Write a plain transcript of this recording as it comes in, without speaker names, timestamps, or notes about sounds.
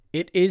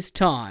It is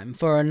time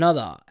for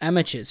another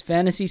Amateurs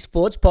Fantasy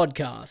Sports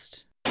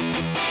Podcast.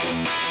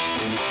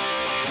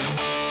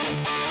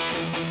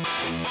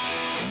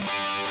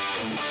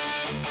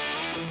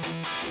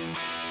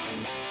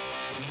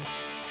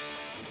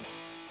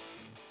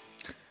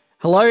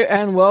 Hello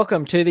and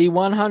welcome to the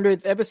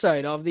 100th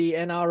episode of the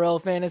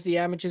NRL Fantasy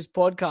Amateurs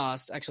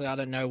Podcast. Actually, I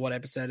don't know what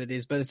episode it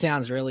is, but it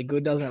sounds really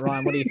good, doesn't it,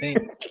 Ryan? What do you think?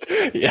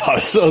 Yeah, I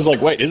was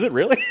like, wait, is it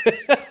really?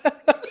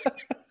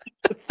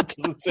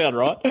 Doesn't sound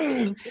right.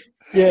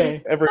 Yeah.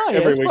 Every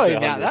it's week's probably 100.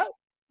 about that.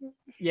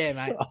 Yeah,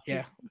 mate.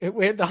 Yeah.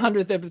 We're at the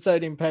 100th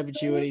episode in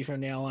perpetuity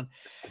from now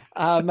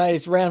on. Mate,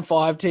 it's round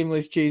 5 Team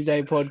List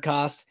Tuesday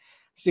podcast.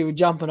 See, we're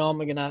jumping on.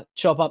 We're going to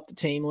chop up the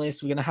team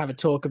list. We're going to have a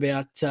talk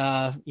about,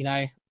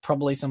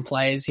 probably some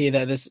players here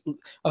that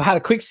I've had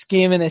a quick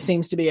skim, and there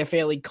seems to be a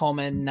fairly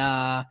common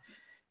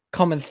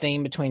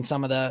theme between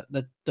some of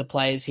the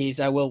players here.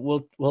 So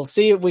we'll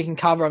see if we can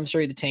cover them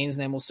through the teams,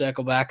 and then we'll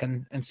circle back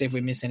and see if we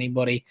miss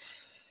anybody.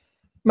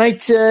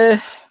 Mate,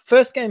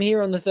 first game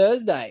here on the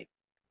Thursday.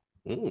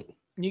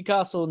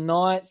 Newcastle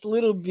Knights, a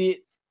little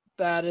bit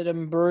battered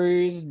and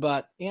bruised,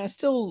 but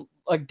still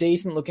a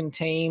decent looking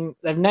team.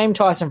 They've named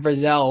Tyson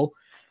Frizzell.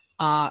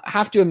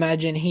 Have to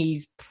imagine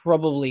he's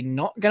probably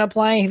not going to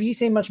play. Have you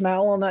seen much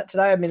mail on that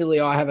today? Admittedly,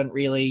 I haven't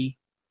really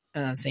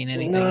seen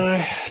anything.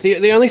 No,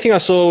 the only thing I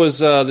saw was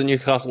the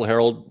Newcastle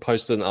Herald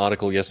posted an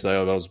article yesterday.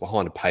 I was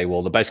behind a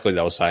paywall. Basically,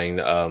 they were saying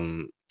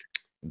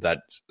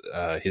that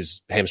his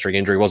hamstring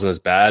injury wasn't as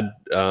bad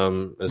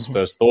as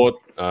first thought.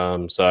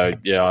 I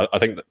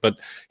think that, but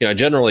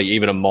generally,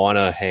 even a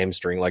minor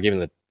hamstring, like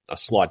even a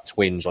slight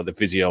twinge, like the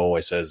physio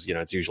always says,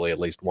 it's usually at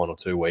least 1 or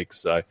 2 weeks.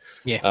 So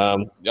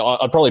I'd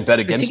probably bet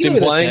against him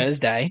playing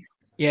Thursday.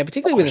 Yeah,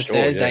 particularly with a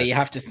Thursday, you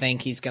have to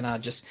think he's going to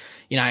just,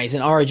 he's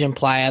an Origin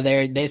player.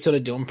 They're sort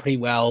of doing pretty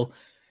well.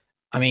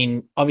 I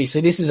mean,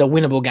 obviously this is a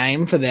winnable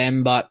game for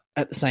them, but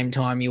at the same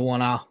time, you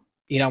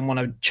don't want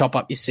to chop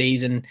up your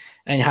season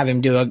and have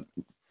him do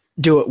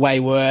it way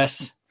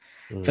worse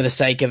for the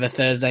sake of a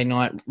Thursday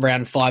night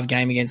round 5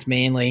 game against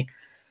Manly.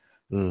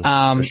 Sure.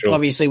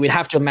 Obviously, we'd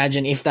have to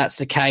imagine if that's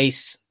the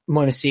case,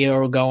 Monacia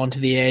will go onto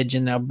the edge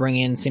and they'll bring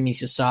in Simi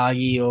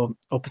Sasagi or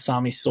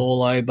Pasami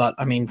Saulo. But,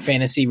 I mean,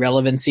 fantasy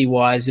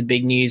relevancy-wise, the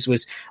big news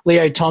was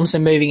Leo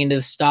Thompson moving into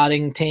the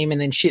starting team and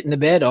then shitting the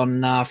bed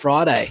on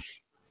Friday.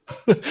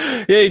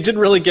 Yeah, he didn't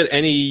really get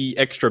any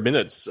extra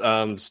minutes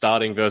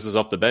starting versus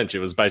off the bench. It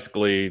was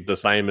basically the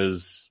same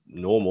as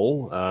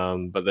normal.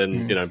 But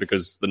then,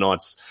 because the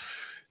Knights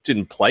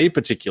didn't play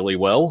particularly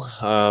well.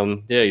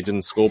 He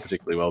didn't score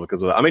particularly well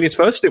because of that. I mean, his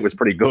first stint was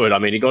pretty good. I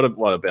mean, he got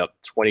about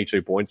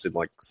 22 points in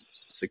like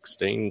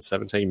 16,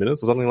 17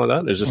 minutes or something like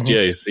that. It was just,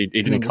 he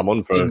didn't come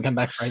on for... Didn't come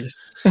back for ages.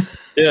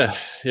 Yeah,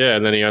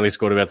 and then he only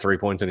scored about 3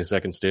 points in his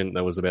second stint.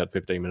 That was about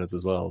 15 minutes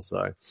as well,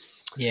 so...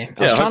 Yeah,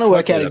 I was trying to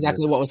work out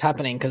exactly what was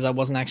happening because I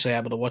wasn't actually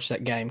able to watch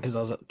that game because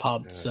I was at the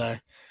pub, so...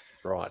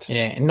 Right.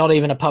 Yeah, and not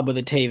even a pub with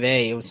a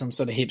TV. It was some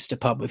sort of hipster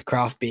pub with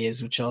craft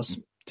beers, which I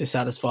was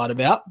dissatisfied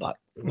about, but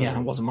it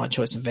wasn't my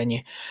choice of venue.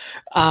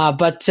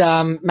 Mate,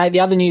 the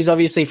other news,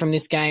 obviously, from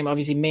this game,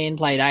 obviously, Mann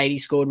played 80,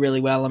 scored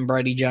really well, and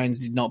Brodie Jones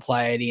did not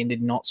play 80 and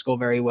did not score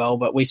very well,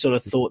 but we sort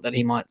of thought that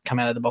he might come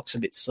out of the box a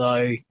bit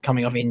slow,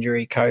 coming off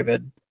injury,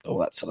 COVID, all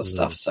that sort of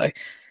stuff. So,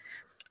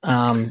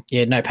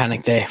 no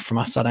panic there from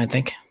us, I don't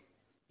think.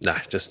 No,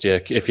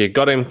 if you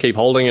got him, keep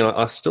holding. And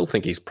I still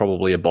think he's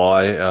probably a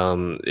buy.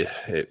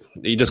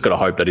 You just got to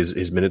hope that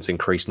his minutes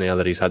increase now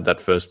that he's had that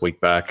first week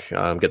back,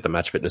 get the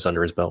match fitness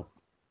under his belt.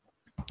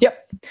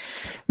 Yep.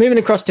 Moving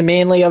across to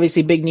Manly,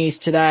 obviously big news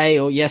today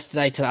or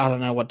yesterday. I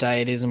don't know what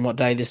day it is and what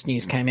day this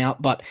news came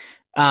out, but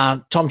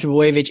Tom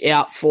Trbojevic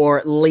out for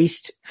at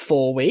least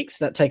 4 weeks.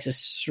 That takes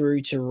us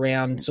through to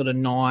round sort of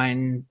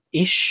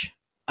 9-ish.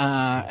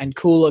 And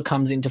Kula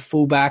comes into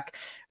fullback.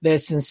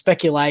 There's some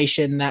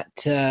speculation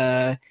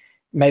that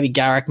maybe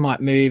Garrick might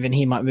move and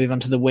he might move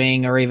onto the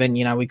wing, or even,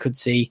 we could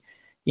see,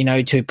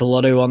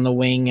 Tuipulotu on the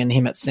wing and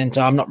him at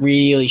centre. I'm not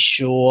really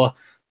sure.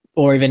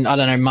 Or even, I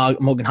don't know,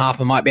 Morgan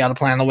Harper might be able to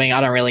play on the wing. I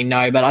don't really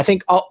know. But I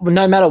think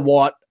no matter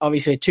what,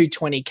 obviously a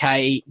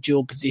 220K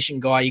dual position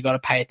guy, you got to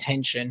pay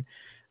attention.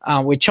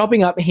 We're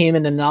chopping up him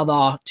and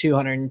another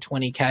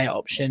 220K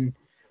option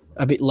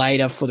a bit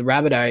later for the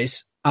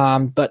Rabbitohs.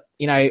 But,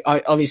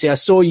 I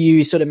saw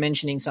you sort of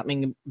mentioning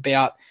something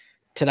about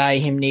today,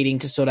 him needing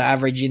to sort of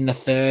average in the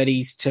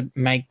 30s to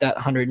make that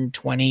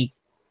 120K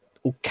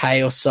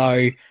or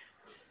so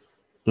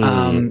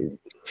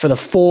for the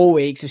 4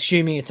 weeks,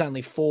 assuming it's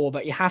only 4.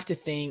 But you have to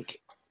think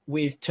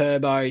with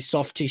Turbo,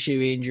 soft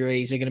tissue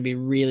injuries, they're going to be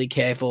really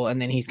careful. And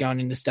then he's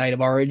going into State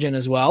of Origin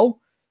as well.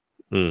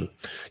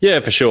 Yeah,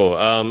 for sure.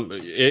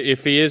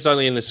 If he is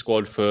only in the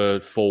squad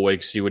for 4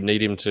 weeks, you would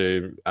need him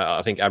to,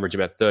 I think, average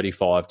about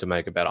 35 to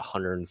make about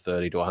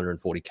 130 to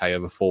 140K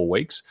over 4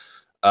 weeks.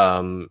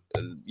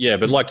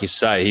 But like you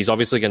say, he's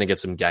obviously going to get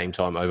some game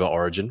time over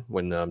Origin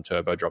when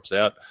Turbo drops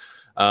out.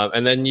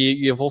 And then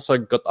you've also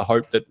got the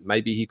hope that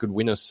maybe he could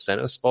win a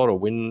centre spot or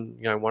win,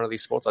 one of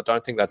these spots. I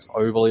don't think that's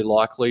overly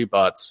likely,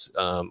 but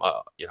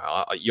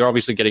you're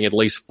obviously getting at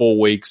least 4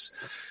 weeks.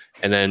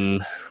 and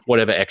then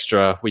whatever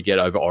extra we get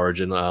over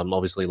Origin.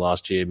 Obviously,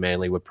 last year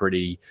Manly were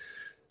pretty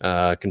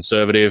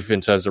conservative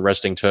in terms of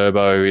resting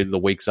Turbo in the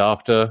weeks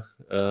after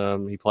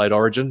he played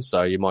Origin,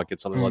 so you might get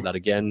something like that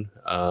again.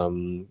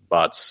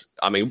 But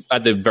I mean,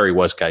 at the very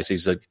worst case,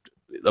 he's a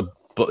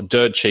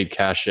dirt cheap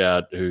cash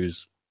out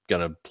who's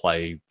going to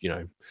play,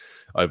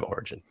 over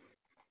Origin.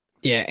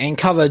 Yeah, and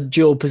cover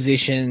dual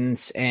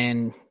positions,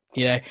 and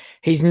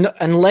he's not,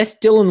 unless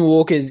Dylan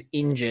Walker's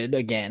injured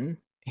again,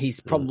 he's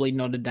probably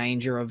not a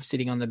danger of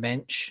sitting on the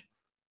bench.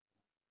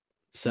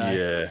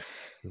 So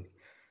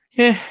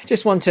yeah,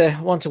 just want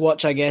to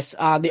watch, I guess.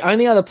 The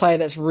only other player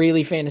that's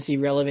really fantasy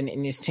relevant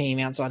in this team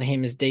outside of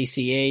him is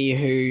DCE,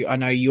 who I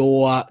know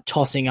you're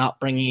tossing up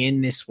bringing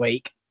in this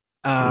week.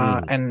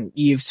 And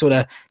you've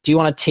do you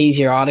want to tease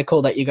your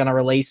article that you're going to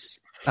release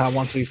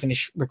once we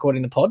finish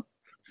recording the pod?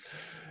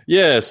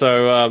 Yeah,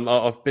 so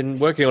I've been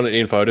working on an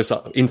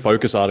In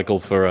Focus article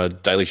for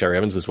Daily Cherry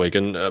Evans this week,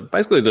 and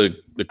basically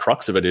the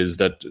crux of it is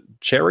that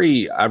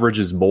Cherry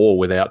averages more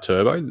without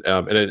Turbo,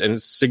 and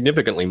it's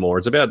significantly more.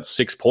 It's about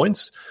 6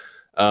 points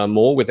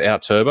more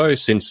without Turbo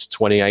since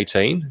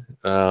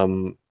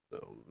 2018.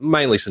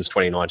 Mainly since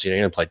 2019. He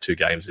only played 2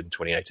 games in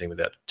 2018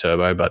 without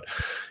Turbo. But,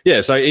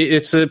 yeah, so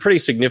it's a pretty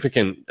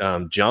significant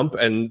jump.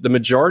 And the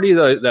majority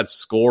of that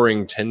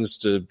scoring tends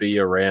to be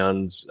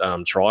around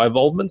try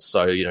involvement.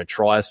 So,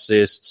 try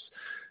assists,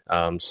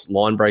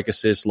 line break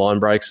assists, line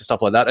breaks,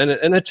 stuff like that.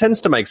 And it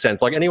tends to make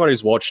sense. Like anyone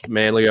who's watched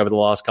Manly over the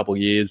last couple of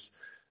years,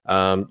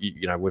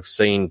 we've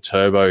seen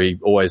Turbo. He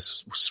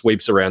always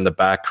sweeps around the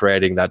back,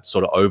 creating that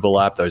sort of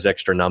overlap, those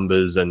extra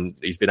numbers. And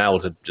he's been able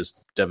to just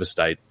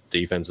devastate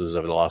defenses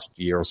over the last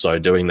year or so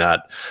doing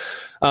that.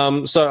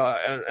 And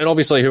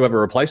obviously whoever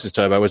replaces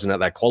Turbo isn't at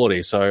that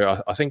quality.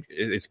 So I think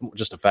it's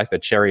just a fact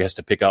that Cherry has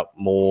to pick up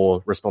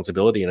more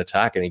responsibility in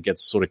attack, and he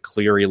gets sort of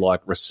Cleary-like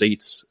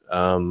receipts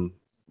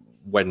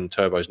when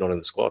Turbo's not in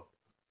the squad.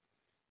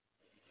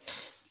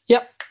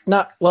 Yep.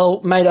 No, well,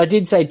 mate, I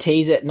did say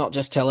tease it, not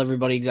just tell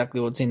everybody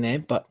exactly what's in there,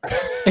 but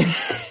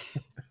I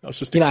was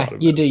just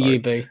excited. You do you,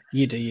 boo.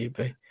 You do you,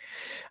 boo.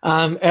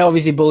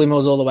 Obviously,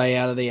 Bullymall's all the way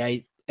out of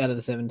the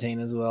 17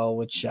 as well,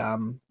 which, I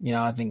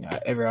think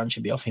everyone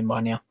should be off him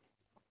by now.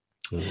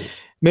 Mm-hmm.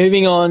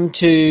 Moving on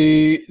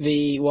to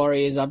the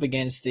Warriors up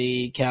against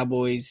the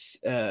Cowboys.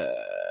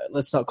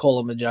 Let's not call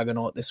them a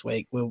juggernaut this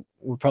week. We're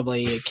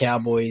probably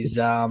Cowboys,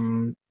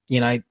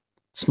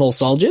 small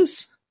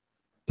soldiers.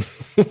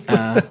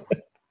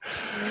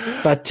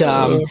 But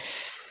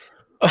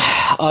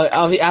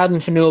Arden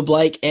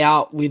Fanua-Blake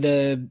out with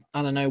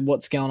I don't know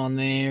what's going on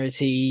there. Is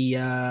he?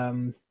 I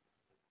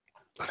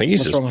think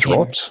he's just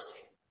dropped.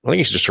 I think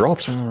he's just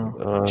dropped.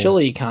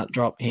 Surely you can't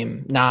drop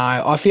him. No,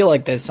 I feel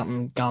like there's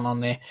something going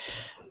on there.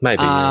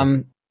 Maybe.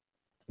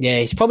 Yeah,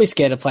 he's probably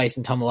scared of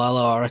placing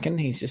Tomalolo, I reckon.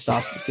 He's just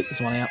asked to sit this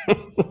one out.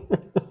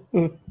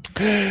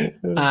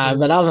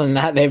 But other than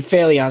that, they're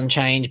fairly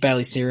unchanged.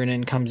 Bailey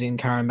Sirinen comes in,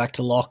 Curran back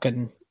to lock,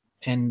 and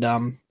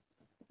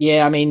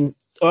I mean,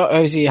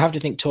 obviously you have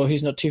to think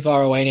Tohu's not too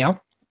far away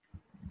now.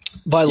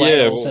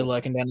 Valet also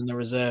lurking down in the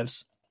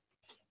reserves.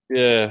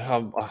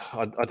 Yeah,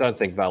 I don't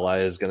think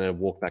Valet is going to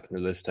walk back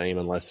into this team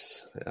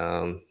unless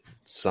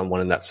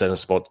someone in that centre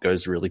spot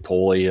goes really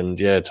poorly. And,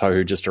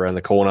 Tohu just around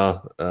the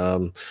corner.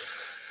 I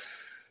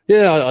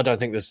don't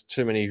think there's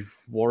too many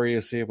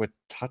Warriors here we're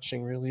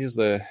touching, really, is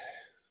there?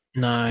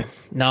 No,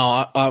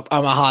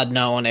 I'm a hard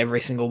no on every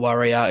single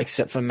Warrior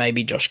except for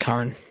maybe Josh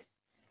Curran.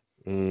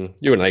 You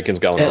and Aiken's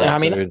going right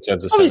too, in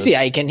terms of obviously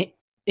centers. Aiken,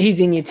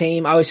 he's in your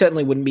team. I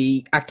certainly wouldn't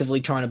be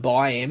actively trying to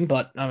buy him,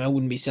 but I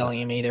wouldn't be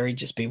selling him either. He'd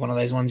just be one of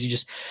those ones you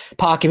just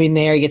park him in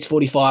there. He gets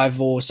 45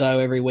 or so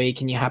every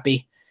week, and you're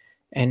happy.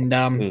 And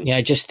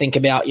just think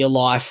about your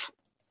life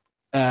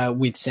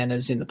with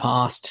centers in the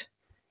past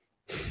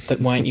that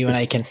weren't you and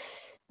Aiken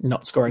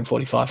not scoring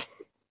 45.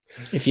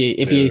 If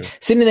you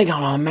sitting there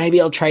going, oh,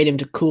 maybe I'll trade him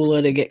to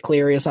Cooler to get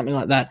Cleary or something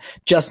like that,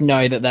 just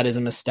know that is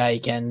a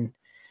mistake. And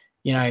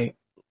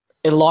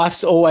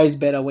life's always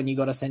better when you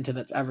got a centre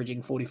that's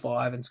averaging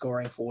 45 and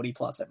scoring 40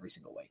 plus every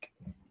single week.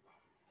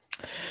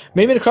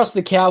 Moving across to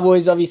the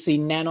Cowboys, obviously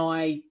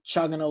Nanai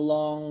chugging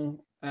along.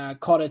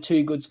 Cotter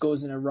 2 good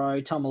scores in a row.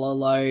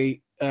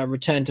 Tomalolo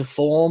returned to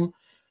form.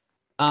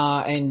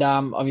 And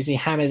obviously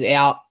Hammer's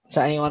out,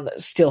 so anyone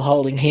that's still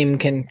holding him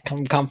can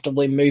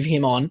comfortably move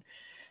him on.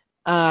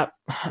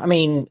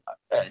 Nanai's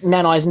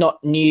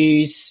not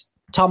news.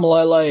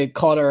 Tomalolo,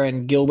 Cotter,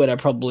 and Gilbert are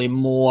probably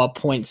more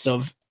points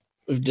of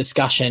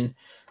discussion.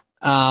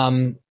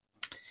 Ryan,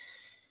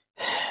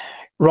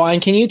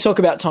 can you talk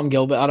about Tom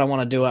Gilbert? I don't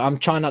want to do it. I'm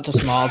trying not to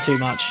smile too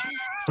much.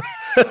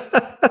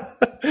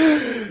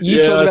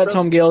 You talk about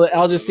Tom Gilbert.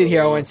 I'll just sit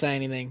here. I won't say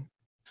anything.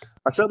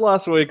 I said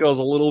last week I was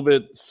a little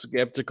bit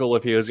skeptical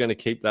if he was going to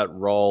keep that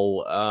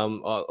role.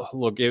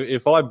 Look,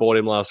 if I bought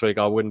him last week,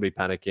 I wouldn't be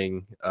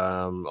panicking.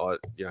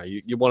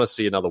 You want to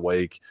see another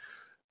week.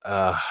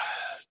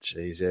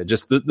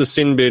 Just the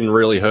sin bin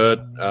really hurt.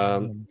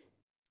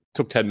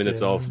 Took 10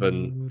 minutes off,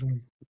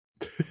 and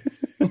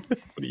what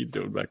are you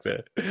doing back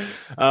there?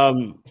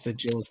 It's a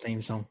Jill's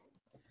theme song.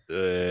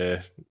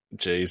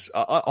 Geez.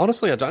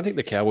 Honestly, I don't think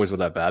the Cowboys were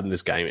that bad in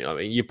this game. I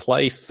mean, you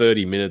play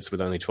 30 minutes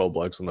with only 12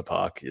 blokes on the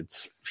park.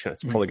 It's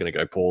probably going to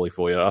go poorly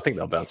for you. I think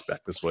they'll bounce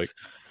back this week.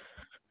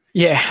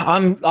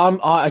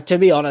 Yeah, to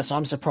be honest,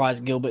 I'm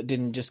surprised Gilbert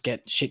didn't just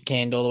get shit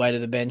canned all the way to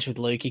the bench with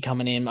Lukey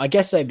coming in. I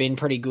guess they've been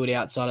pretty good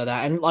outside of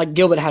that. And like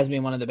Gilbert has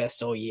been one of the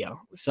best all year.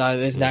 So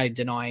there's no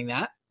denying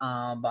that.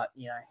 But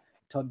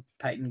Todd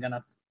Payton,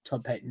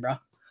 bruh.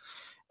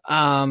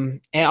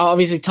 And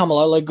obviously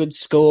Tamalolo, good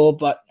score,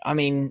 but I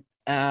mean,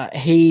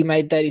 he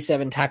made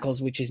 37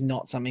 tackles, which is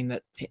not something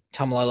that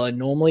Tamalolo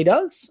normally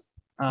does.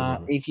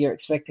 If you're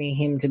expecting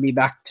him to be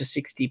back to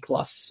 60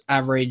 plus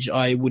average,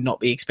 I would not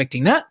be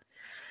expecting that.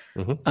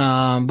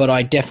 But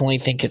I definitely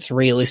think it's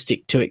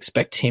realistic to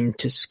expect him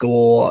to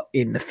score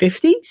in the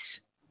 50s.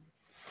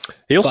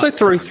 He also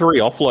threw 3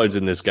 offloads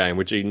in this game,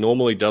 which he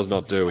normally does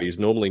not do. He's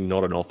normally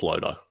not an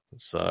offloader.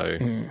 So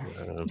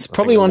it's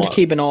probably one to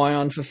keep an eye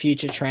on for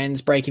future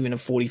trends. Break even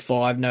of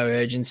 45, no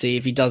urgency.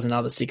 If he does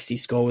another 60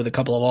 score with a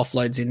couple of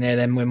offloads in there,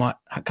 then we might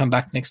come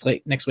back next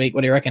week.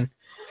 What do you reckon?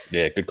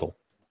 Yeah, good call.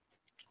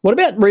 What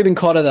about Reuben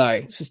Cotter,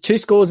 though? This is 2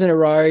 scores in a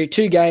row,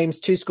 2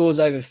 games, 2 scores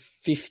over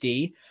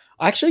 50.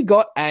 I actually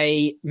got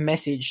a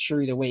message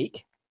through the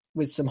week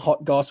with some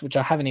hot goss, which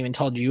I haven't even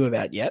told you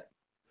about yet,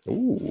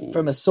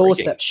 from a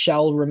source that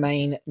shall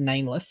remain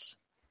nameless.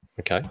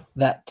 Okay.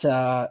 That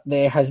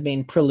there has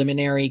been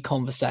preliminary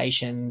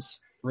conversations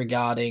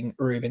regarding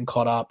Reuben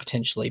Cotter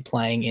potentially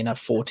playing in a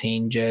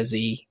 14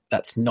 jersey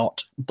that's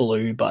not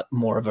blue but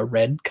more of a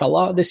red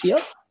colour this year.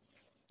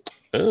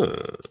 Oh,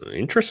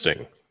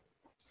 interesting.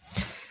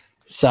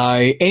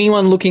 So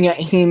anyone looking at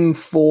him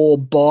for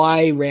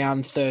by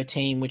round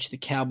 13, which the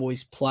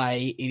Cowboys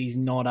play, it's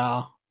not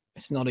a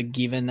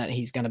given that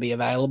he's going to be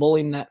available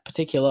in that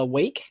particular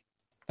week,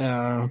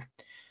 given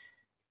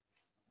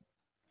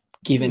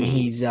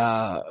his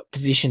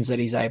positions that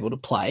he's able to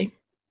play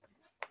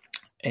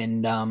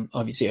and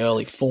obviously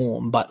early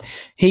form. But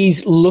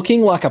he's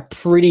looking like a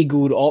pretty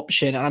good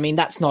option. And I mean,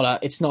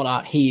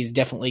 he is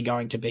definitely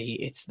going to be.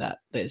 It's that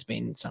there's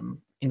been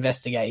some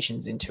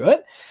investigations into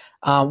it.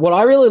 What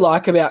I really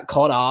like about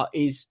Cotter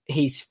is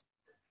he's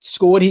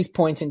scored his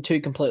points in 2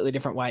 completely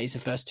different ways the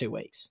first 2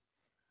 weeks.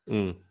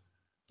 Yeah,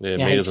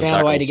 he's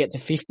found a way to get to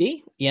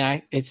 50.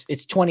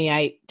 It's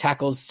 28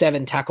 tackles,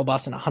 7 tackle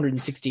busts, and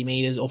 160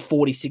 meters, or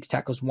 46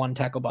 tackles, 1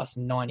 tackle bust,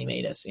 and 90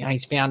 meters.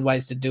 He's found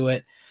ways to do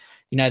it.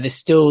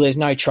 There's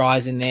no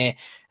tries in there.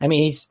 I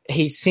mean,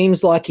 he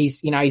seems like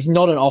he's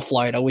not an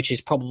offloader, which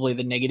is probably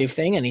the negative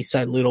thing, and he's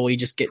so little, he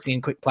just gets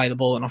in, quick play the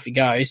ball, and off he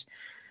goes.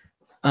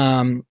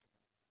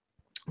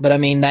 But I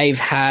mean, they've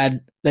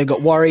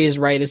got Warriors,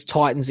 Raiders,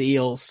 Titans,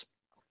 Eels,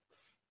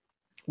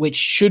 which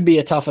should be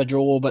a tougher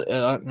draw, but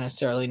I don't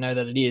necessarily know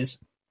that it is.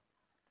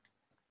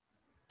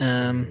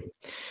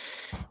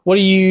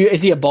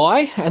 Is he a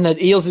buy? And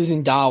the Eels is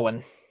in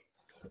Darwin.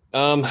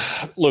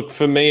 Look,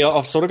 for me,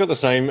 I've sort of got the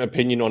same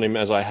opinion on him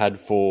as I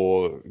had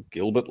for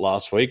Gilbert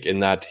last week, in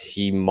that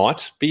he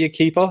might be a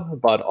keeper,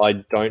 but I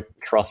don't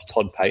trust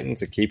Todd Payton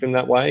to keep him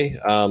that way.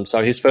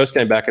 So his first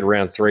game back at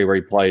round 3, where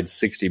he played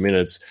 60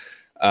 minutes,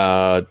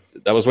 that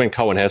was when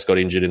Cohen Hess got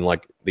injured in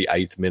like the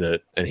 8th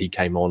minute, and he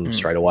came on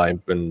straight away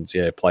and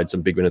played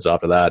some big minutes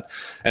after that.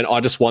 And I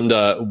just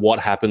wonder what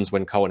happens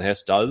when Cohen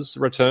Hess does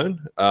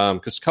return,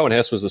 because Cohen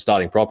Hess was the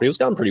starting prop. He was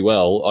going pretty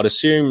well. I'd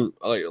assume,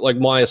 like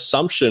my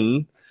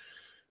assumption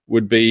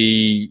would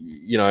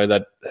be,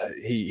 that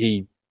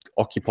he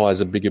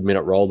occupies a bigger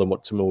minute role than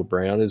what Tamil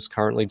Brown is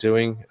currently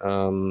doing.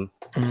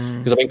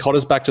 Because I mean,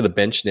 Cotter's back to the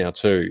bench now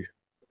too.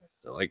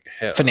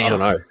 For now. I don't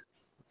know.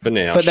 For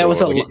now, but that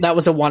was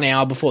a 1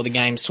 hour before the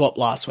game swap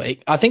last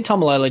week. I think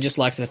Tamalolo just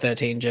likes the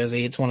 13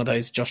 jersey. It's one of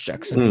those Josh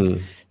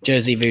Jackson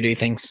jersey voodoo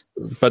things.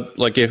 But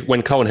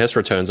when Cohen Hess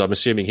returns, I'm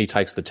assuming he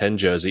takes the 10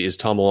 jersey. Is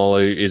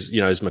Tamalolo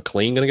is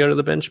McLean going to go to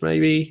the bench?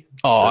 Maybe.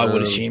 I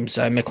would assume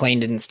so. McLean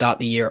didn't start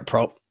the year at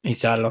prop. He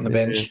started on the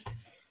bench.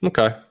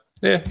 Okay.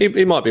 Yeah,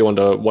 he might be one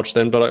to watch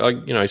then.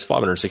 But he's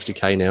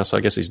 $560K now, so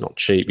I guess he's not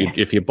cheap. Yeah.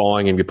 If you're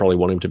buying him, you probably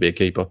want him to be a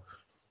keeper.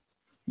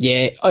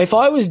 Yeah, if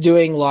I was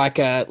doing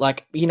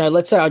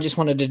let's say I just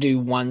wanted to do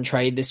one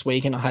trade this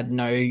week and I had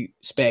no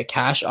spare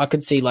cash, I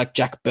could see like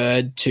Jack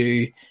Bird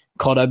to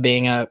Cotter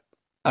being a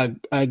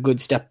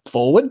good step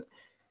forward.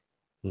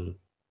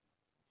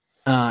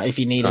 If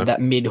you needed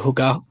that mid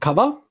hooker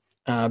cover,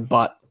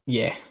 but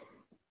yeah,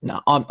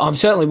 no, I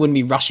certainly wouldn't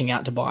be rushing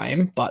out to buy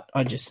him, but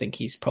I just think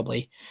he's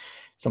probably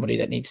somebody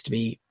that needs to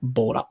be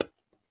bought up.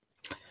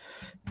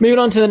 Moving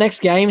on to the next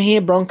game here,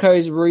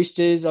 Broncos,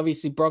 Roosters.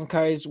 Obviously,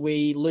 Broncos,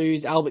 we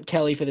lose Albert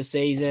Kelly for the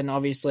season.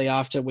 Obviously,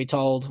 after we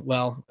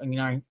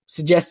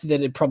suggested that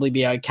it'd probably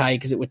be okay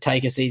because it would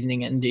take a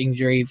season-ending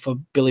injury for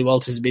Billy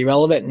Walters to be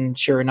relevant, and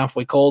sure enough,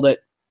 we called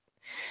it.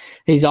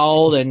 He's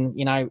old, and,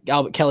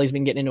 Albert Kelly's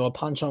been getting into a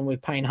punch-on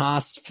with Payne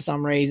Haas for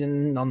some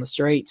reason on the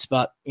streets,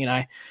 but,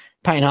 Payne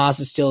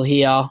Haas is still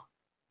here,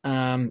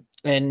 and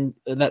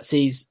that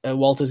sees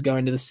Walters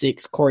going to the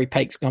 6, Corey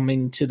Pake's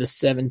coming to the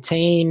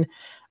 17.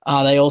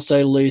 They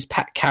also lose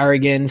Pat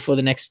Carrigan for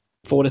the next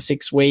 4 to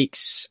 6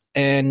 weeks,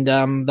 and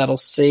that'll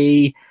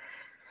see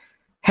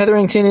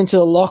Hetherington into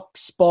a lock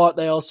spot.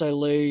 They also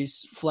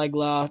lose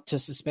Flegler to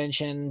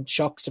suspension.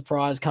 Shock,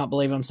 surprise. Can't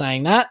believe I'm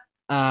saying that.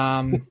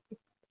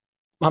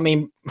 I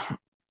mean,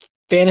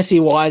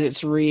 fantasy-wise,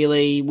 it's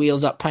really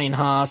wheels up Payne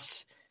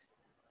Haas.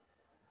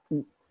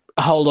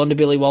 Hold on to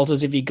Billy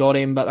Walters if you got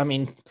him. But, I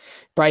mean,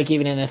 break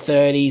even in the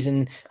 30s.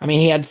 And, I mean,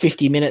 he had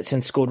 50 minutes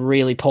and scored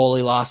really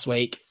poorly last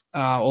week,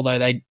 although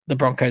the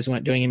Broncos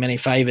weren't doing him any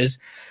favours.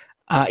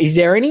 Is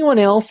there anyone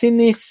else in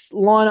this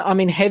line? I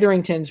mean,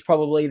 Hetherington's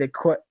probably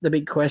the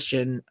big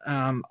question.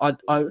 I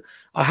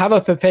have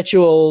a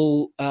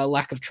perpetual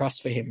lack of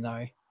trust for him,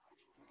 though.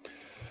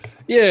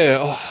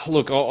 Yeah,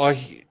 look, I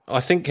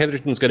think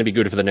Hetherington's going to be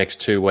good for the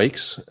next 2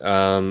 weeks.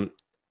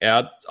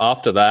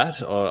 After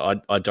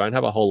that, I don't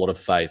have a whole lot of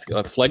faith.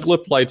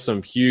 Flegler played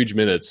some huge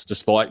minutes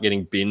despite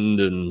getting binned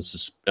and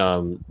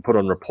put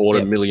on report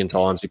a million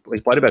times. He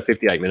played about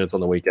 58 minutes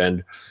on the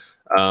weekend.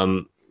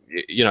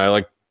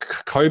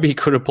 Kobe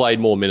could have played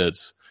more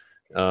minutes.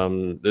 He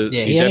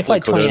only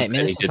played 28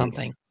 minutes or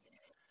something.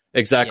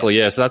 Exactly,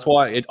 yeah. So that's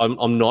why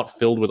I'm not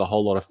filled with a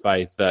whole lot of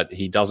faith that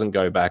he doesn't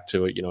go back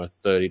to a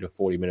 30 to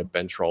 40 minute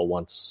bench role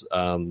once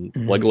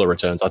Flegler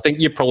returns. I think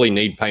you probably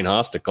need Payne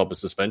Haas to cop a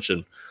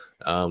suspension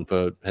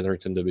for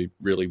Hetherington to be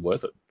really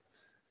worth it.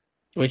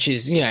 Which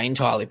is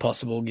entirely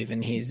possible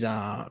given his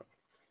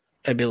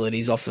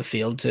abilities off the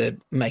field to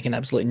make an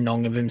absolute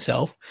nong of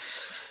himself.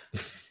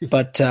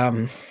 But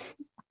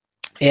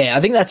yeah,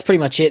 I think that's pretty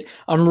much it.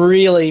 I'm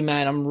really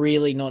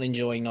not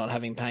enjoying not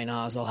having Payne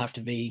Haas. I'll have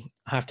to be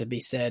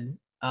said.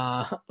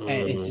 And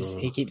it's just,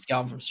 he keeps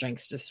going from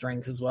strength to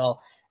strength as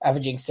well,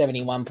 averaging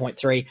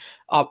 71.3.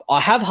 I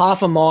have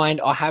half a mind.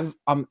 I've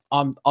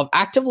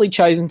actively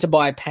chosen to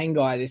buy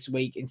Pangai this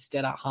week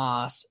instead of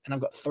Haas, and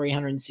I've got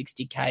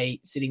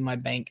 360k sitting in my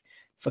bank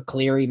for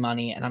Cleary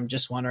money, and I'm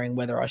just wondering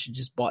whether I should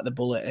just bite the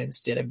bullet and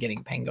instead of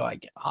getting Pangai,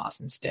 get Haas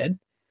instead.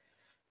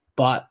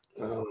 But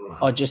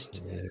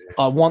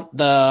I want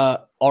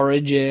the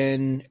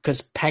Origin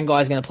because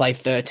Pangai is going to play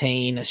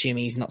 13,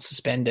 assuming he's not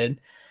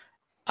suspended.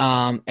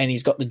 And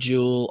he's got the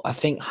duel. I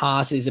think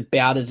Haas is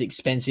about as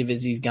expensive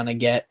as he's going to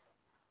get.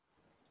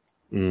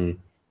 And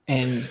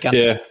I'm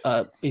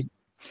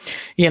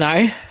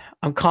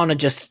kind of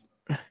just,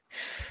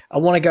 I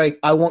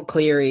want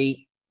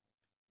Cleary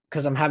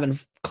because I'm having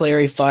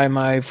Cleary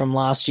FOMO from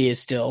last year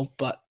still,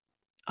 but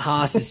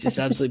Haas is just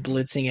absolutely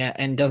blitzing it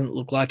and doesn't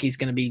look like he's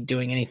going to be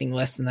doing anything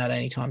less than that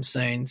anytime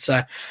soon.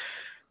 So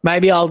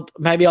maybe I'll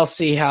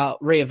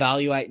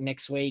reevaluate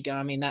next week.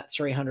 I mean, that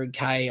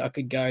 300k, I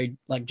could go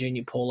like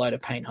Junior Paulo to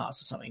Payne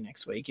Haas or something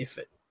next week if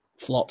it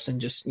flops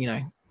and just,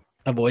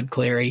 avoid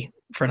Cleary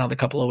for another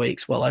couple of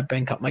weeks while I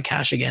bank up my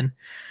cash again.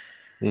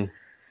 Yeah.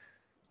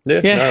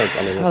 I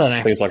don't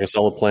know. Seems like a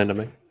solid plan to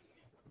me.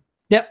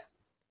 Yep.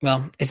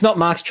 Well, it's not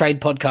Mark's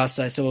trade podcast,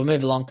 though, so we'll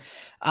move along.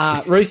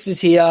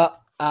 Roosters here.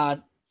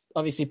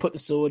 Obviously put the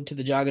sword to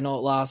the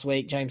juggernaut last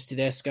week. James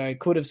Tedesco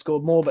could have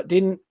scored more, but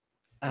didn't.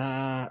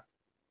 No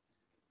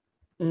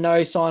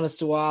sign of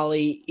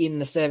Suwali in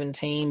the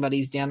 17, but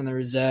he's down in the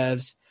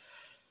reserves.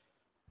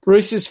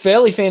 Roosters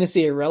fairly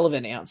fantasy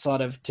irrelevant outside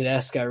of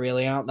Tedesco,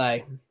 really, aren't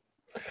they?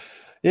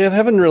 Yeah, they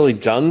haven't really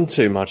done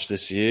too much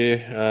this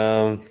year.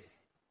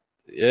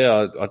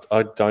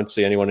 I don't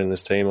see anyone in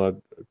this team I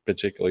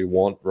particularly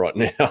want right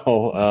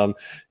now.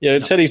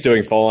 Teddy's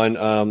doing fine.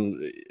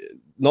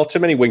 Not too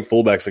many wing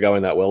fullbacks are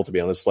going that well, to be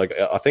honest. Like,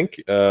 I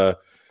think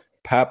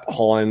Pap,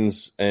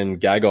 Hines, and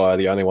Gagai are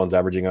the only ones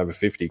averaging over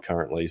 50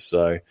 currently.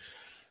 So,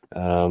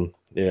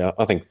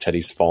 I think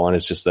Teddy's fine.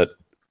 It's just that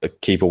a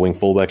keeper wing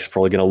fullback is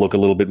probably going to look a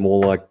little bit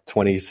more like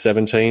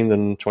 2017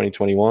 than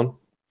 2021.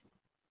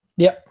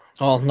 Yep.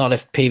 Well, not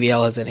if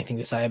PVL has anything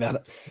to say about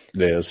it.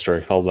 Yeah, that's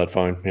true. Hold that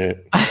phone. Yeah.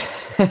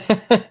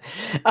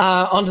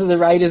 Onto the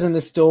Raiders and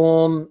the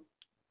Storm.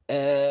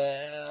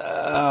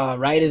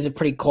 Raiders are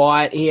pretty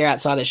quiet here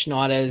outside of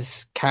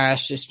Schneider's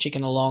cash, just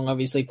chicking along.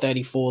 Obviously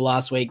 34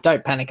 last week.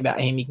 Don't panic about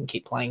him. You can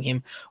keep playing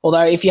him.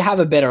 Although if you have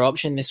a better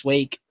option this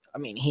week, I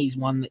mean, he's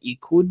one that you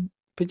could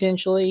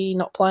potentially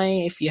not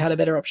play if you had a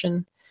better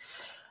option.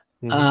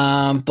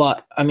 Mm-hmm.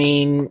 But, I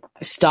mean,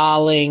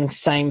 Starling,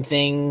 same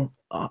thing.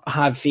 I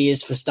have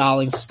fears for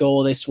Starling's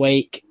score this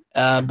week.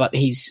 But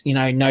he's,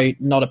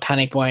 not a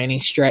panic by any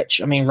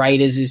stretch. I mean,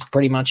 Raiders is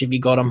pretty much if you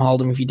got him,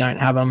 hold him. If you don't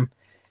have him,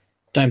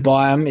 don't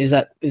buy them. Is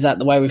that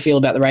the way we feel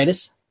about the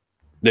Raiders?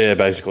 Yeah,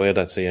 basically. I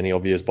don't see any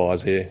obvious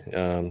buys here.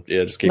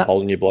 Just keep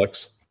holding your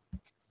blokes.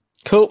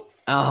 Cool.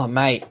 Oh,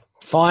 mate.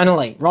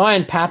 Finally,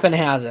 Ryan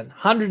Pappenhausen,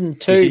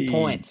 102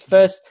 points.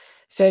 First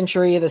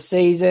century of the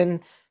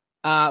season.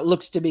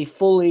 Looks to be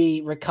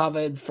fully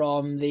recovered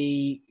from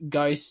the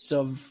ghosts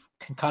of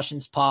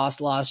concussions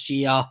past last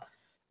year.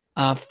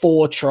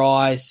 4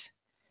 tries,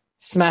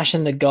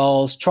 smashing the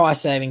goals,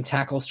 try-saving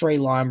tackle, 3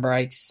 line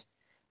breaks.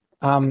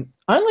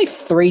 Only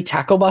 3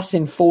 tackle busts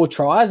in 4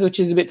 tries, which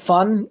is a bit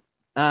fun.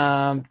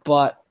 Mate,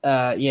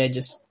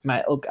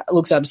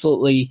 looks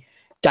absolutely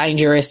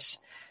dangerous.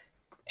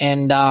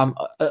 And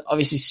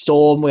obviously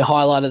Storm, we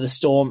highlighted the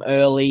Storm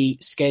early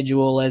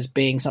schedule as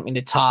being something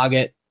to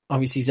target.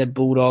 Obviously said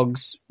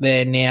Bulldogs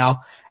there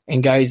now.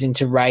 and goes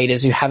into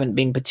Raiders, who haven't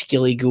been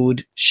particularly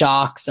good.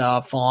 Sharks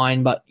are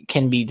fine, but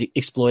can be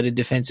exploited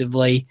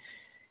defensively.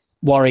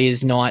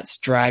 Warriors, Knights,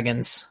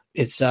 Dragons.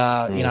 It's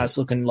it's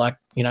looking like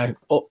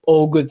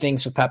all good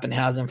things for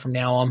Pappenhausen from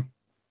now on.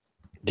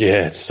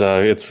 Yeah,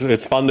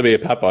 it's fun to be a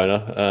Pap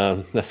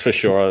owner. That's for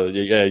sure.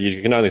 Yeah,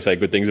 you can only say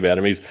good things about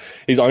him.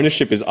 His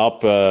ownership is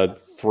up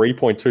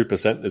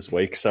 3.2% this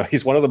week, so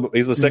he's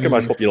the second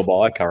most popular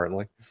buy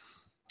currently.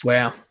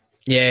 Wow.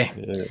 Yeah.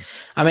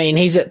 I mean,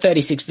 he's at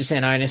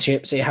 36%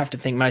 ownership, so you have to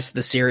think most of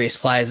the serious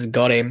players have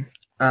got him.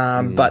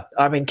 But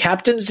I mean,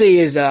 captaincy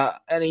is an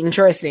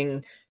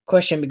interesting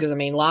question because I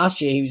mean, last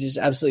year he was just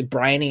absolutely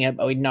braining it,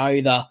 but we know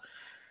the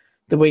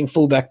wing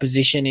fullback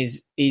position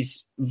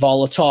is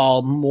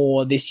volatile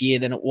more this year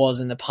than it was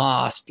in the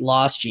past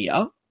last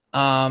year.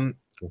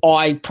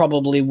 I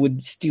probably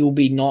would still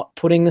be not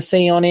putting the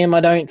C on him,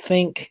 I don't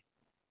think.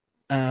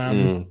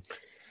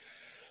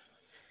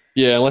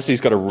 Yeah, unless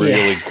he's got a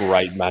really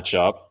great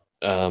matchup,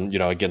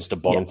 against a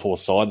bottom four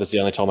side. That's the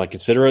only time I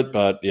consider it.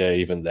 But yeah,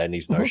 even then,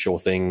 he's no sure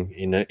thing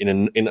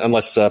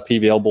unless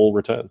PVL ball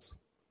returns.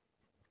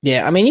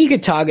 Yeah, I mean, you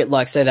could target,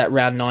 like, say, that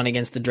round 9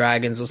 against the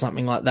Dragons or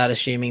something like that,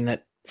 assuming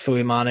that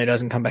Fuimano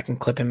doesn't come back and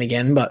clip him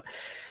again. But,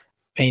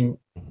 I mean,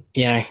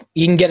 you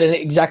can get an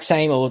exact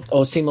same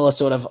or similar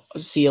sort of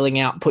ceiling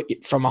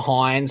output from a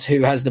Hines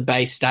who has the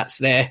base stats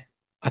there,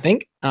 I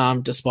think,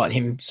 despite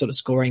him sort of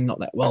scoring not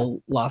that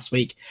well last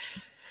week.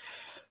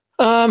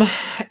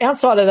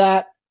 Outside of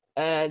that,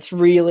 it's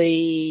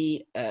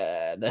really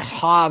the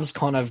halves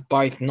kind of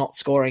both not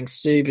scoring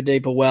super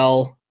duper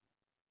well.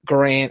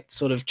 Grant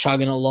sort of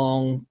chugging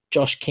along.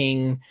 Josh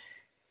King,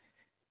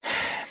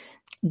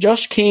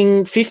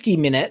 50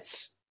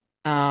 minutes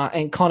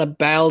and kind of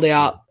bailed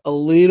out a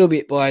little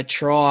bit by a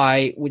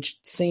try, which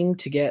seemed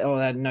to get, they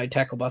had no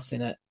tackle bust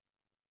in it.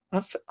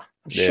 I'm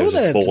sure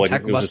they had some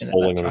tackle bust in it.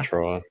 Falling on a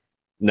try.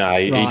 No,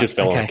 he just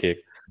fell on a kick.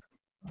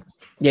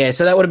 Yeah,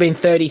 so that would have been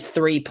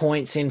 33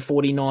 points in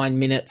 49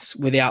 minutes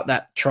without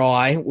that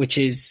try, which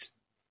is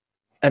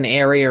an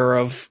area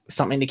of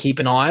something to keep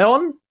an eye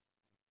on.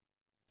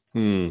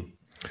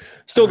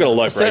 Still got a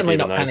low break. Certainly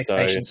not panic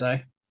stations,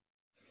 though.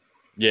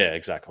 Yeah,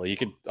 exactly.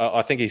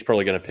 I think he's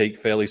probably going to peak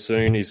fairly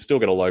soon. He's still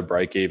got a low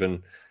break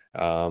even.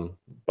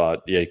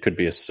 But yeah, it could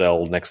be a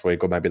sell next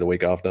week or maybe the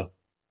week after.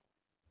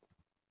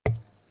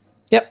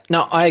 Yep,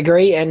 no, I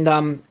agree,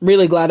 and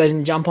really glad I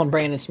didn't jump on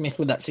Brandon Smith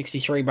with that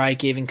 63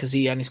 break even because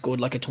he only scored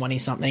like a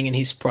 20-something and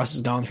his price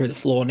is going through the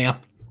floor now.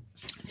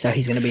 So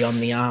he's going to be on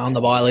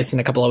the buy list in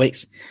a couple of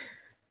weeks.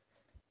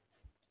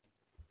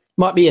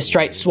 Might be a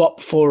straight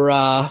swap for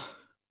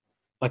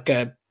like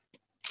a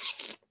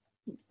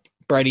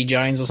Brody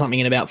Jones or something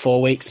in about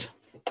 4 weeks.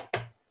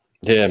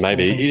 Yeah,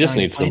 maybe. He just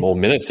needs some more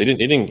minutes. He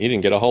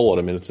didn't get a whole lot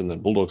of minutes in the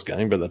Bulldogs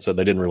game, but that said,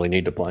 they didn't really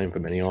need to play him for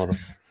many either.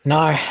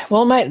 No.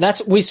 Well, mate,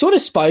 we sort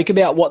of spoke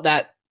about what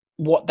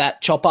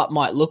that chop up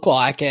might look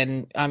like,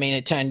 and I mean,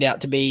 it turned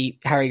out to be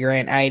Harry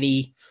Grant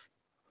 80,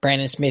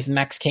 Brandon Smith,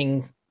 Max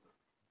King,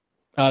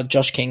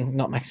 Josh King,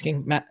 not Max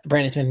King,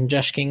 Brandon Smith and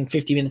Josh King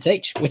 50 minutes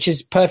each, which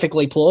is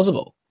perfectly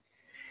plausible.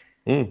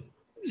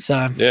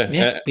 So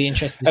yeah, be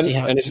interested to see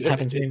how it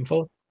happens moving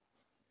forward.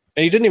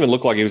 And he didn't even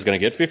look like he was going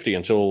to get 50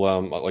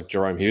 until like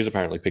Jerome Hughes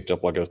apparently picked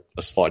up like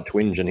a slight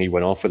twinge and he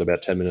went off with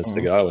about 10 minutes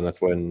to go, and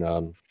that's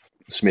when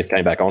Smith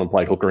came back on and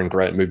played hooker and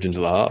Grant moved into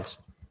the halves.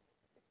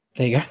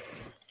 There you go.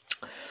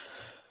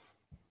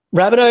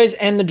 Rabbitohs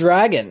and the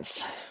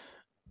Dragons.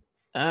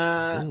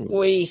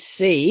 We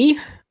see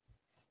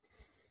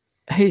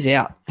who's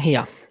out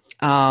here.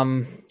 Mark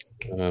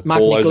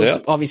Nichols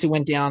out. Obviously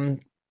went down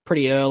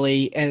pretty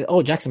early, and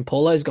Jackson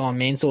Paulo's gone.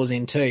 Mansell's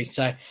in too.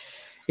 So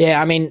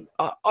yeah, I mean,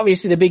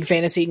 obviously the big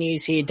fantasy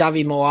news here: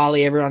 Davi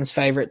Moali, everyone's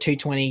favorite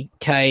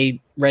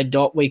 220k red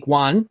dot week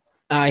 1.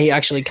 He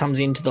actually comes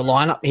into the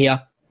lineup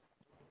here,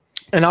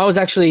 and I was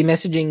actually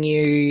messaging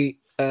you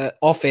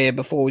off air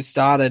before we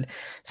started,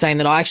 saying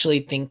that I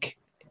actually think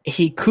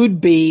he could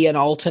be an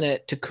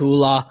alternate to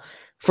Kula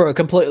for a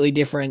completely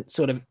different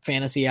sort of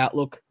fantasy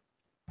outlook.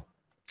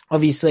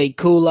 Obviously,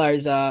 Kula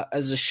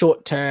as a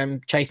short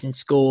term chasing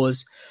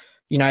scores.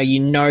 You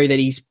know that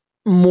he's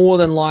more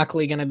than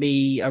likely going to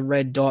be a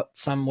red dot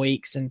some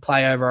weeks and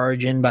play over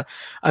Origin. But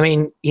I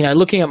mean,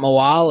 looking at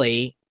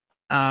Moali,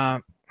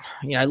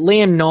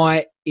 Liam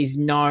Knight is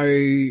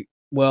no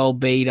world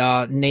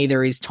beater.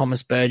 Neither is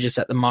Thomas Burgess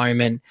at the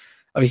moment.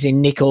 Obviously,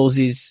 Nichols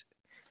is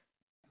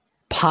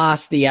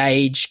past the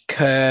age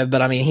curve,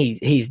 but I mean,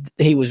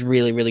 he was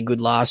really, really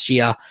good last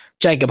year.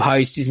 Jacob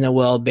Host isn't a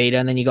world beater,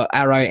 and then you got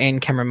Arrow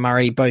and Cameron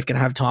Murray both going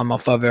to have time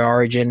off over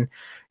Origin.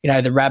 The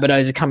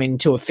Rabbitohs are coming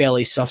into a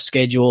fairly soft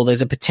schedule.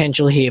 There's a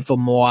potential here for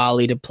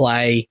Moali to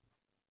play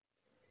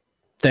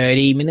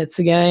 30 minutes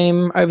a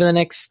game over the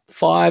next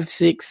 5,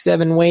 6,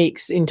 7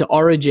 weeks into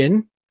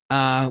Origin,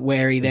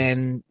 where he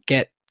then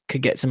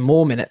could get some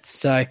more minutes.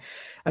 So,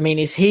 I mean,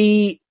 is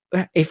he?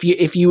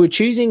 If you were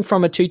choosing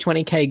from a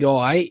 220k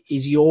guy,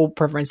 is your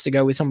preference to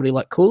go with somebody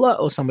like Kula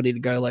or somebody to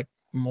go like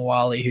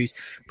Moali, who's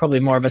probably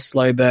more of a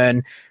slow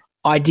burn,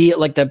 idea,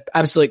 like the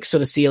absolute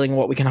sort of ceiling,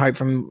 what we can hope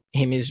from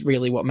him is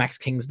really what Max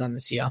King's done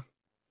this year.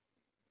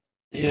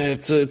 Yeah,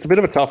 it's a bit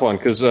of a tough one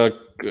because like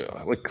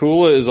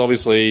Kula is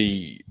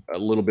obviously a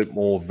little bit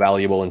more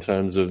valuable in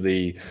terms of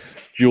the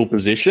dual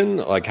position,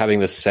 like having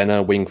the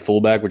center wing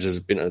fullback, which has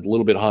been a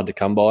little bit hard to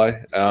come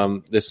by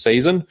this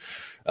season.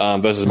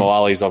 Versus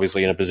Moali's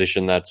obviously in a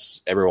position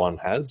that's everyone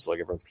has, like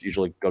everyone's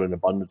usually got an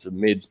abundance of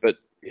mids. But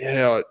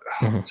yeah,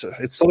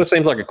 it sort of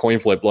seems like a coin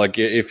flip. Like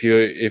if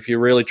you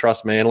really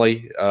trust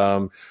Manly,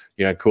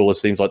 Kula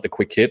seems like the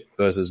quick hit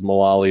versus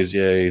Moali's.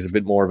 Yeah, he's a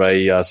bit more of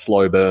a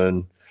slow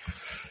burn.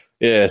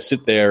 Yeah,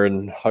 sit there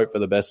and hope for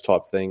the best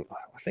type thing.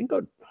 I think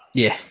man,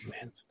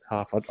 it's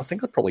tough. I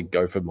think I'd probably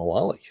go for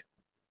Moali.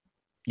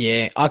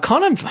 Yeah,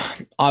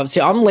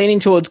 I'm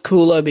leaning towards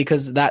Kula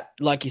because that,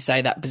 like you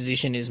say, that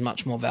position is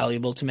much more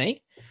valuable to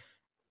me.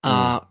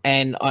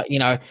 And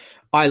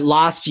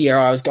last year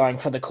I was going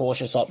for the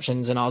cautious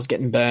options and I was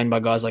getting burned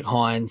by guys like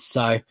Hines.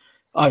 So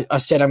I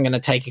said I'm going to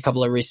take a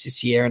couple of risks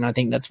this year, and I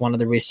think that's one of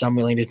the risks I'm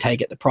willing to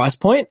take at the price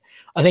point.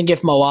 I think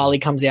if Moali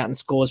comes out and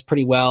scores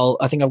pretty well,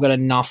 I think I've got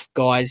enough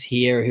guys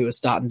here who are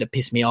starting to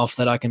piss me off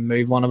that I can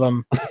move one of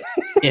them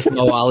if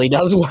Moali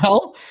does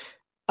well.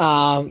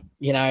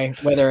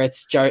 Whether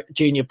it's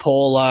Junior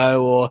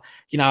Paulo or,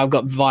 I've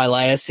got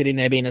Vilea sitting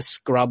there being a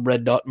scrub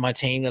red dot in my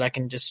team that I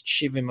can just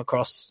shiv him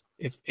across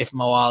if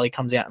Moali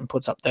comes out and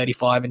puts up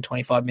 35 in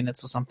 25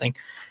 minutes or something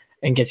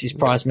and gets his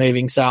price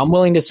moving. So I'm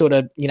willing to sort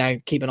of,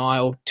 keep an eye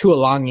on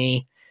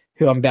Tuolangi,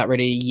 who I'm about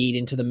ready to yeet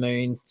into the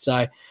moon.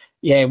 So,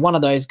 yeah, one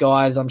of those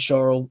guys I'm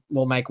sure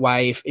will make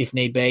way if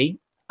need be.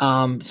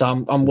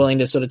 So I'm willing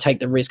to sort of take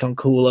the risk on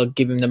Kula,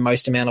 give him the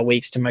most amount of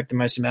weeks to make the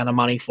most amount of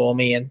money for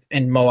me. And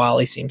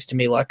Moali seems to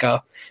me like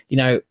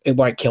it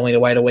won't kill me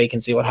to wait a week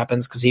and see what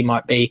happens, because he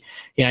might be,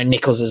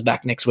 Nichols is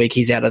back next week.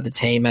 He's out of the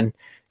team and,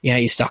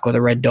 you're stuck with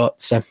a red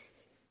dot. So,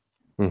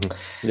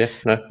 yeah,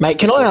 no. Mate,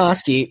 can I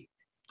ask you,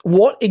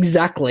 what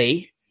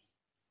exactly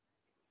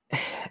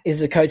is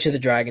the coach of the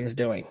Dragons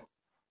doing?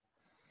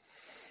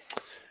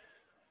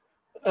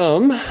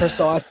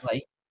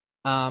 Precisely.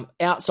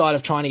 Outside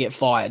of trying to get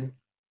fired.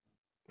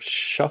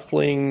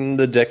 Shuffling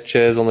the deck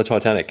chairs on the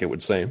Titanic, it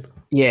would seem.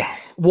 Yeah.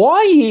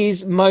 Why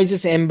is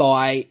Moses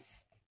Mbai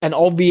an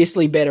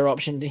obviously better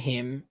option to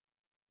him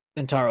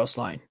than Tyrell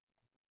Sloan?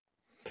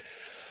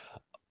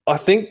 I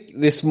think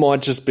this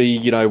might just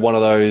be, one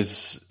of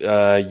those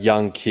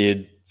young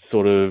kid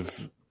sort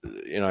of,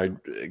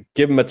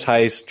 give them a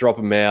taste, drop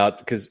them out,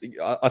 because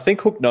I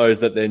think Hook knows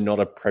that they're not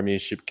a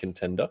premiership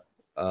contender.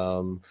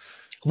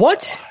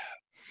 What?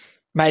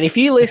 Mate, if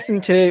you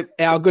listen to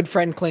our good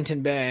friend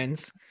Clinton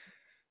Burns,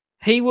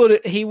 he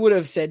would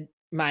have said,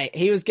 mate,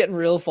 he was getting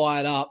real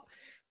fired up.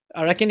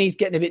 I reckon he's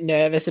getting a bit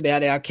nervous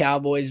about our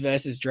Cowboys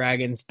versus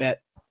Dragons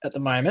bet at the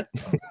moment.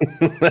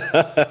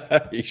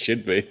 He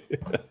should be.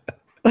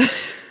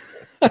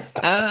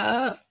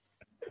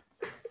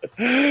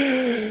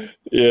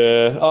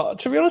 Yeah.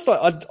 To be honest,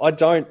 I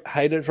don't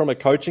hate it from a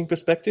coaching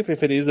perspective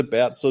if it is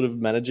about sort of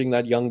managing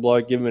that young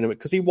bloke, giving him,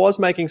 because he was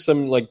making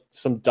some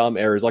dumb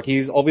errors. Like,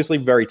 he's obviously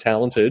very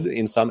talented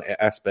in some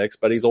aspects,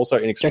 but he's also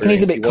inexperienced. Do you reckon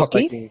he's a bit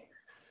cocky?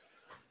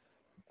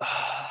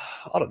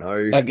 I don't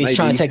know. Like he's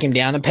trying to take him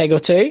down a peg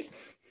or two?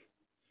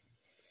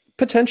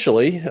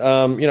 Potentially.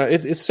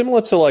 It's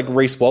similar to like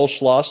Reece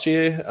Walsh last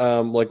year,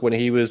 like when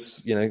he was,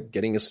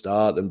 getting a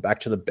start and back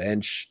to the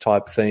bench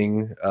type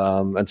thing,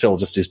 until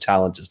just his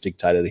talent just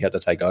dictated he had to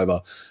take over.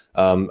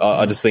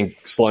 I just think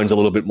Sloan's a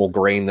little bit more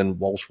green than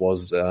Walsh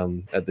was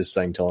at this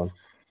same time.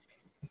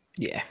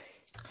 Yeah.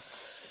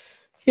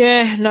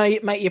 Yeah, no,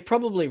 mate, you're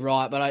probably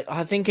right, but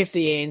I think if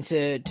the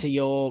answer to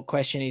your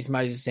question is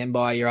Moses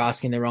Mbai, you're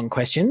asking the wrong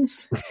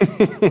questions.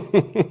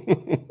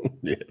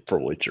 Yeah,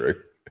 probably true.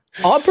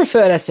 I'd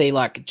prefer to see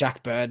like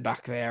Jack Bird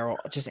back there or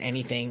just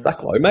anything.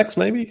 Zach Lomax,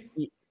 maybe?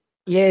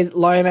 Yeah,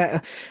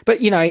 Lomax.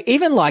 But,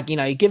 even like,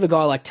 give a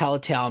guy like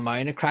Talatau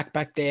Moan a crack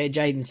back there,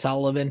 Jaden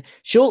Sullivan.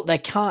 Sure, they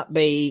can't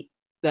be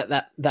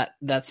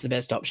that's the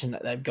best option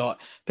that they've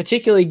got,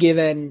 particularly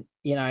given,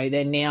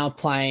 they're now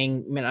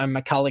playing,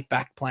 McCulloch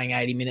back playing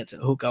 80 minutes at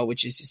hooker,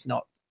 which is just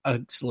not a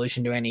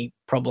solution to any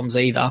problems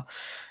either.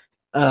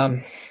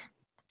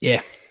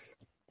 Yeah.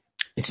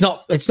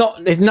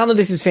 None of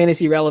this is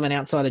fantasy relevant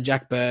outside of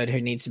Jack Bird, who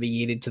needs to be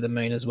yeeted to the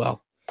moon as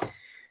well.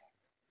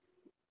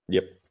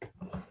 Yep.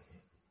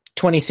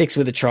 26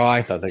 with a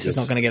try. This is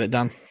not going to get it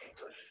done.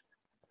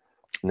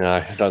 No,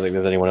 I don't think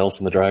there's anyone else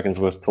in the Dragons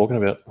worth talking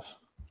about.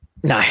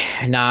 No,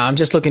 I'm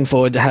just looking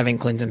forward to having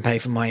Clinton pay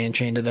for my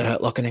entry into the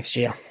Hurt Locker next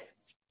year.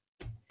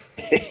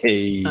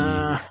 Hey.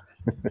 All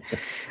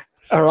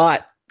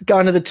right,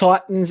 going to the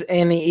Titans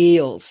and the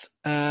Eels.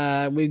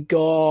 We've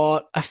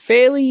got a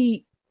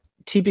fairly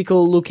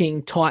typical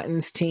looking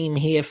Titans team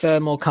here.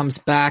 Fermor comes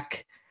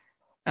back.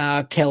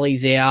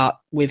 Kelly's out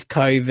with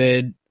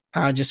COVID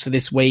just for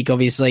this week,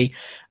 obviously.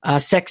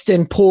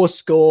 Sexton, poor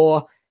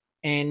score.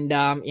 And,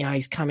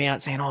 he's come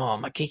out saying, oh,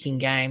 my kicking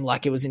game,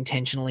 like it was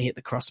intentionally hit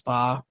the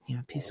crossbar.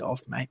 Piss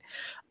off, mate.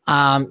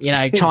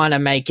 Trying to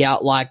make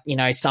out like,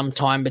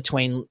 sometime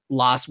between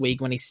last week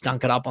when he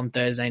stunk it up on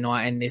Thursday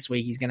night and this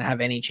week he's going to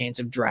have any chance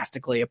of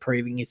drastically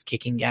improving his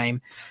kicking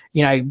game.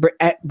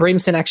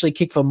 Brimson actually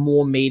kicked for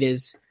more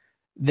meters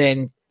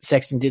than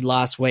Sexton did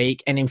last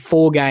week. And in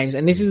 4 games,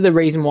 and this is the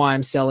reason why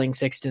I'm selling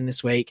Sexton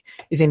this week,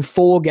 is in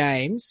 4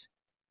 games,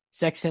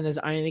 Sexton has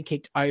only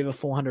kicked over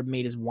 400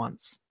 meters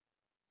once.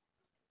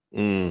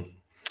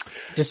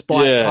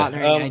 Despite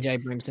partnering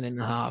AJ Brimson in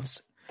the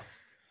halves.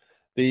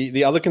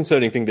 The other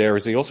concerning thing there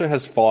is he also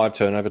has 5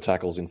 turnover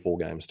tackles in 4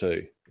 games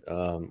too,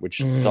 which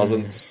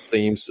doesn't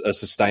seem a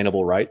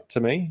sustainable rate to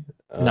me.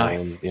 No.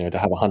 To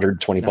have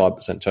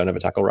 125% turnover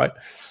tackle rate.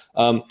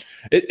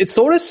 It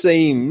sort of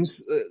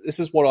seems, this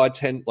is what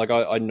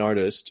I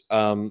noticed,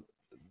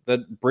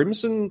 that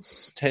Brimson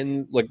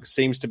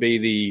seems to be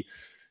the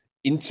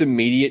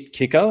intermediate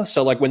kicker.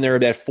 So like when they're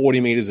about 40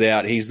 meters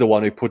out, he's the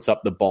one who puts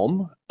up the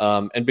bomb.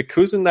 And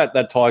because in that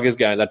Tigers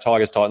game, that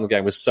Tigers-Titans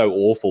game was so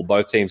awful,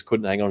 both teams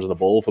couldn't hang onto the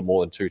ball for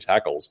more than 2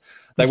 tackles.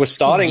 They were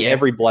starting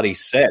every bloody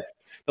set.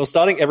 They were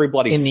starting every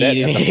bloody set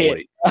at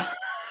the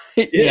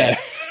 40. Yeah.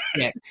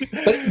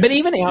 But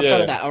even outside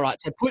of that, all right,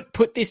 so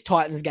put this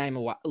Titans game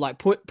away, like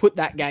put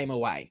that game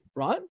away,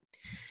 right?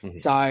 Mm-hmm.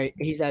 So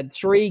he's had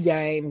 3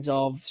 games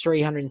of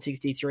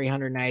 360,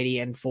 380,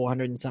 and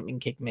 400 and something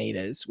kick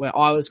meters, where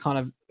I was kind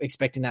of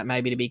expecting that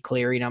maybe to be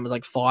Cleary numbers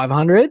like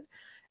 500.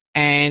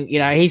 And,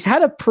 he's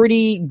had a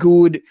pretty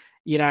good,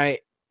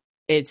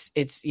 he's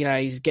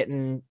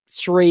getting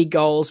 3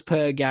 goals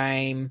per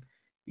game,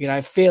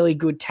 fairly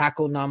good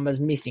tackle numbers,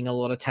 missing a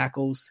lot of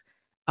tackles.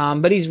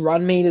 But his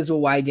run meters were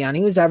way down.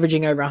 He was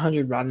averaging over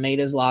 100 run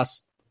meters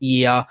last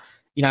year.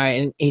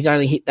 And he's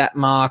only hit that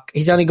mark.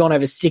 He's only gone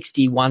over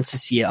 60 once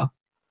this year.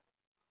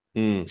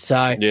 So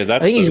I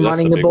think he's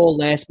running the ball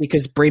less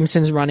because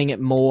Brimson's running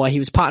it more. He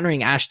was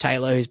partnering Ash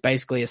Taylor, who's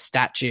basically a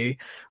statue,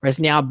 whereas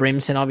now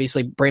Brimson,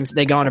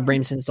 they're going to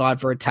Brimson's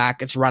side for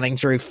attack. It's running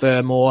through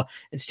Furmore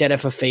instead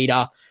of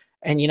Fifita.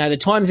 And, the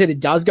times that it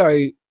does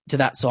go to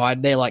that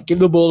side, they're like, give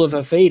the ball to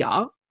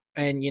Fifita.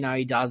 And,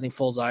 he does and he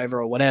falls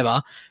over or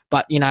whatever.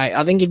 But,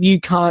 I think if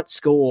you can't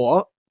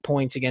score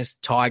points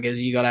against the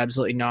Tigers, you got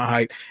absolutely no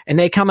hope. And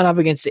they're coming up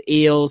against the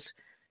Eels,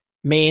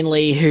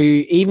 Manly,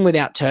 who even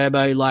without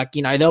Turbo,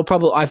 they'll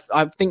probably,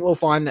 I think we'll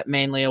find that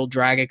Manly will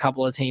drag a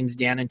couple of teams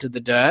down into the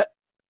dirt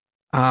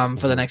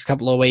for the next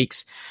couple of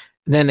weeks.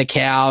 And then the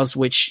Cows,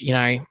 which,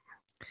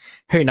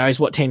 who knows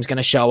what team's going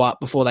to show up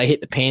before they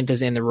hit the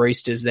Panthers and the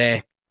Roosters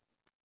there.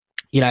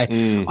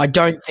 I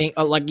don't think,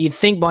 you'd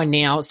think by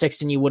now,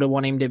 Sexton, you would have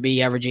wanted him to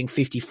be averaging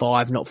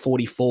 55, not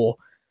 44.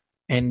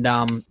 And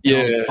I'm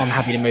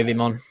happy to move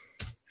him on.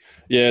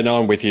 Yeah, no,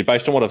 I'm with you.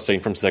 Based on what I've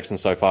seen from Sexton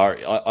so far,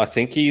 I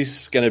think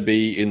he's going to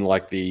be in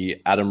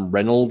the Adam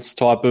Reynolds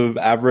type of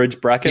average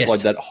bracket,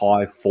 like that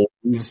high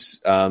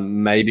 40s,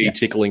 maybe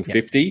tickling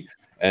 50,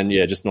 and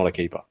just not a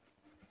keeper.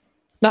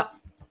 No,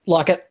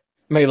 like it.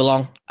 Move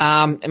along.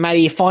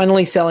 Matty, you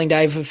finally selling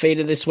Dave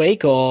Fifita this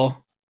week, or?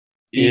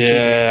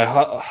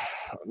 Yeah,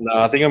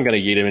 no, I think I'm going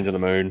to yeet him into the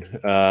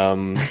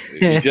moon.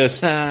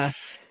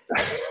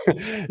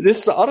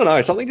 This, I don't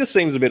know, something just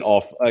seems a bit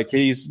off.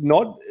 He's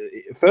not,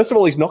 first of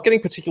all, he's not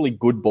getting particularly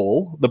good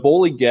ball. The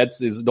ball he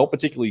gets is not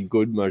particularly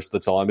good most of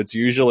the time. It's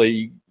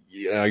usually,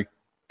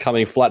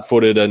 coming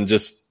flat-footed and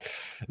just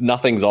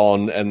nothing's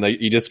on, and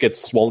he just gets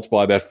swamped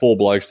by about 4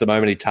 blokes the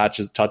moment he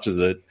touches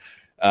it.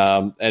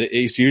 And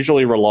he's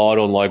usually relied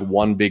on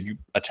one big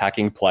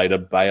attacking play to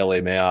bail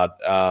him out.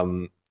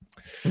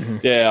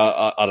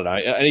 Yeah, I don't know.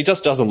 And he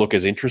just doesn't look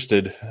as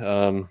interested.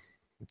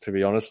 To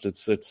be honest,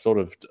 it's sort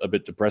of a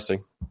bit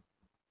depressing.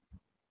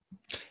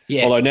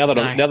 Yeah. Although now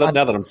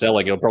that I'm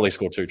selling, he'll probably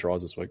score 2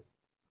 tries this week.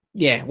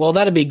 Yeah, well,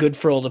 that'd be good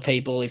for all the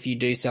people if you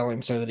do sell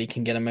him so that he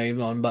can get a move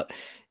on. But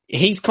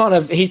he's come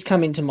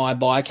into my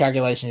buy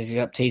calculations.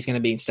 He's going to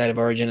be in State of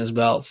Origin as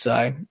well.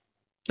 So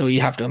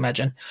you have to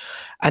imagine.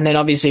 And then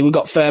obviously we've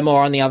got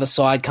Furmore on the other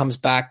side, comes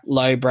back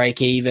low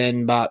break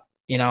even, but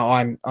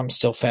I'm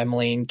still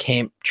firmly in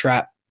camp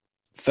trap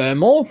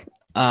Furmore.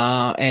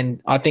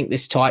 And I think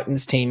this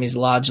Titans team is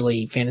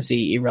largely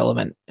fantasy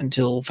irrelevant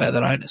until further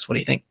notice. What do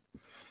you think?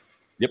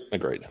 Yep,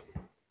 agreed.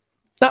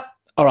 No.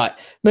 All right.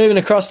 Moving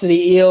across to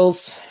the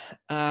Eels,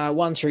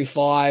 1 through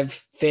 5,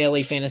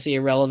 fairly fantasy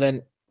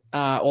irrelevant.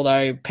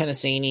 Although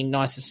Penasini,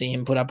 nice to see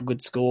him put up a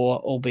good score,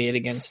 albeit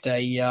against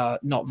a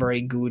not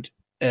very good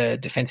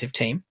defensive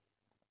team.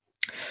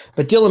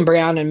 But Dylan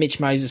Brown and Mitch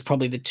Moses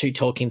probably the 2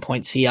 talking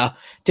points here.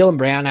 Dylan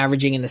Brown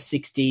averaging in the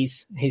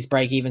 60s. His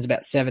break-even's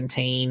about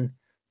 17.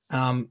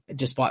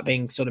 Despite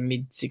being sort of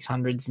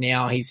mid-600s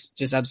now, he's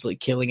just absolutely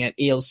killing it.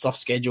 Eels soft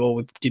schedule,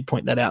 we did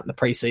point that out in the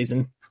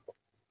preseason.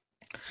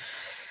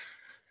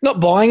 Not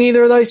buying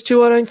either of those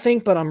 2, I don't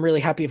think, but I'm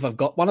really happy if I've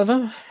got one of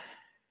them.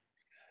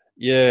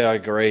 Yeah, I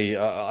agree.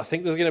 I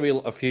think there's going to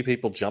be a few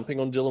people jumping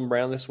on Dylan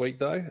Brown this week,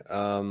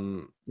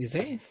 though. Is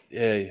there?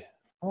 Yeah.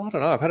 Well, I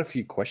don't know. I've had a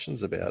few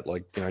questions about,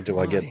 do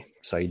I get,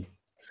 say...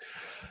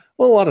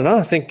 Well, I don't know.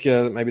 I think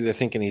maybe they're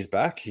thinking he's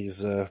back.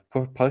 He's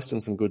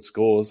posting some good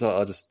scores.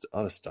 I just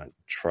don't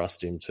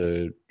trust him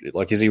to.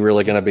 Like, is he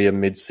really going to be a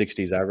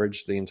mid-60s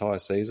average the entire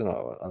season? I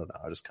don't know.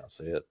 I just can't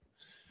see it.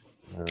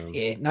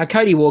 Yeah. No,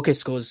 Cody Walker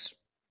scores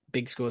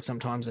big scores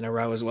sometimes in a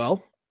row as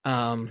well.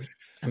 I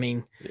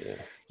mean,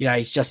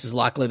 he's just as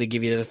likely to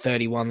give you the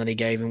 31 that he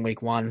gave in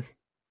week 1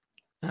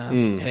 at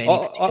any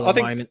particular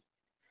moment.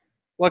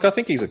 Like, I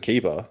think he's a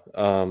keeper.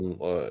 In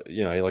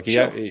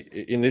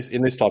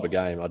this type of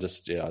game, I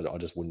just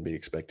wouldn't be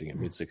expecting a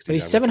mid-60s. But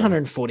he's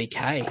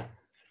 740K.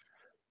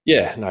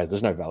 Yeah, no,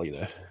 there's no value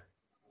there.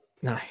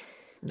 No,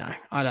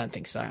 I don't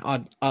think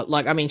so.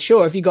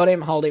 Sure, if you got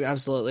him, hold him,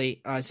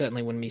 absolutely. I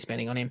certainly wouldn't be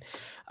spending on him.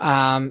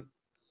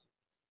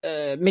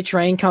 Mitch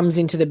Rain comes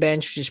into the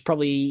bench, which is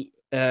probably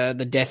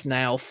the death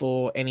nail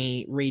for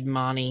any Reed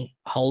Marnie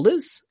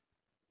holders.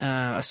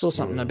 I saw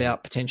something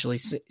about potentially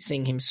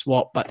seeing him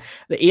swap, but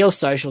the Eels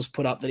socials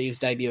put up that he was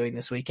debuting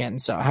this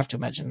weekend, so I have to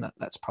imagine that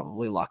that's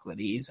probably likely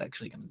that he is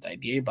actually going to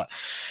debut. But,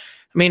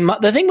 I mean,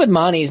 the thing with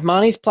Marnie is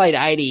Marnie's played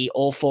 80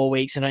 all 4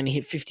 weeks and only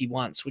hit 50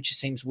 once, which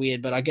seems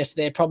weird, but I guess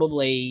they're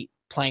probably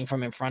playing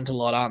from in front a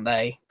lot, aren't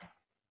they?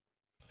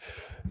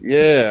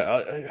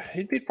 Yeah,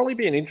 it'd probably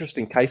be an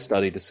interesting case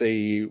study to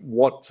see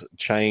what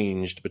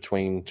changed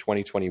between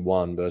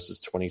 2021 versus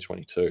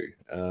 2022.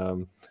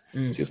 So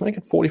he was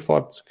making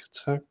 45.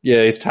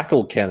 Yeah, his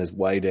tackle count is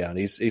way down.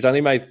 He's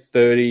only made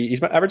 30.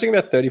 He's averaging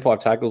about 35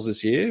 tackles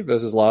this year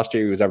versus last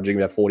year he was averaging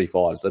about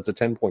 45. So that's a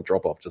 10-point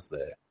drop off just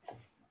there.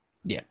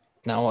 Yeah.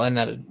 No, and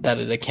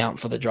that'd account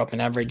for the drop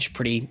in average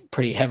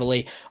pretty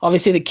heavily.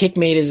 Obviously, the kick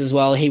meters as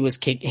well.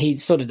 He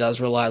sort of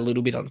does rely a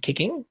little bit on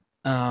kicking.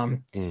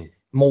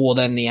 More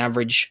than the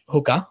average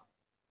hooker.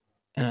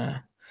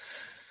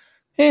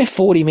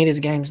 40 meters a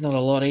game is not a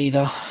lot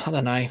either. I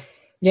don't know.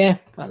 Yeah,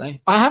 I don't know.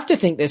 I have to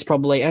think there's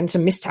probably, and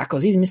some missed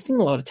tackles. He's missing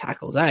a lot of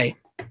tackles, eh?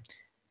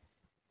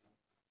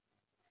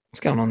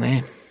 What's going on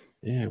there?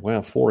 Yeah,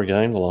 wow, 4 a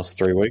game the last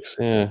 3 weeks.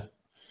 Yeah,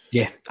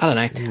 I don't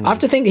know. I have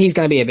to think he's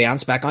going to be a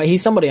bounce back.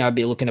 He's somebody I'd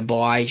be looking to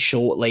buy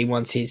shortly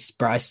once his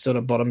price sort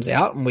of bottoms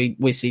out and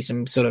we see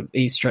some sort of,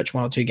 he's stretched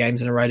 1 or 2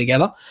 games in a row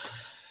together.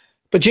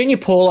 But Junior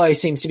Paulo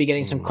seems to be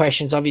getting some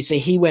questions. Obviously,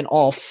 he went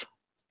off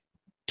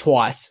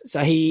twice.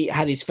 So he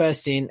had his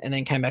first in and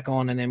then came back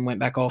on and then went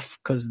back off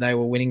because they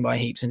were winning by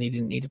heaps and he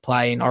didn't need to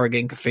play. In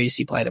Oregon,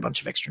 Kaufusi played a bunch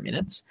of extra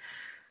minutes.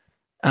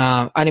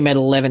 Only made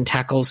 11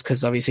 tackles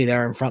because obviously they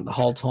were in front the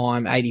whole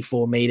time,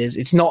 84 meters.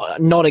 It's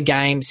not a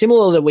game.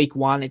 Similar to week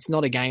 1, it's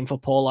not a game for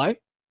Paulo.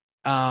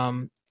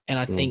 And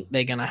I think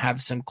they're going to have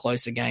some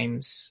closer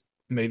games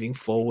moving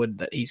forward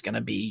that he's going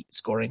to be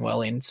scoring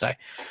well in. So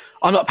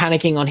I'm not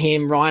panicking on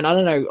him, Ryan. I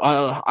don't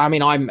know. I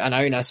mean, I'm an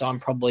owner, so I'm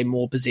probably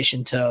more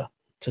positioned to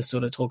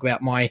sort of talk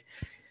about my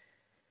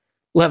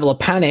level of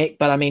panic.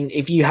 But I mean,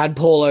 if you had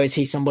Paulo, is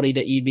he somebody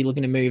that you'd be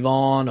looking to move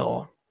on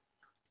or?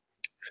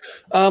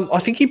 I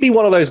think he'd be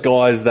one of those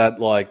guys that,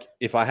 like,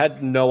 if I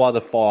had no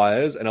other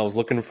fires and I was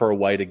looking for a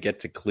way to get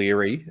to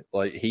Cleary,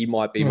 like, he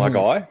might be my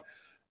guy.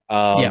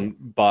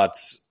 But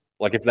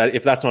like,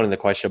 if that's not in the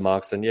question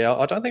marks, then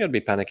I don't think I'd be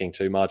panicking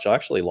too much. I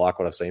actually like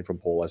what I've seen from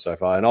Paulo so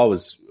far, and I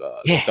was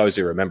those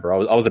who remember,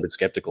 I was a bit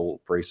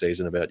skeptical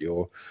preseason about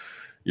your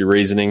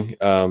reasoning,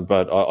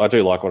 but I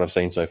do like what I've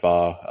seen so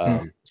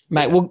far.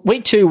 Mate, well,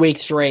 week 2, week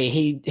 3,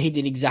 he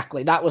did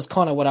exactly. That was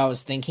kind of what I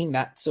was thinking,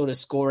 that sort of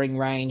scoring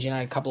range,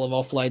 a couple of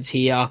offloads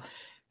here,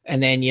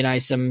 and then,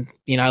 some,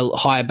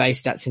 higher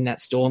base stats in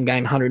that Storm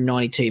game,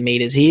 192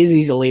 meters.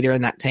 He's a leader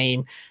in that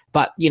team,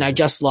 but,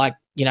 just like,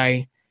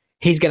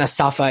 he's going to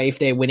suffer if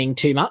they're winning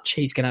too much.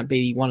 He's going to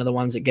be one of the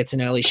ones that gets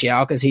an early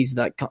shower because he's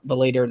the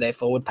leader of their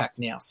forward pack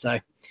now. So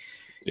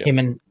him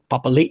and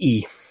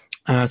Papali'i.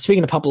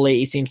 Speaking of Papali'i,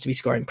 he seems to be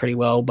scoring pretty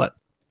well, but,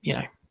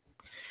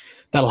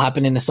 that'll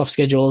happen in the soft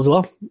schedule as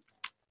well.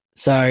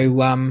 So,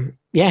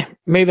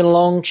 moving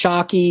along,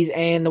 Sharkies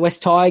and the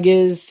West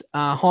Tigers.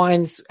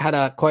 Hines had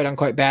a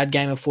quote-unquote bad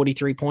game of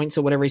 43 points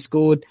or whatever he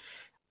scored.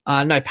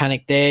 No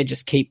panic there.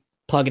 Just keep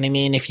plugging him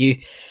in. If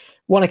you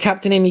want to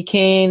captain him, you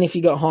can. If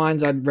you got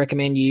Hines, I'd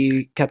recommend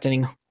you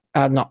captaining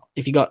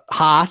if you got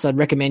Haas, I'd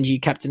recommend you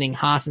captaining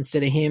Haas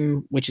instead of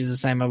him, which is the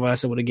same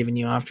advice I would have given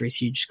you after his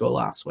huge score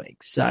last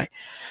week. So,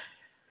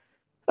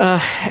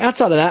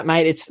 outside of that,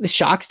 mate, it's the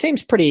Sharks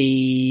team's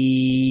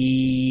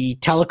pretty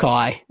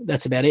Talakai.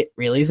 That's about it,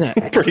 really, isn't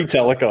it? Pretty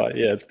Talakai.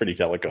 Yeah, it's pretty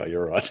Talakai.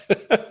 You're right.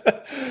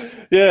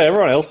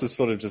 Everyone else is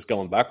sort of just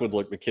going backwards.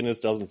 Like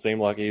McInnes doesn't seem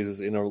like he's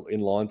in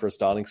line for a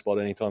starting spot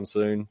anytime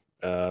soon.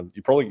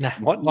 You probably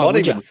might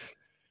even.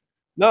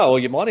 No, well,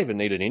 you might even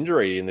need an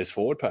injury in this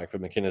forward pack for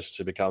McInnes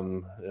to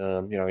become,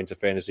 into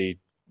fantasy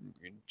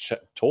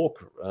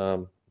talk.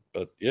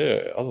 But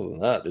other than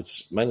that,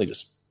 it's mainly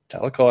just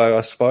Talakai,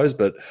 I suppose.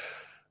 But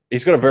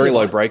he's got a very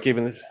low break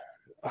even.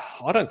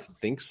 I don't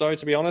think so,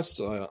 to be honest.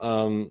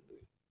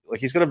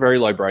 He's got a very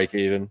low break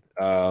even.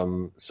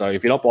 So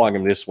if you're not buying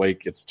him this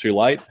week, it's too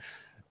late.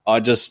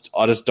 I just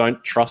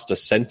don't trust a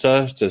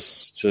center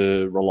just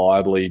to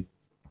reliably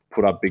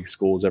put up big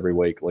scores every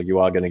week. Like, you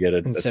are going to get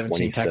a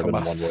 27 in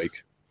 1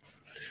 week.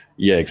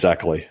 Yeah,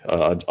 exactly.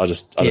 I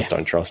just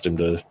don't trust him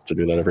to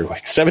do that every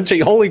week.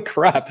 17, holy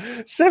crap,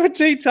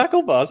 17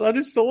 tackle bars. I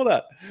just saw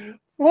that.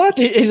 What?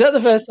 Is that the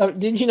first time?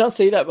 Did you not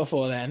see that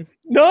before then?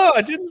 No,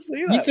 I didn't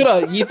see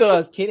that. You thought I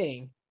was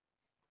kidding.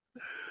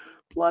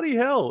 Bloody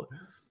hell.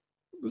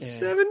 Yeah,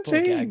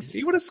 17.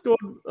 He would have scored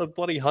a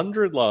bloody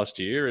 100 last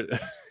year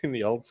in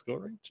the old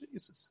scoring.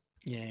 Jesus.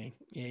 Yeah,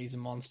 he's a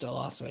monster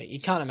last week. You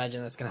can't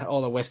imagine that's going to happen.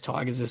 All the West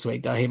Tigers this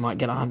week, though. He might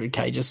get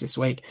 100K just this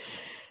week.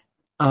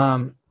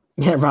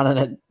 Running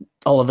at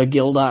Oliver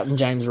Gildart and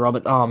James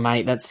Roberts. Oh,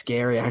 mate, that's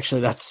scary,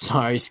 actually. That's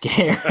so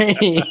scary.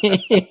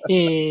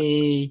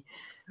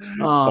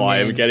 Buy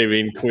him, get him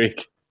in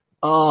quick.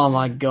 Oh,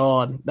 my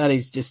God. That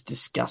is just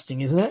disgusting,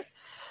 isn't it?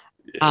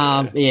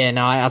 Yeah.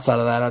 No, outside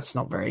of that, that's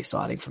not very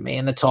exciting for me.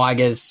 And the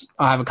Tigers,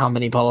 I have a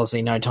company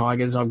policy, no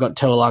Tigers. I've got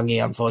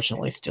Tuolangi,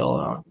 unfortunately,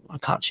 still. I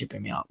can't ship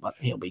him out, but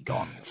he'll be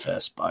gone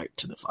first boat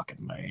to the fucking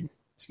moon.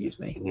 Excuse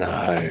me. No,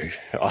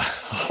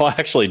 I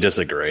actually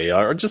disagree.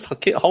 I just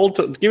give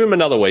him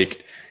another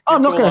week.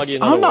 I'm not going to.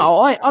 Oh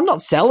no, I'm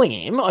not selling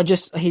him.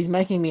 He's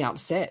making me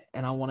upset,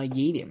 and I want to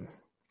yeet him.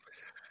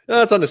 No,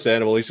 that's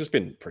understandable. He's just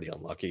been pretty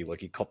unlucky. Like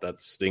he copped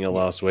that stinger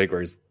last week where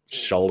his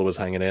shoulder was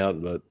hanging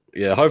out. But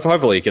yeah,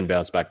 hopefully he can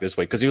bounce back this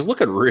week because he was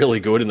looking really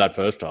good in that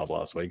first half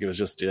last week. It was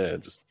just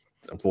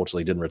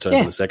unfortunately didn't return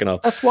for the second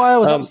half. That's why I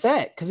was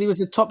upset because he was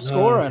the top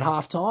scorer at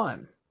half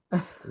time.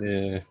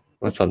 Yeah,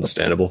 that's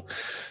understandable.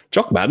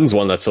 Jock Madden's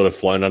one that's sort of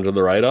flown under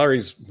the radar.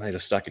 He's made a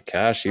stack of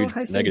cash, huge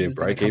negative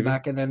break even.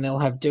 Back and then they'll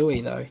have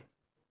Dewey though.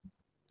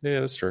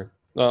 Yeah, that's true.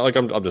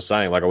 I'm just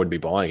saying, I wouldn't be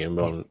buying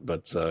him,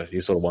 but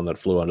he's sort of one that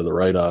flew under the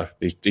radar.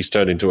 He's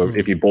turned into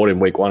if you bought him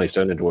week one, he's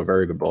turned into a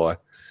very good buy.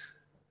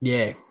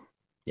 Yeah.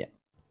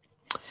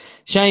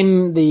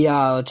 Shame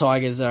the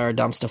Tigers are a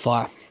dumpster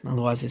fire.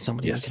 Otherwise, there's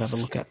somebody we could have a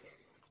look at.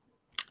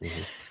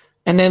 Mm-hmm.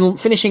 And then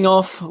finishing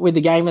off with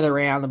the game of the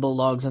round, the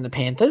Bulldogs and the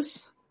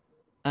Panthers.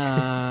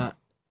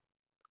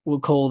 We'll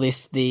call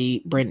this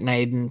the Brent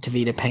Naden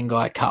Tavita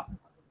Pangai Cup.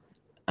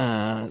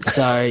 And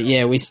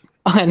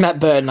Matt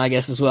Burton, I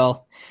guess, as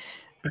well.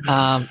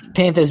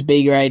 Panthers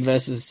B grade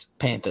versus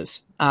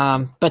Panthers.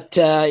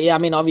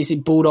 Obviously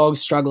Bulldogs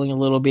struggling a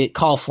little bit.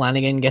 Kyle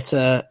Flanagan gets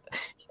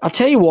I'll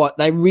tell you what,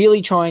 they're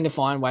really trying to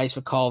find ways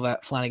for Kyle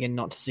Flanagan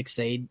not to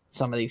succeed.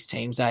 Some of these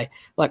teams, we're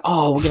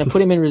going to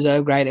put him in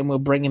reserve grade and we'll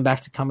bring him back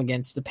to come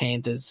against the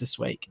Panthers this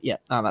week. Yeah,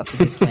 that's a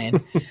good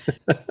plan.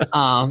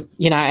 And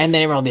then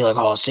everyone will be like,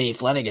 oh, see,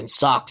 Flanagan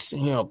sucks.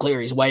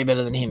 Cleary's way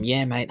better than him.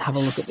 Yeah, mate, have a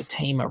look at the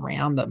team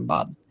around them,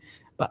 bud.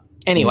 But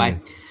anyway,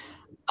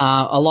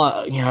 a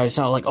lot, it's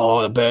not like,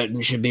 oh,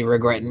 Burton should be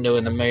regretting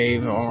doing the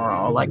move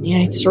or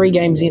it's 3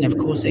 games in. Of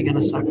course they're going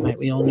to suck, mate.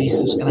 We all knew this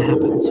was going to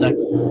happen.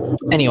 So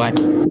anyway,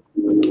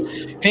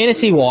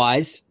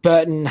 fantasy-wise,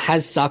 Burton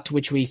has sucked,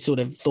 which we sort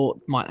of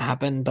thought might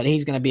happen, but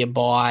he's going to be a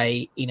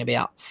buy in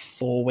about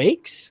 4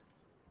 weeks.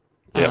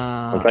 Yeah,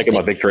 I'm taking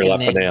my victory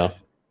lap for now.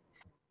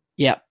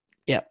 Yep.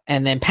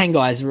 And then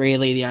Pangai is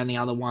really the only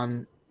other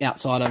one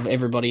outside of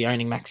everybody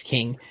owning Max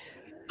King.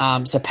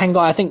 So Pangai,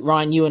 I think,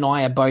 Ryan, you and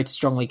I are both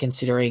strongly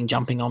considering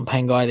jumping on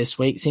Pangai this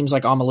week. Seems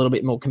like I'm a little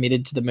bit more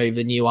committed to the move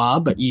than you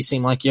are, but you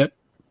seem like you're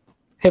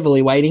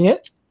heavily weighting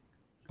it.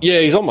 Yeah,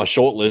 he's on my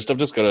short list. I've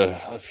just got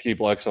a few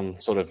blokes I'm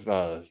sort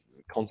of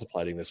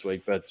contemplating this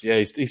week. But yeah,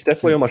 he's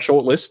definitely on my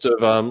short list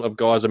of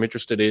guys I'm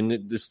interested in.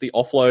 The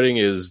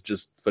offloading is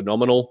just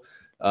phenomenal.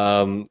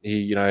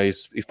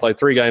 He's played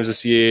 3 games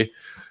this year.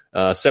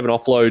 7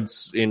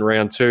 offloads in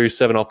round 2,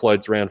 7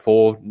 offloads round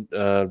 4,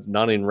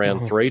 none in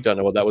round 3. Don't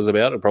know what that was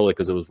about. Probably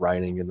because it was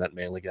raining in that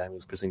Manly game. It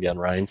was pissing down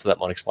rain, so that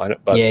might explain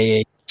it. But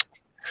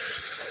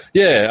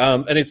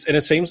and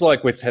it seems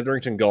like with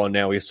Hetherington gone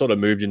now, he's sort of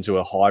moved into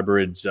a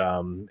hybrid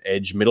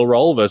edge middle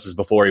role versus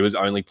before he was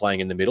only playing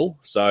in the middle.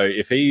 So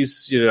if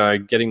he's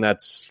getting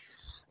that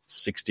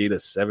 60 to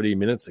 70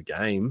 minutes a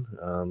game,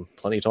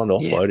 plenty of time to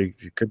offload,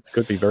 he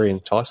could be very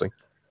enticing.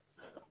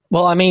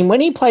 Well, I mean,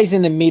 when he plays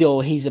in the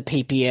middle, he's a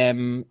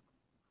PPM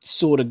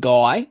sort of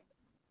guy.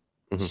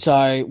 Mm-hmm.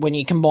 So when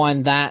you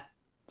combine that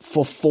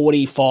for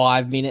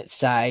 45 minutes,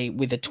 say,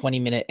 with a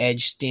 20-minute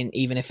edge stint,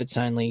 even if it's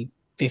only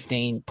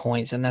 15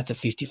 points, and that's a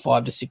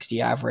 55 to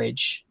 60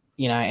 average,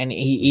 and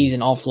he's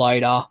an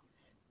offloader,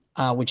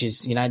 which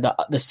is,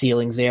 the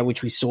ceilings there,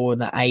 which we saw in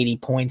the 80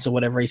 points or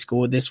whatever he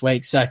scored this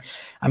week. So,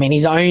 I mean,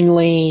 he's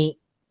only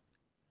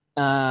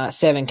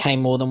 7K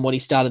more than what he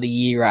started the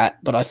year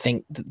at, but I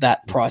think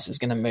that price is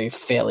going to move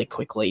fairly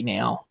quickly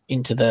now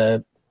into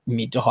the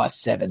mid to high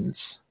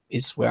 7s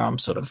is where I'm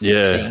sort of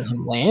seeing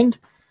him land.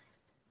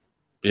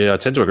 Yeah, I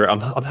tend to agree.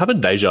 I'm having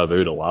deja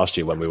vu to last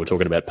year when we were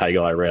talking about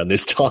Pangai around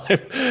this time.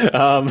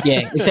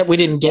 Except we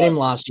didn't get him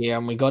last year,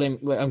 and we got him.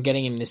 I'm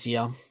getting him this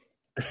year.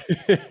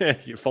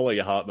 You follow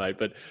your heart, mate.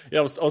 But yeah,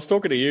 I was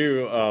talking to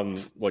you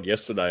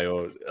yesterday,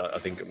 or I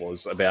think it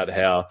was, about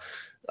how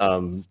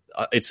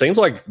It seems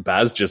like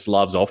Baz just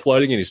loves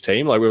offloading in his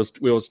team. Like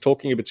we was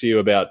talking a bit to you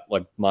about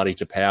like Marty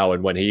Tapau,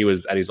 and when he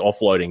was at his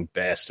offloading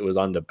best, it was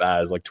under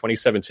Baz. Like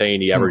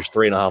 2017, he averaged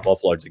 3.5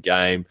 offloads a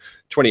game.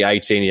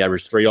 2018, he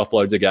averaged 3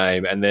 offloads a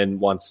game, and then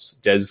once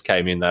Des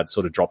came in, that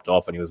sort of dropped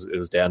off, and it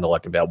was down to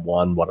like about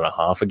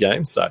 1.5 a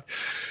game. So,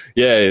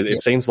 yeah,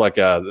 it seems like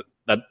that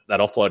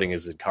offloading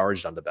is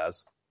encouraged under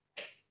Baz.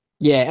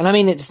 Yeah, and I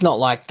mean, it's not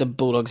like the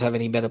Bulldogs have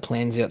any better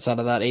plans outside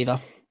of that either.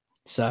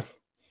 So,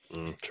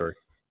 true.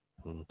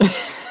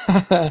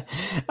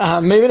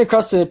 Moving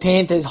across to the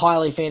Panthers,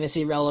 highly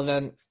fantasy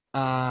relevant.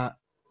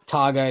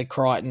 Targo,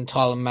 Crichton,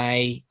 Tyler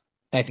May,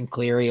 Nathan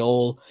Cleary,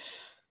 all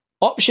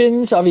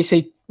options.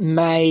 Obviously,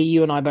 May,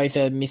 you and I both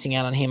are missing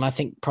out on him. I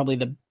think probably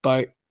the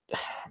boat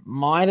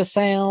might have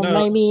sailed.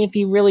 No. Maybe if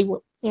he really,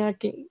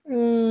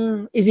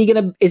 is he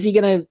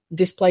gonna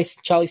displace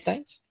Charlie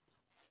Staines?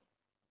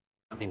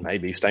 I mean,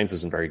 maybe Staines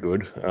isn't very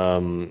good.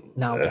 No,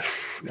 that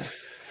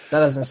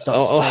doesn't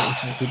stop Staines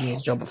from keeping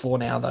his job before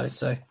now, though.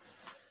 So.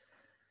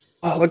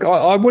 Look,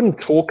 I wouldn't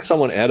talk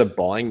someone out of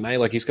buying May.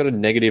 Like, he's got a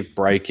negative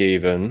break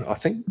even. I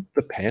think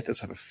the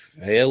Panthers have a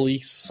fairly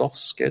soft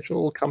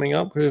schedule coming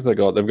up. Who have they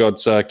got? They've got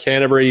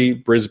Canterbury,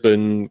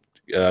 Brisbane,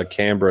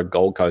 Canberra,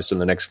 Gold Coast in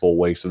the next 4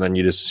 weeks, and then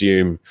you'd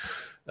assume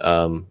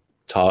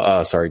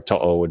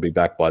To'o would be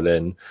back by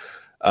then.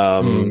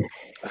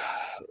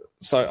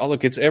 So, look,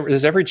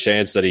 there's every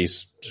chance that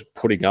he's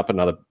putting up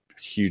another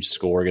huge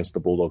score against the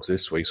Bulldogs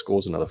this week,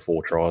 scores another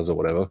 4 tries or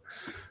whatever.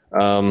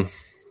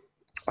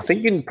 I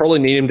think you probably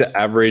need him to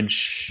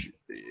average,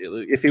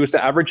 if he was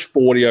to average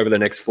 40 over the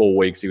next 4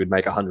 weeks, he would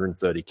make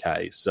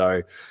 130K.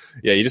 So,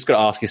 yeah, you just got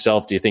to ask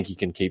yourself, do you think he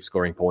can keep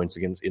scoring points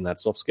against in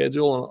that soft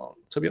schedule?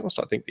 And to be honest,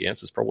 I think the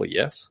answer is probably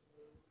yes.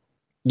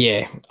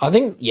 Yeah, I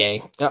think,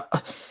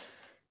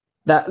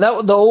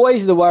 That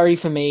always the worry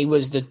for me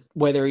was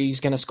whether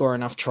he's going to score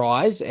enough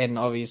tries, and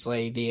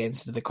obviously the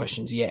answer to the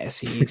question is yes,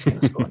 he is going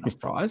to score enough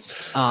tries.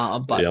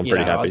 But I'm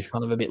pretty happy. It's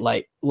kind of a bit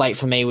late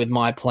for me with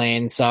my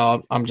plan,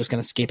 so I'm just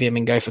going to skip him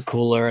and go for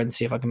Cooler and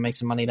see if I can make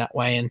some money that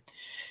way and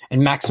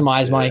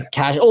maximize my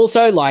cash.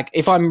 Also, like,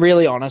 if I'm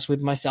really honest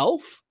with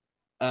myself,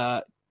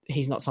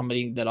 he's not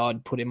somebody that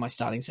I'd put in my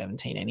starting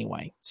 17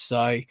 anyway.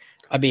 So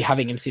I'd be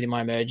having him sit in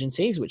my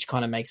emergencies, which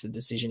kind of makes the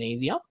decision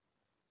easier.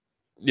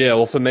 Yeah,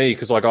 well, for me,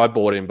 because like I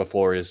bought him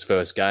before his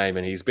first game,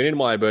 and he's been in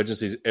my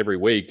emergencies every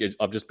week.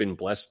 I've just been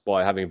blessed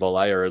by having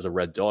Valea as a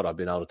red dot. I've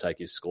been able to take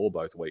his score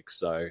both weeks.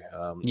 So,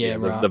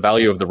 the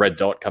value of the red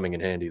dot coming in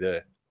handy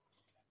there.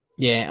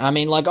 Yeah, I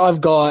mean, like, I've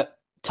got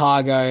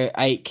Targo,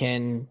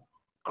 Aitken,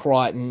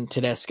 Crichton,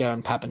 Tedesco,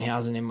 and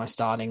Pappenhausen in my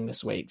starting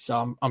this week.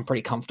 So I'm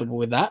pretty comfortable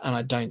with that, and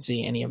I don't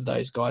see any of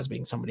those guys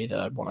being somebody that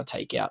I'd want to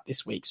take out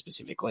this week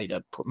specifically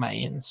to put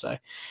May in. So,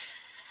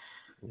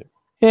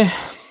 yeah,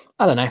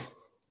 I don't know.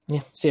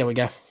 Yeah, see how we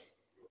go.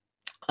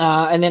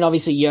 And then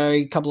obviously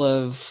Yo, couple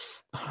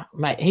of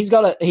he's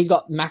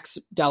got max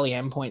Dally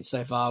M points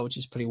so far, which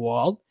is pretty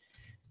wild.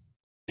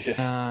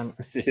 Yeah,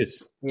 it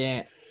is.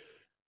 Yeah.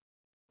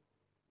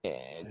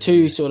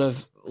 2 sort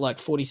of like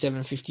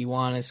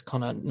 47-51 is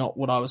kind of not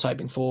what I was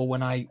hoping for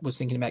when I was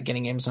thinking about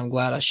getting him, so I'm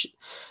glad I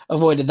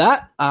avoided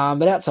that.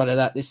 But outside of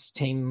that, this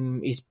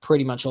team is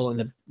pretty much all in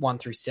the 1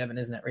 through 7,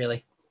 isn't it,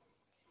 really?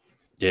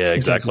 Yeah,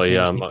 exactly.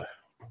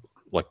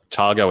 Like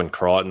Targo and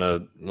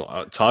Crichton,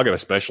 Targo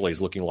especially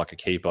is looking like a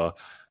keeper.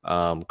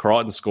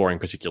 Crichton's scoring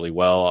particularly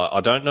well.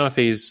 I don't know if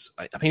he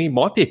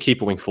might be a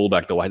keeper wing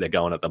fullback the way they're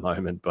going at the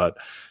moment, but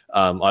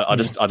I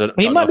don't.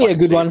 He might be a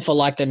good one for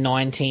like the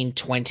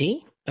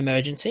 19-20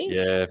 emergencies.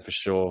 Yeah, for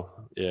sure.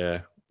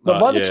 Yeah, but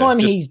by the time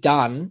he's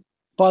done,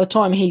 let's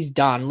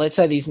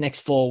say these next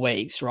 4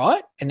 weeks,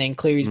 right, and then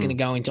Cleary's going to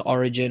go into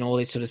Origin, all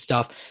this sort of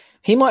stuff.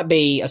 He might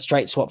be a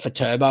straight swap for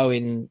Turbo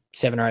in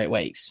 7 or 8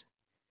 weeks.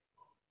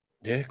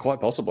 Yeah, quite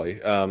possibly.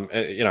 He's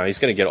going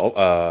to get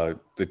the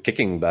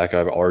kicking back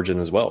over Origin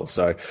as well.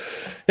 So,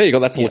 yeah, you got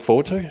that to look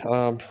forward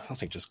to. I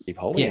think just keep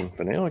holding him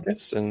for now, I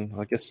guess. And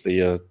I guess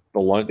the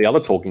other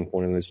talking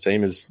point in this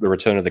team is the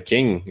return of the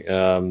King.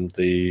 It's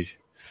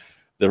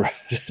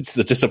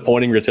the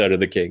disappointing return of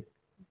the King.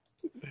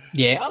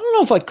 Yeah, I don't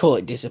know if I'd call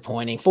it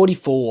disappointing.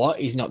 44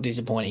 is not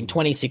disappointing.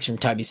 26 from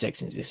Toby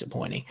Sexton is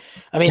disappointing.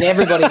 I mean,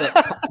 everybody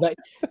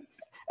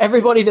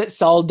that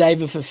sold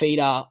David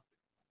Fafita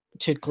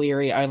to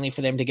Cleary only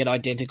for them to get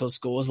identical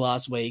scores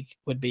last week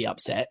would be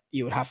upset,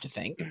 you would have to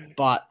think.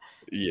 But,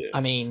 I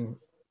mean,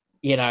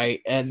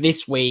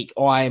 this week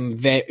I'm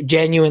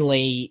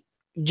genuinely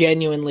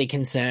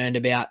concerned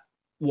about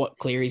what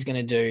Cleary's going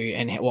to do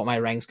and what my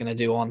rank's going to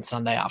do on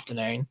Sunday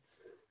afternoon.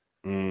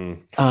 For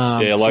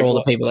all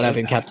the people that have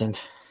him captained.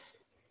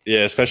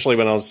 Yeah, especially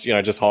when I was,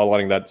 just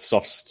highlighting that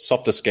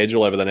softer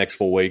schedule over the next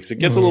 4 weeks. It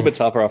gets a little bit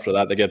tougher after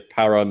that. They get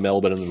Para,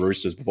 Melbourne, and the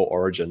Roosters before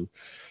Origin.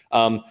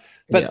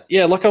 But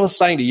like I was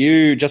saying to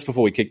you just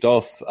before we kicked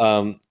off,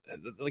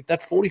 like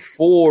that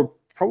 44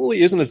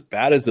 probably isn't as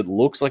bad as it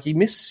looks. Like, he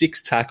missed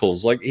 6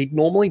 tackles. Like, he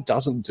normally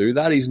doesn't do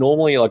that. He's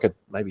normally like a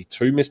maybe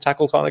 2 missed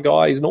tackle kind of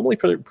guy. He's normally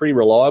pretty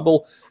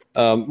reliable.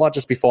 Might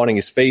just be finding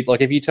his feet.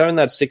 Like, if you turn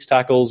that 6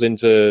 tackles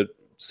into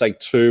say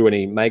 2 and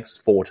he makes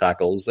 4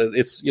 tackles,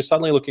 you're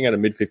suddenly looking at a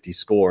mid-50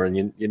 score,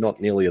 and you're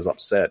not nearly as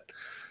upset.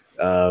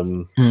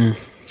 So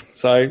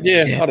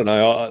I don't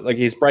know. Like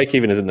his break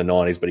even is in the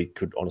 90s, but he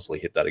could honestly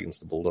hit that against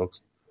the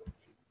Bulldogs.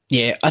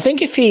 Yeah, I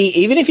think if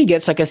he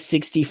gets like a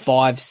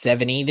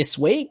 65-70 this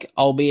week,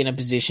 I'll be in a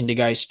position to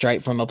go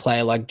straight from a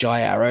player like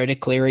Jai Arrow to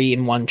Cleary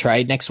in one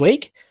trade next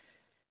week.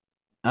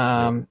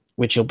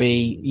 Which will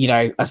be,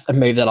 a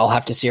move that I'll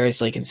have to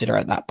seriously consider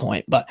at that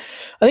point. But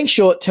I think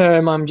short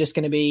term, I'm just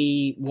going to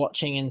be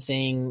watching and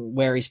seeing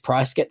where his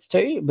price gets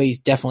to. But he's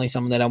definitely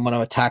someone that I want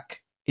to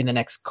attack in the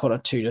next 2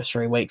 to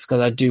 3 weeks because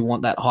I do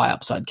want that high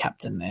upside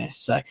captain there.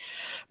 So,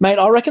 mate,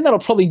 I reckon that'll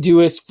probably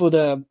do us for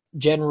the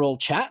general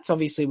chats.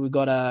 Obviously, we've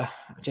got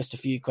just a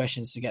few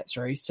questions to get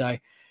through. So,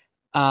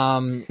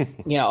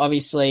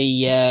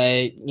 obviously,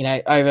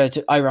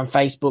 over on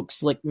Facebook,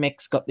 Slick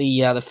Mix got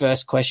the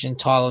first question.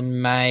 Tyler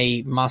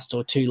May, must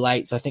or too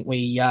late? So I think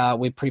we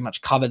pretty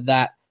much covered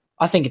that.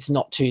 I think it's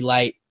not too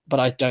late, but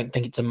I don't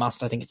think it's a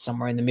must. I think it's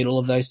somewhere in the middle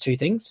of those two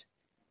things.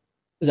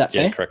 Is that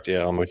fair? Yeah, correct.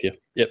 Yeah, I'm with you.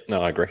 Yep.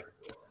 No, I agree.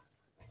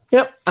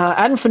 Yep.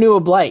 Adam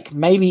Fanua-Blake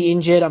may be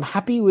injured. I'm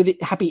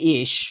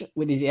happy-ish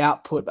with his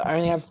output, but I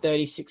only have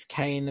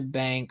 36K in the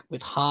bank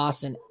with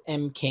Haas and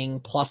M. King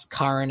plus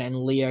Curran and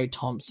Leo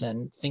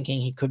Thompson,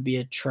 thinking he could be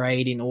a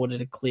trade in order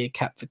to clear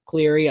cap for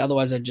Cleary.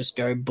 Otherwise, I'd just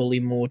go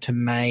Bullymore to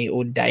May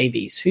or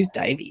Davies. Who's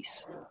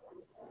Davies?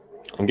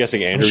 I'm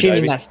guessing Andrew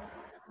Davey. That's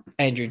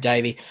Andrew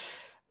Davey.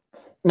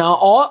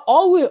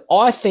 No,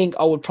 I think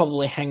I would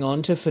probably hang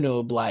on to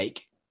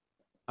Fanua-Blake.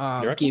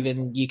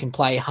 Given you can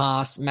play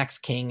Haas, Max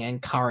King,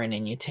 and Curran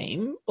in your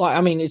team.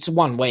 It's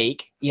 1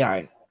 week,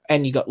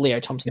 and you got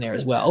Leo Thompson there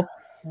as well.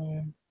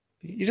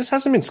 He just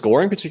hasn't been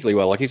scoring particularly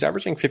well. Like, he's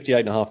averaging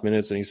 58.5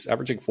 minutes, and he's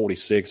averaging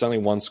 46, only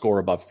 1 score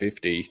above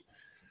 50.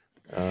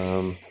 I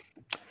don't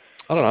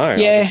know.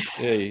 Yeah.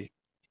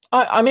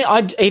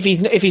 If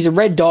he's a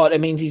red dot,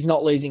 it means he's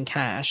not losing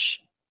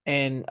cash.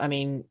 And, who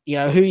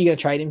are you going to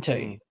trade him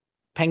to?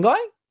 Pengai?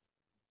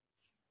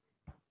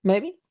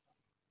 Maybe?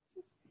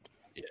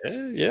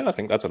 Yeah, I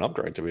think that's an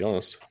upgrade, to be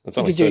honest. That's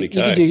only 30K. You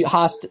could do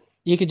Haas.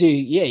 You could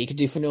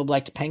do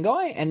Fanua-Blake to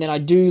Pengai, and then I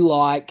do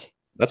like.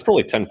 That's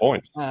probably 10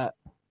 points. And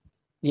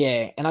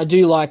I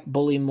do like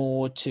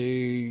Bullymore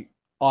to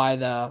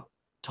either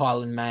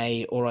Tylan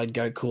May, or I'd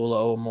go Cooler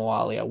or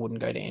Moali. I wouldn't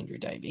go to Andrew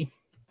Davey.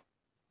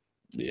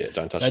 Yeah,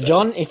 don't touch. So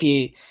John, if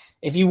you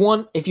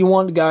want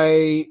to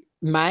go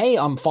May,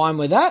 I'm fine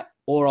with that.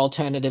 Or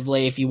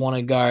alternatively, if you want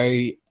to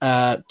go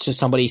to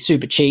somebody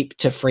super cheap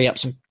to free up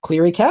some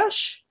Cleary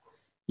cash.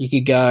 You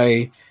could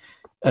go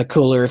a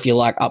Cooler if you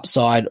like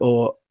upside,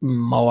 or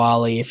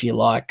Moali if you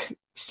like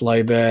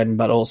slow burn,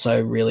 but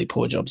also really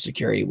poor job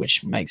security,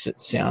 which makes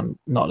it sound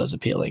not as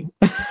appealing.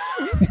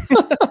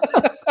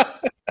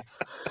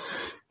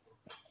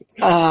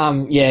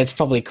 It's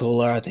probably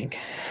Cooler, I think,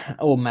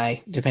 or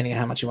May, depending on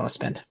how much you want to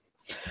spend.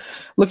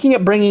 Looking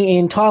at bringing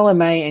in Tyler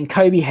May and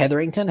Kobe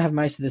Hetherington, have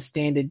most of the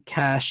standard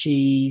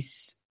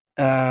cashies.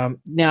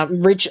 Now,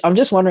 Rich, I'm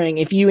just wondering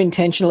if you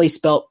intentionally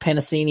spelt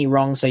Penasini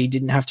wrong so you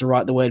didn't have to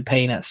write the word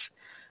penis.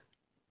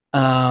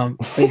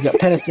 We've got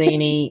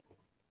Penasini,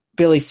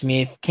 Billy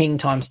Smith, King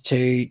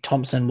 ×2,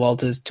 Thompson,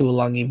 Walters,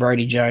 Tuolungi,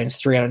 Brody Jones,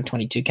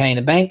 322K in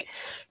the bank.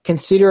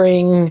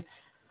 Considering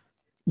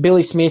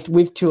Billy Smith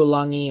with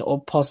Tuolungi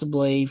or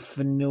possibly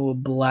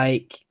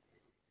Fanua-Blake,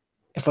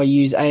 if I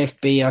use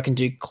AFB, I can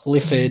do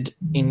Clifford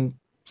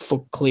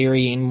for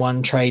Cleary in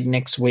one trade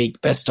next week.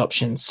 Best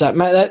options. So,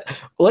 mate,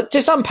 let's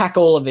just unpack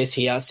all of this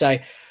here. So,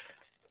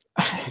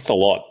 it's a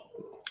lot.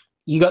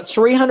 You got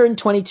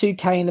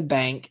 322K in the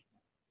bank,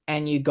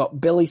 and you got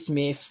Billy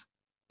Smith,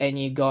 and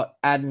you got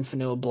Adam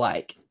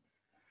Fanua-Blake.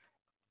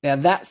 Now,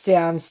 that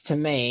sounds to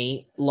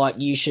me like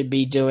you should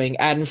be doing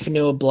Adam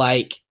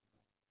Fanua-Blake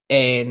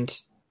and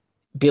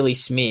Billy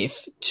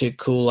Smith to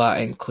Cooler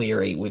and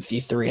Cleary with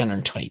your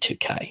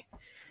 322K.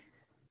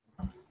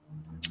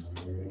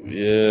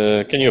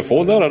 Yeah, can you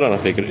afford that? I don't know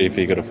if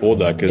he could afford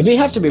that. Cause, you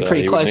have to be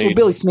pretty close. Well,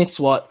 Billy Smith's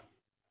what?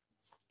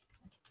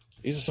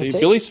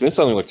 Billy Smith's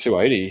only like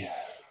 280.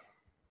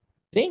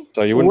 See?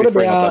 So you wouldn't be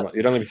freeing up that much.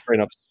 You'd only be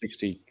freeing up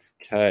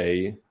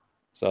 60K.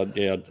 So,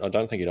 yeah, I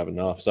don't think you'd have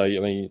enough. So,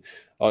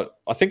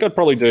 I think I'd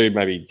probably do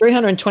maybe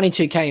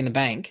 322K in the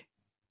bank.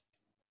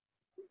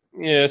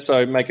 Yeah,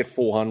 so make it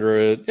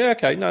 400. Yeah,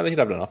 okay. No, he'd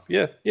have enough.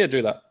 Yeah,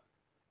 do that.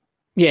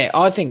 Yeah,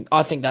 I think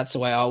that's the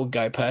way I would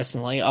go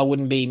personally. I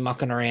wouldn't be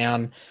mucking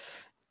around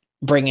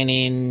bringing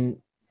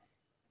in.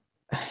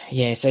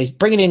 Yeah, so he's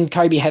bringing in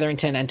Kobe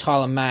Hetherington and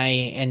Tyler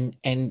May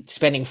and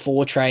spending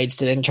 4 trades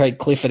to then trade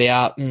Clifford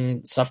out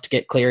and stuff to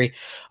get Cleary.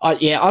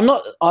 I'm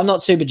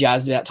not super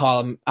jazzed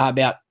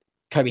about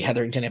Kobe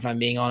Hetherington, if I'm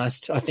being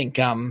honest. I think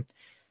I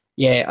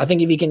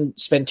think if you can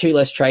spend 2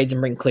 less trades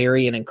and bring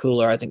Cleary in and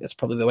Cooler, I think that's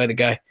probably the way to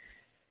go.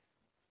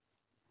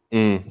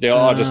 Yeah,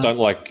 I just don't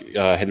like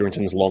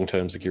Hetherington's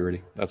long-term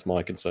security. That's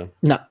my concern.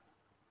 No,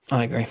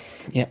 I agree.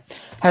 Yeah.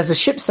 Has the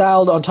ship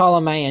sailed on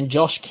Tyler May and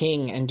Josh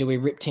King, and do we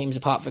rip teams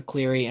apart for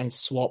Cleary and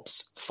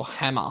swaps for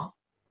Hammer?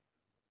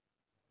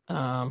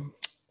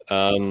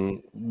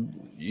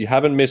 You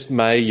haven't missed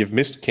May. You've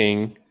missed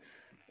King.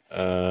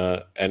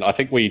 And I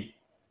think we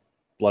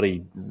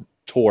bloody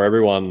tore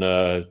everyone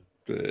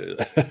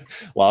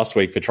last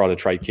week for trying to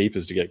trade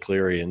keepers to get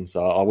Cleary in.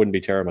 So I wouldn't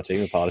be tearing my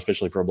team apart,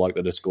 especially for a bloke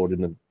that has scored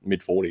in the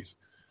mid-40s.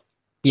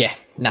 Yeah,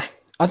 no.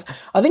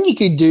 I think you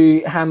could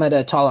do hammer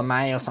to Tyler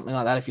May or something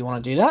like that if you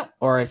want to do that.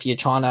 Or if you're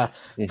trying to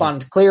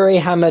fund Cleary,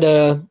 hammer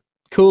to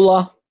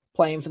Cooler,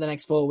 play him for the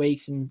next 4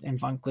 weeks and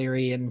fund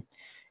Cleary. And,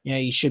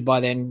 you should by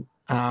then,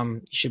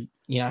 you should,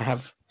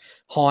 have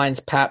Hines,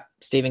 Pap,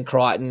 Stephen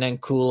Crichton and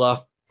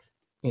Cooler.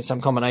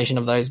 Some combination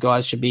of those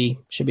guys should be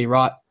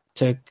right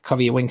to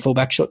cover your wing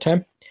fullback short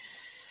term.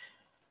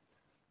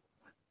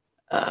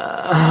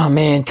 Oh,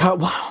 man.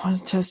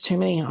 There's too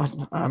many.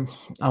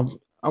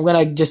 I'm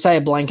going to just say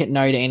a blanket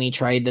no to any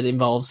trade that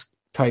involves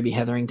Kobe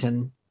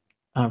Hetherington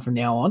from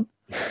now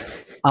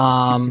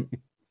on.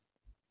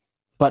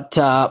 But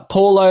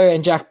Paulo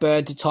and Jack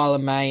Bird to Tyler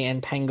May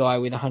and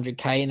Pangai with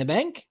 100K in the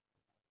bank.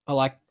 I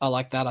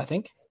like that, I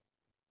think.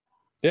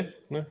 Yeah,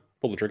 no,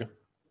 pull the trigger.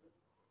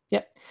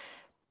 Yep.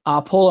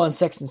 Paulo and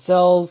Sexton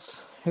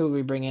Sells. Who will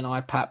we bring in?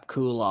 IPAP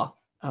Cooler.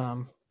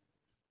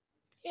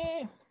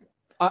 Yeah.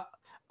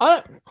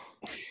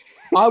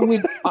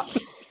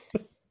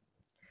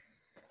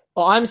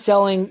 I'm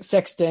selling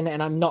Sexton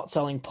and I'm not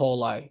selling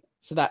Paulo.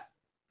 So that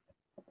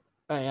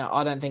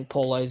I don't think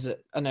Paulo's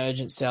an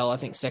urgent sell. I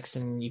think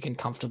Sexton, you can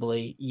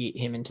comfortably yeet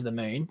him into the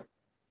moon.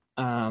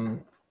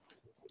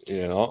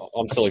 Yeah,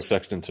 I'm selling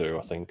Sexton too,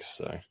 I think.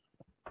 So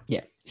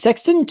yeah.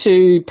 Sexton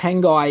to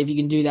Pangai, if you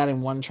can do that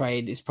in one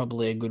trade, is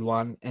probably a good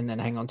one, and then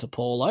hang on to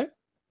Paulo.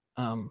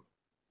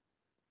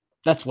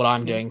 That's what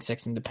I'm doing,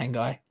 Sexton to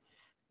Pangai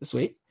this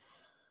week.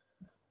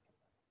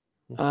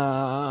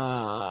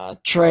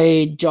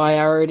 Trade Jai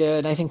Arrow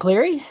to Nathan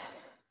Cleary.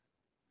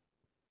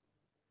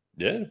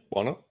 Yeah,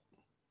 why not?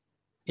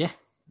 Yeah.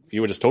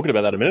 You were just talking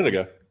about that a minute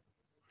ago.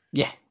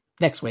 Yeah,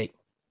 next week.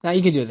 No,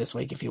 you can do it this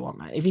week if you want,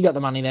 mate. If you got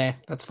the money there,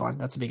 that's fine.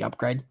 That's a big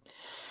upgrade.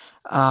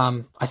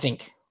 I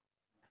think.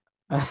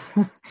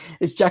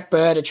 Is Jack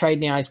Bird a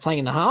trade now? He's playing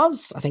in the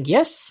halves? I think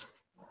yes.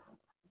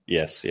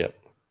 Yes, yep.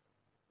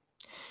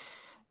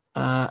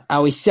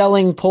 Are we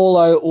selling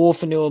Paulo or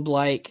Fanua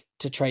Blake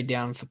to trade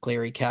down for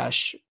Cleary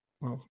cash?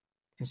 Well,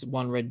 it's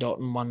one red dot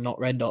and one not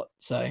red dot,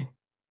 so.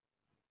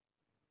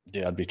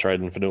 Yeah, I'd be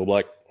trading for Fanua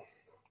Blake.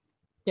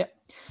 Yep.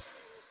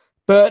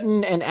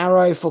 Burton and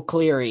Arrow for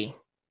Cleary.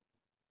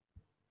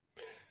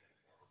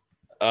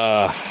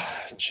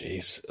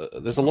 Jeez.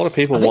 There's a lot of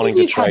people wanting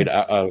to trade.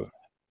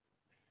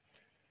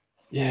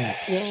 Yeah.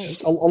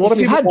 A lot of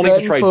people wanting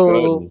to trade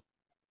Burton.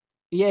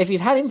 Yeah, if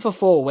you've had him for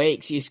 4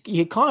 weeks,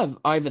 you're kind of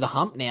over the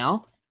hump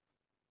now.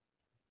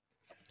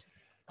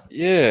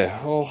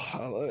 Yeah. Well,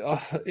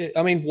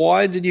 I mean,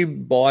 why did you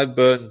buy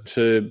Burton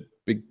to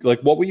be,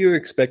 what were you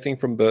expecting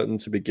from Burton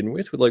to begin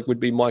with? Would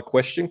be my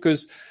question,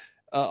 because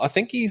I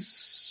think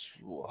he's,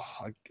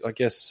 I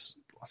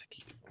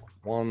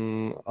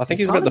think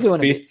he's about the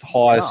fifth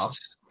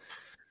highest.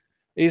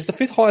 He's the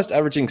fifth highest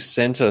averaging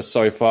centre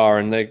so far,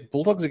 and the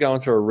Bulldogs are going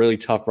through a really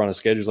tough run of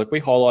schedules. We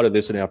highlighted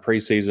this in our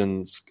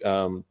preseason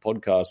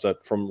podcast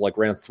that from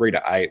round 3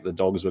 to 8, the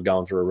Dogs were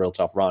going through a real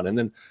tough run. And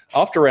then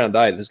after round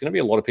 8, there's going to be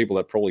a lot of people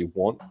that probably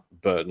want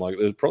Burton.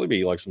 There'll probably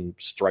be some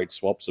straight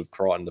swaps of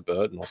Crichton to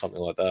Burton or something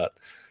like that.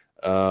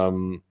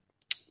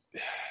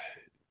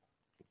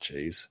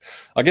 Jeez.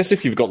 I guess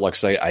if you've got,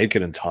 say,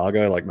 Aiken and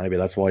Targo, maybe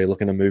that's why you're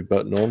looking to move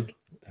Burton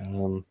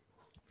on.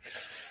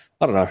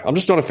 I don't know. I'm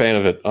just not a fan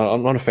of it.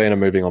 I'm not a fan of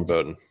moving on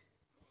Burton.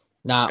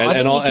 No,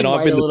 and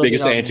I've been the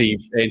biggest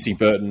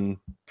anti-Burton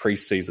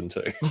pre-season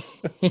too.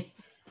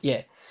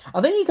 Yeah.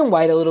 I think you can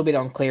wait a little bit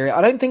on Cleary.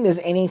 I don't think there's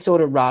any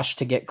sort of rush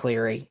to get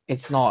Cleary.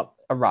 It's not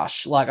a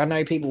rush. I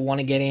know people want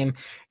to get him.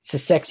 It's a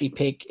sexy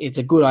pick. It's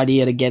a good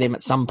idea to get him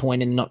at some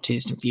point in the not too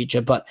distant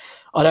future, but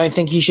I don't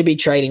think you should be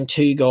trading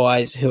 2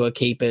 guys who are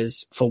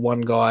keepers for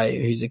 1 guy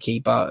who's a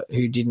keeper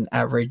who didn't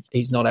average.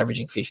 He's not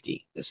averaging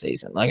 50 this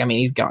season.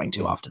 He's going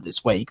to after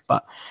this week,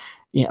 but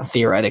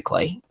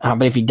theoretically.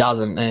 But if he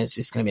doesn't, then it's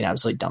just going to be an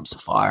absolute dumpster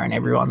fire, and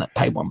everyone that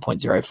paid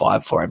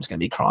 1.05 for him is going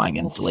to be crying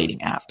and deleting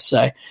apps.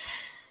 So,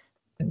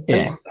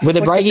 yeah, with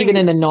a break even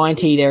in the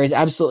 90, there is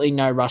absolutely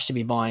no rush to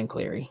be buying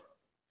Cleary.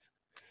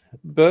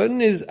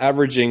 Burton is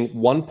averaging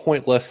 1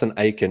 point less than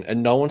Aiken,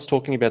 and no one's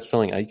talking about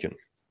selling Aiken.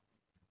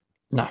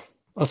 No.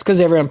 Well, it's because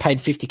everyone paid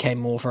 50K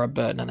more for a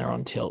Burton and they're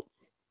on tilt.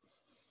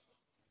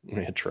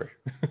 Yeah, true.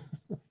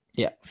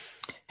 Yeah.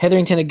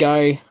 Hetherington a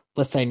go.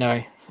 Let's say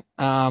no.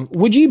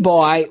 Would you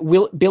buy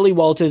Billy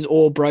Walters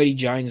or Brodie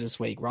Jones this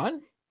week,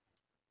 Ryan?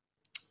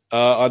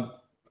 I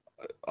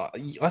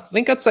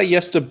think I'd say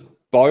yes to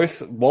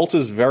both.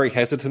 Walters very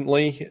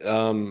hesitantly.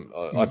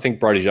 I think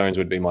Brodie Jones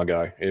would be my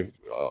go.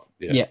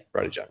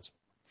 Brodie Jones.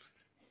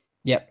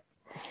 Yep.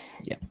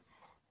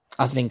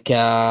 I think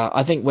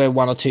we're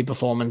 1 or 2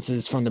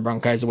 performances from the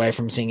Broncos away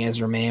from seeing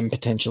Ezra Mann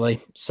potentially.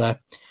 So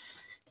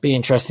be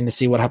interesting to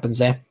see what happens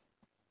there.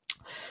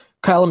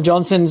 Callum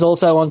Johnson's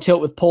also on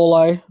tilt with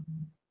Paulo.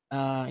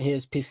 He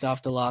was pissed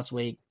after last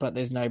week, but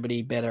there's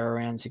nobody better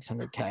around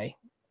 600K.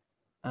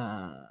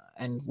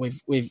 And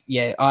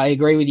I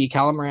agree with you,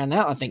 Callum, around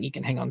that. I think you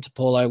can hang on to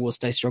Paulo. We'll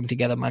stay strong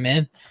together, my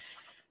man.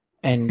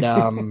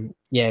 And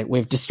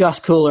we've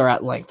discussed Cooler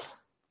at length.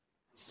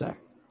 So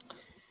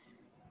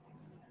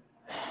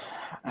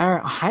I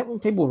hate when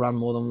people run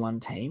more than one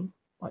team,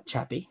 like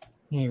Chappie.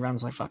 He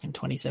runs like fucking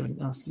 27.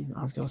 Oh, excuse me,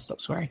 I was going to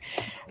stop swearing.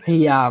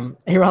 He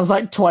runs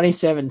like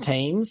 27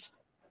 teams.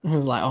 I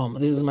was like, oh,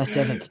 this is my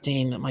 7th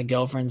team that my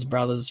girlfriend's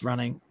brother's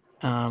running.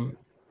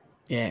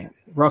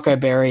 Rocco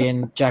Berry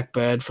and Jack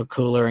Bird for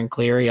Cooler and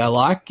Cleary. I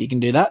like. You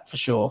can do that for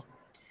sure.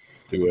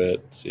 Do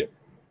it. Yep.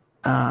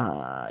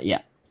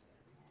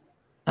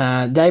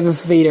 David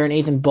Fifita and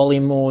Ethan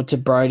Bollymore to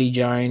Brodie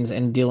Jones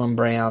and Dylan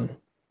Brown.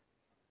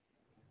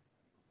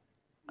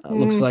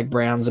 Looks like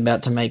Brown's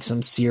about to make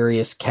some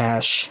serious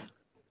cash.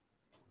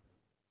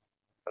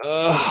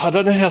 I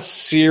don't know how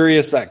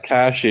serious that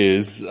cash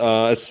is.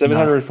 At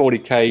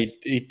 740K,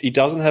 he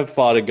doesn't have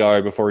far to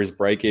go before his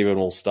break even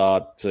will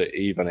start to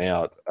even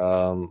out.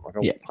 I'll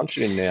punch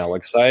it in now.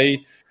 Like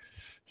say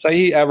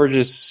he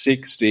averages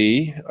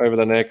 60 over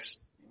the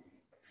next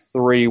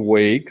 3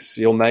 weeks,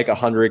 he'll make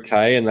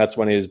 100K, and that's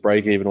when his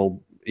break even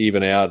will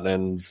even out.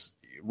 And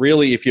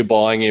really, if you're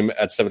buying him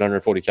at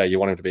 740K, you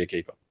want him to be a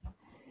keeper.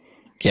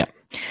 Yeah.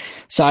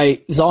 So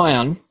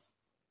Zion,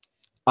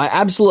 I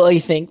absolutely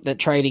think that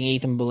trading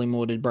Ethan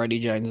Bullimore to Brodie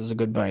Jones is a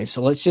good move.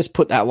 So let's just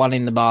put that one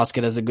in the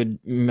basket as a good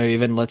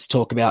move, and let's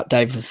talk about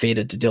David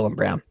Fifita to Dylan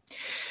Brown.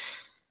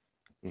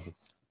 Mm-hmm.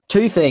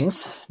 2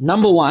 things.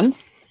 Number 1,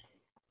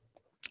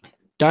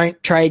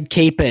 don't trade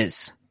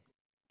keepers,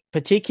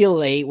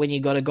 particularly when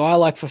you've got a guy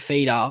like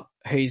Fifita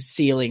whose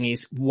ceiling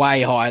is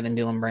way higher than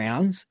Dylan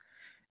Brown's.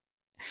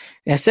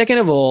 Now, second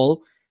of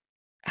all,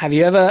 have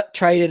you ever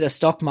traded a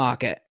stock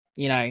market?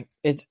 You know,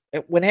 it's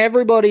when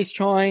everybody's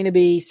trying to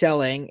be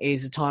selling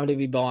is the time to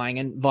be buying,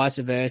 and vice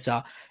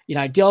versa. You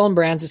know, Dylan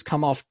Brown's has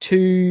come off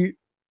 2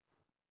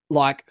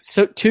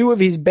 of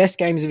his best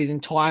games of his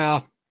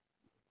entire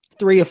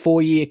 3 or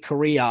 4 year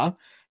career.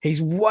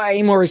 He's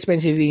way more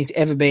expensive than he's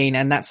ever been,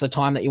 and that's the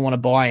time that you want to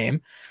buy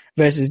him.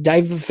 Versus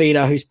David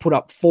Fifita, who's put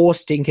up 4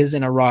 stinkers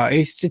in a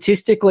row.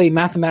 Statistically,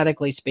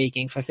 mathematically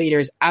speaking, Fifita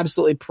is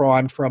absolutely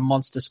primed for a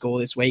monster score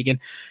this week. And,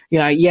 you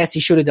know, yes,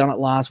 he should have done it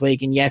last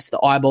week. And yes, the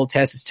eyeball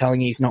test is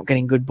telling you he's not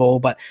getting good ball.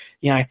 But,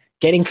 you know,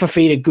 getting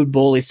Fifita good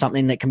ball is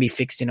something that can be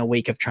fixed in a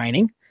week of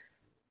training.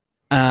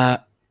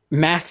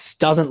 Maths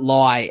doesn't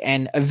lie.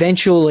 And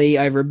eventually,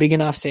 over a big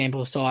enough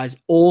sample size,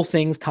 all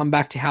things come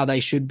back to how they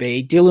should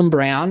be. Dylan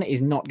Brown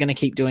is not going to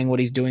keep doing what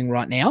he's doing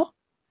right now.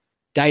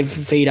 Dave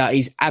Fifita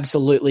is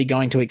absolutely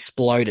going to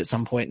explode at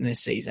some point in this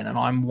season, and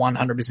I'm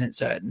 100%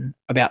 certain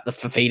about the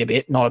Fifita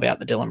bit, not about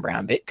the Dylan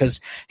Brown bit,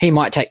 because he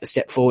might take the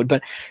step forward.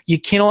 But you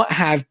cannot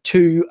have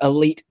 2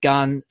 elite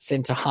gun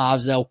centre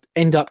halves. They'll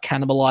end up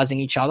cannibalising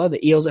each other.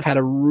 The Eels have had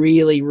a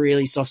really,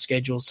 really soft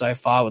schedule so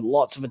far with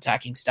lots of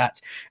attacking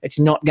stats. It's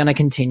not going to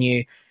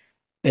continue.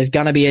 There's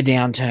going to be a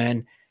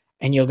downturn,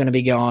 and you're going to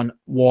be going,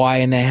 why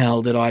in the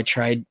hell did I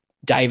trade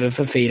David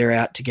Fifita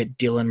out to get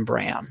Dylan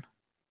Brown?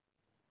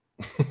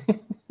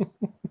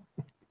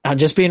 I'm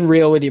just being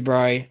real with you,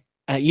 bro.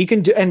 You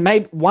can do, and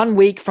maybe 1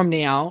 week from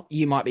now,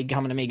 you might be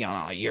coming to me going,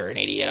 "Oh, you're an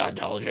idiot. I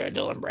told you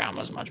Dylan Brown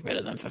was much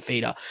better than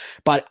Fifita."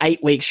 But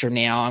 8 weeks from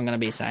now, I'm going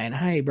to be saying,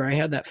 "Hey, bro,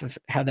 how'd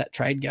that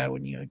trade go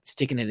when you're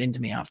sticking it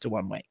into me after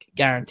 1 week?"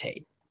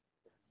 Guaranteed.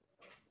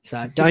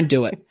 So don't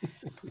do it.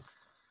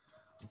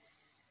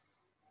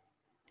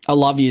 I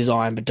love you,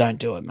 Zion, but don't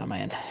do it, my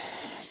man.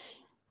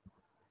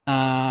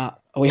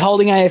 Are we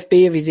holding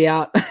AFB if he's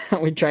out?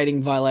 Are we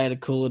trading Violator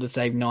Cooler to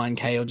save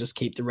 9K or just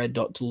keep the red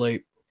dot to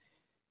loop?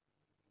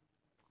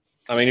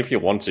 I mean, if you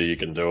want to, you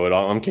can do it.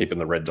 I'm keeping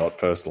the red dot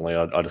personally.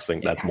 I just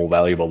think that's more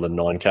valuable than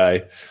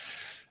 9K.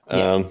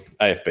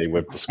 AFB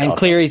we've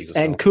discussed.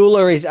 And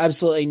Cooler is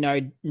absolutely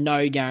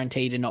no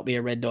guarantee to not be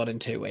a red dot in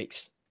 2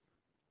 weeks.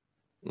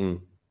 Mm.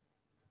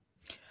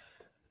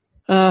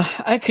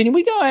 Can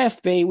we go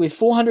AFB with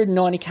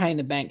 490K in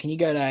the bank? Can you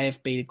go to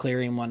AFB to clear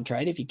in one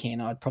trade? If you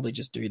can, I'd probably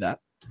just do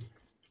that.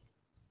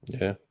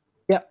 Yeah.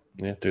 Yep.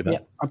 Yeah, do that.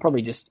 Yep.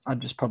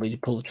 I'd just probably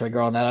pull the trigger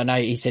on that. I know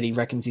he said he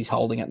reckons he's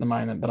holding at the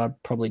moment, but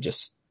I'd probably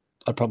just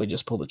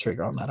pull the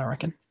trigger on that, I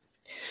reckon.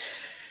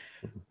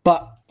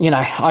 But, you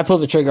know, I pulled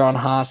the trigger on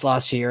Haas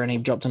last year and he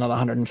dropped another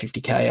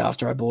 150K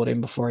after I bought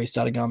him before he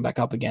started going back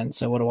up again.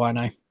 So what do I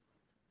know?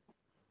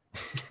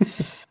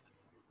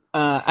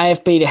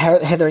 AFB to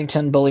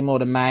Hetherington, Bullymore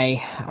to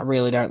May. I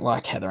really don't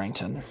like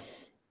Hetherington.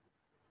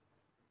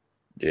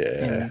 Yeah.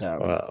 And,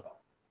 wow.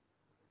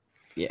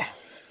 Yeah.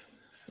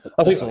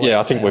 I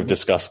think we've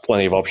discussed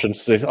plenty of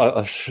options.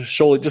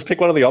 Surely just pick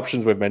one of the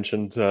options we've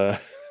mentioned so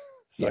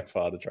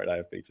far to trade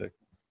AFB to.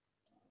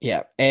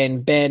 Yeah,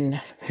 and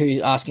Ben,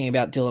 who's asking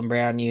about Dylan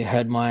Brown, you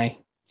heard my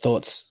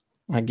thoughts.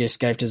 I just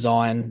gave to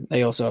Zion.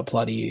 They also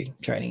apply to you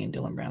trading in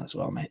Dylan Brown as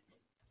well, mate.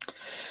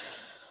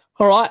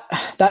 All right,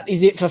 that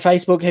is it for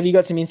Facebook. Have you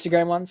got some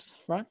Instagram ones,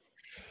 right?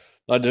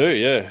 I do,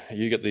 yeah.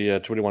 You get the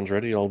Twitter ones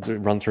ready. I'll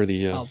run through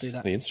I'll do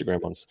that. The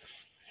Instagram ones.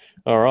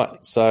 All right,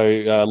 so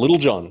Little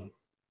John.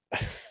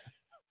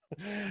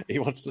 He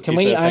wants. Can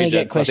we only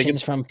get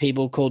questions from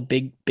people called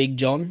Big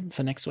John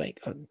for next week?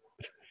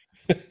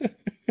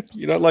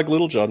 You don't like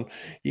Little John?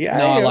 Yeah.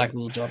 No, I like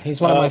Little John.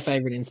 He's one of my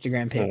favorite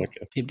Instagram people.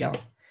 Okay. Keep going.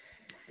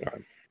 All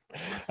right.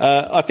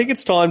 I think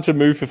it's time to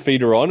move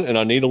Fafita on, and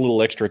I need a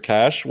little extra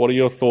cash. What are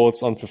your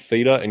thoughts on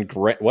Fafita and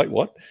Grant? Wait,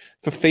 what?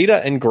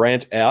 Fafita and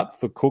Grant out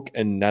for Cook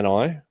and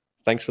Nanai.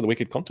 Thanks for the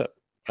wicked content.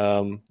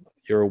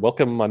 You're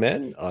welcome, my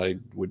man. I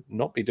would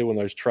not be doing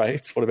those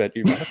trades. What about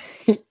you, Matt?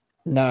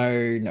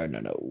 No.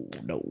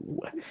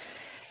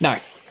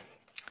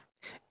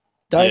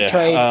 Don't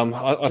trade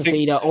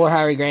Fafita or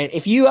Harry Grant.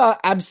 If you are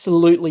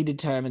absolutely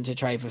determined to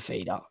trade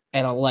Fafita,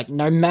 and I'm like,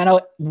 no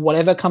matter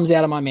whatever comes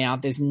out of my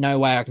mouth, there's no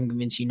way I can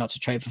convince you not to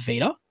trade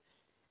Fafita,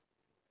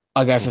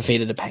 I'll go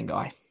Fafita to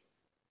Pangai.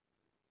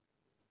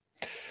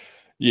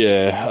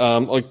 Yeah,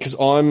 because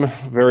I'm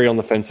very on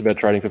the fence about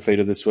trading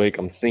Fafita this week.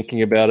 I'm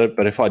thinking about it,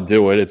 but if I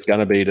do it, it's going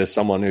to be to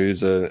someone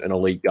who's an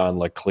elite gun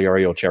like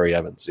Cleary or Cherry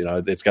Evans. You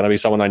know, it's going to be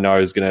someone I know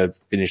is going to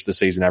finish the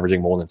season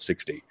averaging more than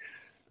 60.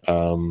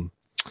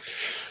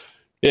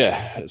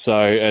 Yeah,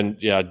 so,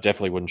 and yeah, I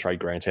definitely wouldn't trade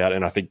Grant out,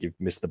 and I think you've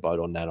missed the boat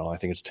on Nano. I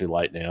think it's too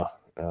late now.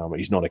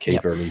 He's not a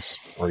keeper, and he's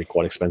already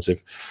quite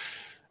expensive.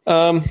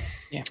 Oh,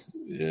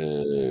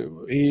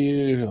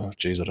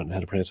 geez, I don't know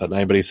how to pronounce that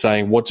name, but he's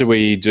saying, what do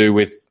we do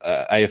with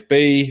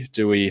AFB?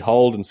 Do we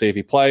hold and see if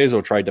he plays,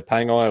 or trade to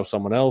Pangai or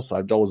someone else? I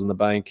have dollars in the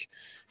bank.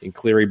 In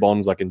Cleary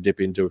bonds, I can dip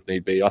into if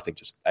need be. I think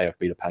just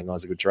AFB to Pangai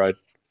is a good trade.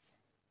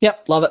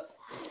 Yep, love it.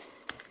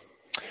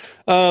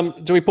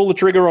 Do we pull the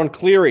trigger on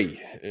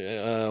Cleary?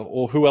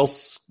 Or who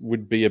else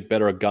would be a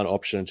better gun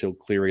option until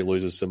Cleary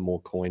loses some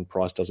more coin?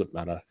 Price doesn't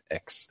matter.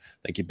 X.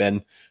 Thank you,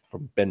 Ben,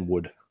 from Ben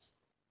Wood.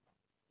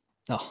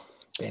 Oh,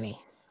 Benny.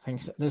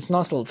 Thanks. There's a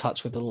nice little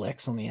touch with a little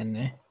X on the end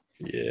there.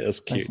 Yeah, that's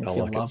cute. Makes me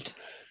feel loved.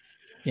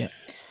 Yeah.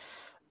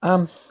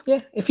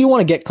 Yeah, if you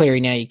want to get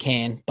Cleary now, you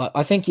can, but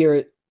I think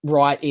you're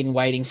right in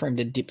waiting for him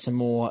to dip some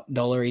more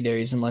dollary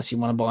dues unless you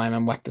want to buy him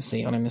and whack the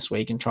C on him this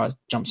week and try to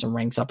jump some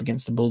ranks up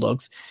against the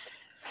Bulldogs.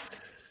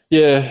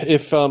 Yeah,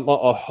 if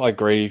I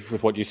agree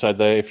with what you said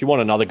there. If you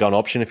want another gun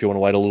option, if you want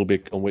to wait a little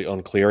bit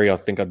on Cleary, I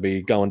think I'd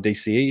be going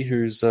DCE,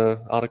 whose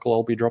article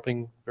I'll be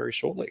dropping very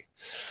shortly.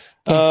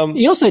 Yeah.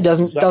 He also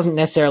doesn't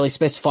necessarily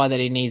specify that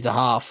he needs a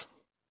half.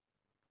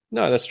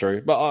 No, that's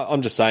true. But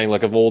I'm just saying,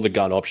 like, of all the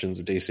gun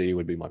options, DCE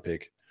would be my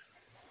pick.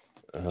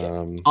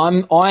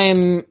 I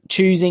am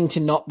choosing to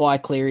not buy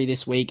Cleary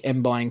this week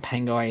and buying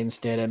Pangai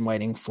instead and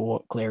waiting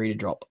for Cleary to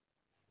drop.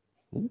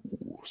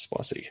 Ooh,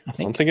 spicy.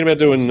 I'm thinking about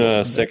doing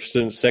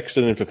Sexton and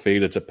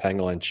Fafita to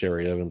Pangai and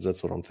Cherry Evans.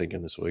 That's what I'm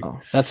thinking this week.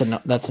 Oh,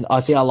 I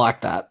see. I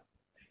like that.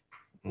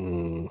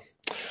 So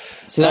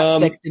that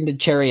Sexton to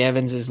Cherry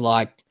Evans is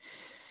like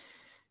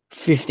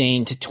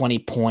 15 to 20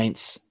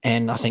 points,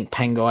 and I think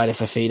Pangai to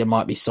Fafita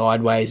might be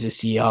sideways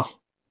this year.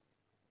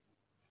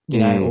 You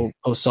know,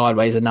 or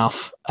sideways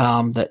enough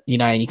that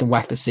and you can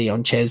whack the C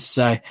on Ches.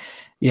 So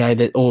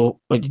that, or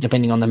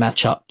depending on the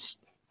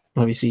matchups.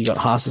 Obviously, you got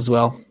Haas as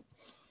well.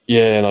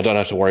 Yeah, and I don't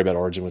have to worry about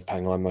Origin with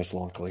Pangai, most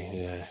likely.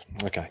 Yeah.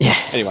 Okay. Yeah.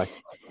 Anyway,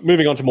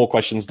 moving on to more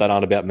questions that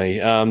aren't about me.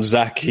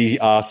 Zach, he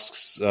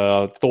asks,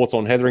 thoughts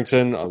on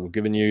Hetherington. I've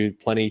given you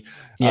plenty.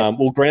 Yeah.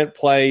 Will Grant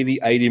play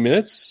the 80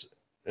 minutes?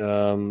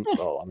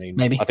 Well, I mean,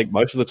 maybe. I think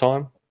most of the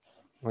time.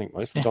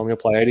 He'll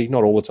play 80.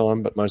 Not all the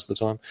time, but most of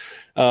the time.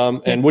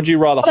 And would you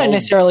rather hold I don't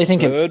necessarily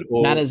think it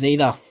matters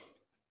either.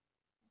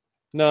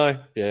 No.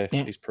 Yeah,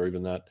 he's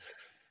proven that.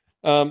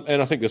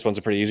 And I think this one's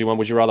a pretty easy one.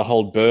 Would you rather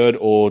hold Bird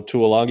or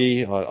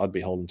Tuolagi? I'd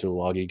be holding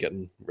Tuolagi,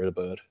 getting rid of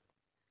Bird.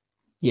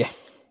 Yeah.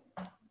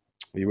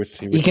 You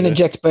can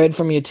eject Bird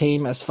from your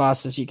team as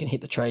fast as you can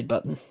hit the trade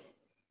button.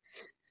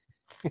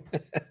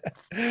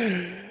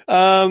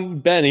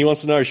 Ben, he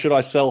wants to know, should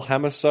I sell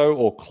Hamaso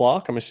or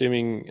Clark? I'm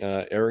assuming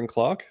Aaron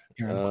Clark.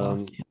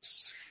 Clark,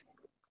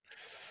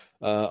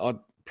 I'd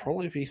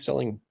probably be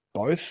selling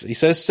both. He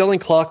says selling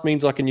Clark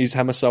means I can use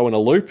Hamaso in a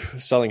loop.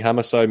 Selling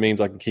Hamaso means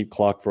I can keep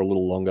Clark for a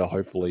little longer,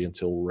 hopefully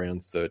until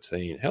round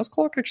 13. How's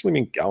Clark actually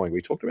been going?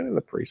 We talked about it in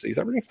the preseason. He's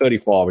averaging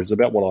 35, which is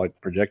about what I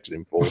projected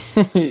him for.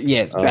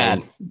 Yeah, it's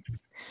bad.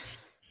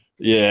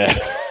 Yeah.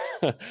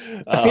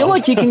 I feel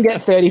like you can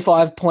get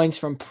 35 points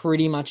from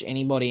pretty much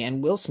anybody,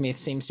 and Will Smith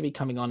seems to be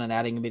coming on and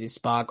adding a bit of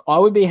spark. I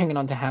would be hanging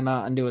on to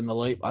Hammer and doing the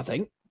loop, I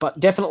think, but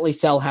definitely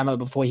sell Hammer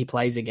before he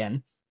plays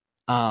again.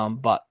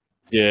 But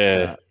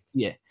yeah.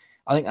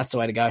 I think that's the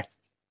way to go.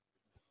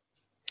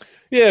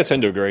 Yeah, I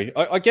tend to agree.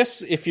 I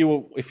guess if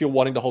you're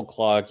wanting to hold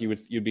Clark,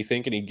 you'd be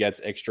thinking he gets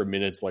extra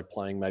minutes, like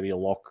playing maybe a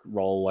lock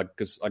role, like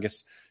because I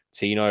guess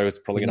Tino is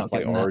probably going to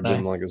play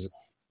Origin,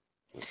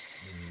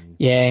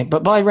 Yeah,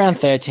 but by round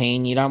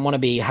 13, you don't want to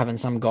be having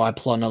some guy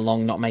plodding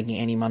along, not making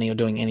any money or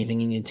doing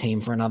anything in your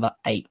team for another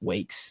 8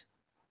 weeks.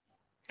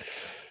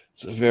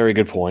 It's a very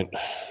good point.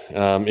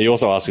 He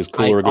also asks, is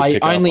Cooler a good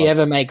pickup? I only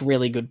ever make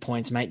really good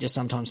points, mate. Just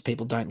sometimes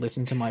people don't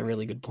listen to my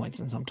really good points,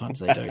 and sometimes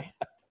they do.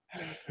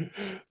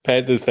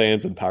 Panther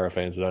fans and Para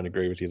fans don't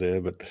agree with you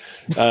there, but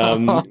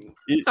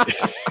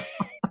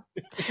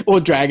or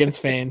Dragons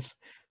fans.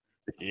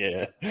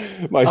 Yeah,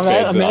 most fans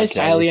I that I managed to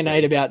can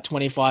alienate about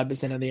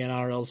 25% of the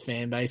NRL's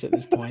fan base at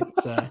this point.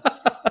 So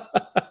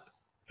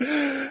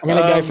I'm going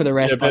to go for the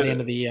rest by the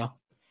end of the year.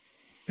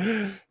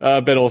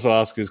 Ben also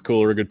asks, is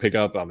Cooler a good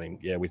pickup? I mean,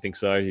 yeah, we think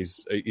so.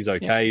 He's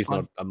okay. Yeah, he's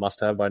not a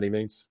must-have by any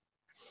means.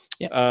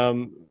 Yeah.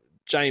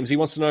 James, he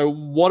wants to know,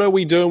 what are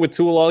we doing with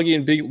Tuolagi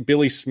and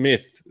Billy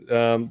Smith?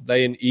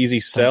 They an easy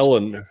sell,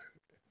 and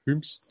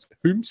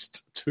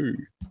whomst too.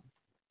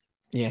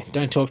 Yeah,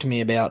 don't talk to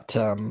me about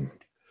Tuolagi.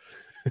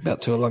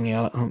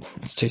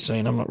 It's too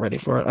soon. I'm not ready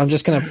for it.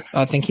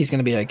 I think he's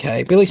gonna be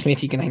okay. Billy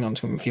Smith, you can hang on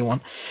to him if you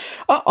want.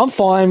 I'm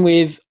fine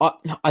with.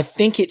 I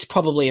think it's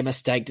probably a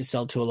mistake to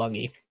sell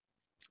Tuolagi.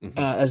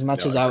 As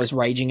much as I was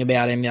raging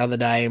about him the other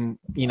day, and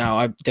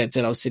I dead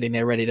said I was sitting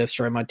there ready to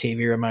throw my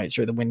TV remote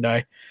through the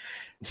window.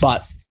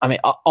 But I mean,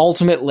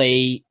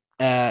 ultimately,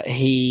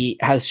 he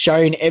has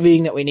shown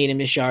everything that we need him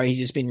to show. He's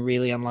just been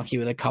really unlucky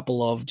with a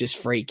couple of just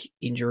freak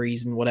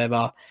injuries and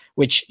whatever.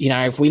 Which,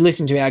 if we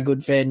listen to our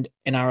good friend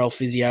NRL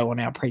Physio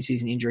on our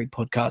preseason injury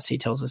podcast, he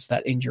tells us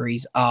that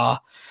injuries are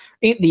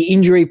the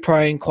injury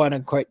prone quote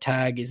unquote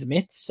tag is a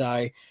myth.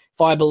 So if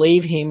I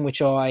believe him,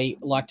 which I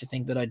like to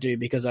think that I do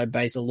because I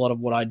base a lot of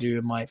what I do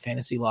in my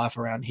fantasy life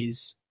around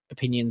his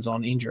opinions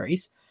on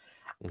injuries,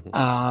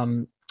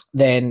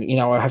 then,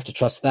 I have to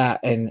trust that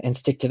and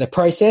stick to the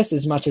process,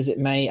 as much as it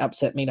may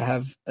upset me to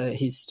have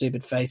his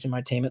stupid face in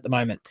my team at the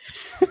moment.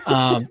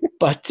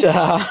 But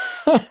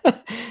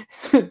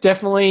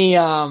definitely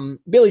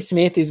Billy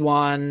Smith is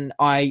one.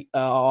 I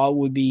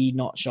would be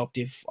not shocked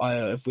if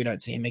we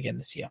don't see him again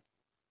this year.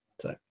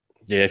 So.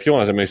 Yeah, if you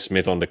wanted to move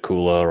Smith onto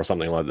Cooler or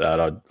something like that,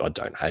 I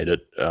don't hate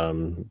it.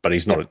 But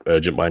he's not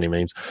urgent by any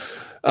means.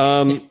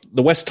 The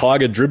West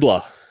Tiger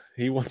dribbler,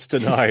 he wants to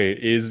know,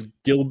 is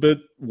Gilbert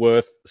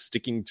worth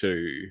sticking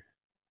to?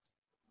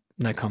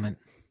 No comment.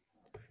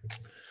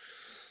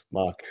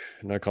 Mark,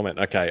 no comment.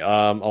 Okay,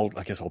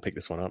 I guess I'll pick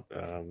this one up.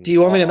 Do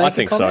you want me to make I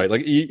think so.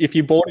 Like, if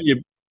you bought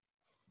him,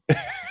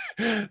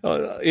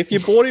 if you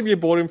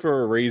bought him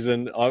for a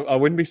reason. I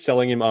wouldn't be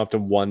selling him after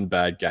one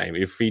bad game.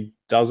 If he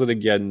does it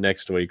again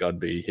next week, I'd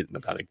be hitting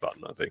the panic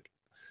button, I think.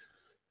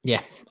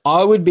 Yeah.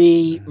 I would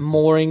be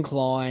more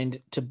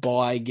inclined to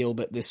buy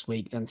Gilbert this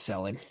week than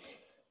sell him.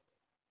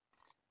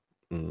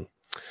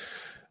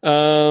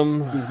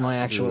 Is my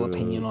actual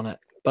opinion on it.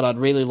 But I'd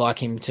really like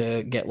him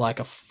to get like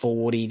a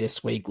 40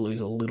 this week, lose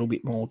a little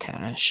bit more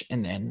cash,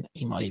 and then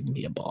he might even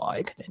be a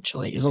buy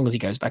potentially, as long as he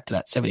goes back to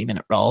that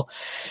 70-minute roll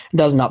and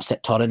doesn't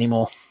upset Todd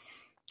anymore.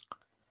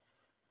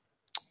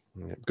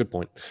 Yeah, good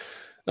point.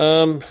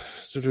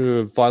 Sort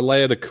of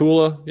Vilea to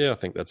Cooler. Yeah, I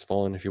think that's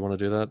fine if you want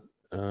to do that.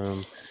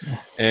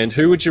 And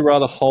who would you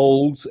rather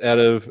hold out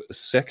of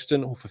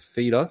Sexton or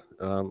Fifita?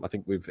 I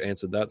think we've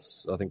answered that.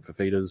 I think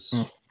Fifita's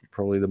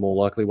probably the more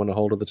likely one to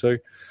hold of the two.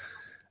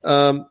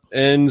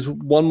 And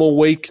one more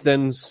week,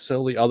 then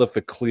sell the other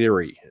for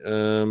Cleary.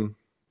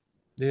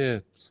 Yeah,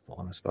 it's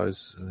fine, I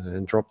suppose.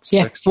 And drop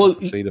Sexton for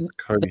Fifita for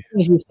Kobe.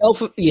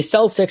 You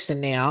sell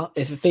Sexton now.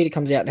 If Fifita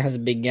comes out and has a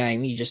big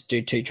game, you just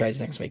do 2 trades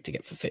next week to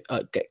get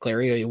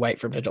Cleary, or you wait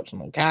for him to drop some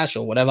more cash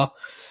or whatever.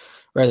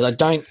 Whereas I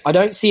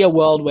don't see a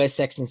world where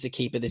Sexton's a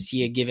keeper this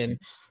year, given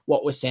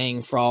what we're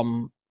seeing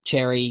from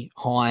Cherry,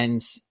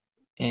 Hines,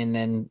 and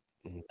then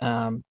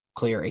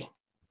Cleary.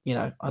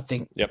 I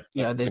think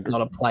there's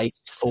not a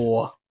place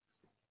for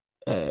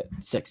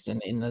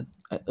Sexton in the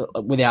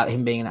without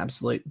him being an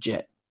absolute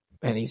jet,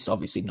 and he's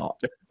obviously not.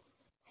 Yep.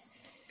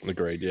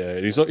 Agreed.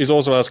 Yeah, he's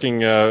also asking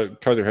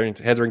Cody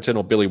Hetherington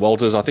or Billy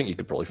Walters. I think you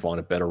could probably find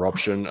a better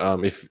option.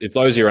 If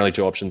those are your only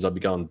two options, I'd be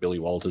going Billy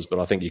Walters, but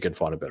I think you can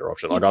find a better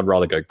option. Like, I'd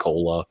rather go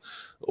Kohler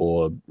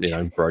or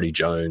Brody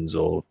Jones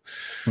or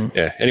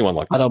anyone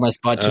like that. I'd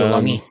almost buy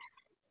Tuolagi.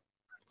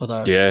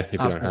 Although if you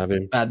don't have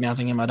him, bad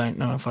mouthing him, I don't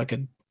know if I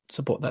could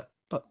support that,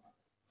 but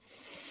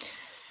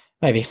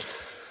maybe.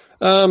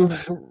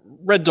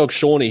 Red Dog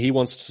Shawnee,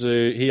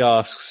 he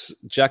asks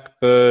Jack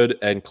Bird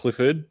and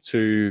Clifford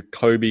to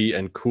Kobe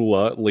and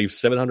Cooler, leave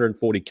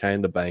 $740K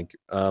in the bank.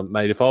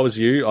 Mate, if I was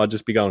you, I'd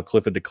just be going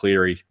Clifford to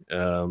Cleary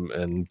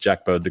and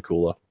Jack Bird to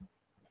Cooler.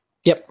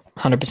 Yep,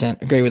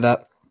 100% agree with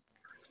that.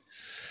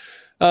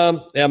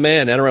 Our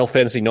man, NRL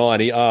Fantasy 9,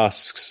 he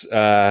asks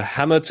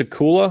Hammer to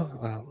Cooler.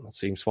 That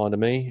seems fine to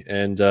me.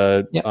 And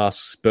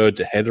asks Bird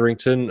to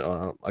Hetherington.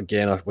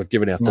 Again, we've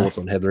given our thoughts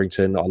on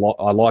Hetherington.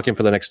 I like him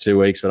for the next 2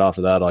 weeks, but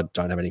after that, I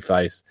don't have any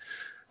faith.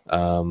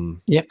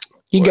 You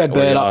go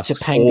Bird up to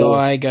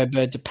Pangai, go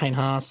Bird to Payne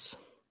Haas.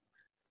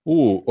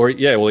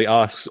 He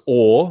asks,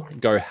 or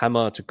go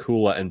Hammer to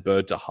Cooler and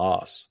Bird to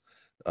Haas.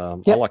 I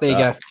like that. There you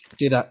go.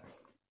 Do that.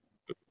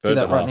 Bird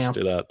to right Haas, now.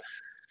 do that.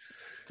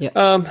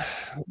 Yeah.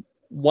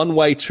 One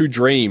way to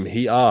dream,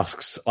 he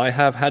asks, I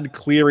have had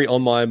Cleary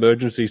on my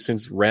emergency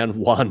since round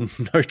 1.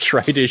 No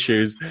trade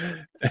issues.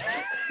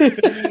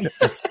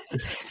 It's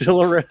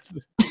still around.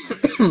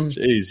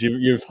 Jeez,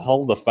 you've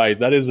held the faith.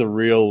 That is a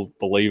real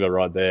believer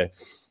right there.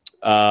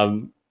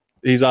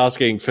 He's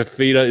asking,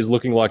 Fifita is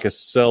looking like a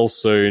sell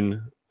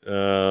soon.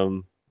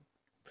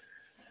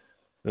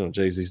 Oh,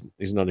 geez,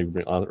 he's not even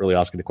really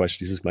asking the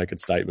question. He's just making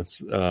statements.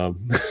 So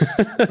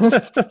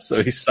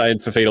he's saying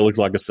Fafita looks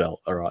like a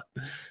sell. All right.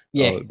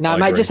 Yeah. No,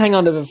 mate, just hang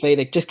on to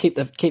Fafita. Just keep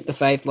the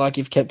faith like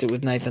you've kept it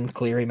with Nathan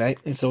Cleary, mate.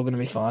 It's all going to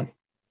be fine.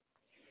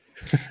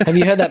 Have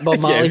you heard that Bob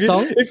Marley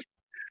song?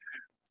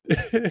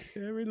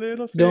 Every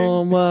little thing.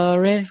 Don't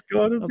worry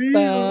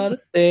about a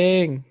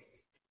thing.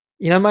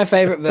 You know, my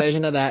favorite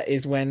version of that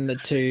is when the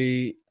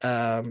two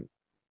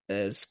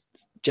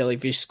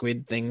jellyfish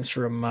squid things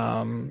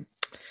from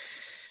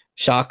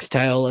Shark's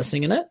Tale are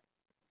singing it.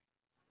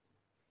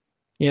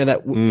 You know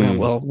that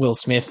Will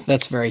Smith.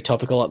 That's very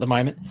topical at the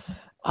moment.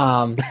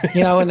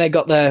 You know when they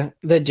got the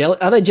jelly,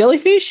 are they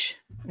jellyfish?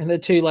 And the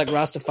two like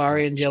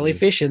Rastafarian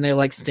jellyfish, and they're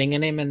like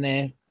stinging him, and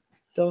they're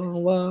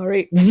don't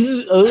worry.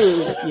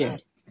 Oh, yeah.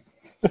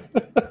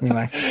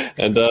 Anyway,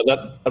 and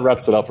that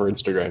wraps it up for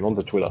Instagram. On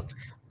to Twitter.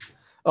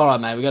 All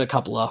right, mate. We got a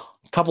couple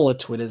of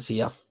Twitters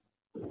here.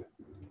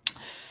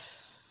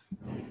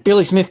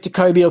 Billy Smith to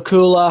Kobe or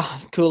Cooler.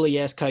 Cooler,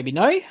 yes. Kobe,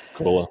 no.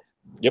 Cooler.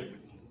 Yep.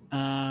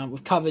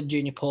 We've covered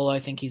Junior Paulo. I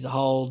think he's a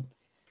hold.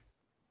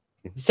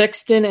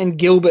 Sexton and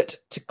Gilbert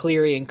to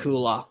Cleary and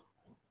Cooler.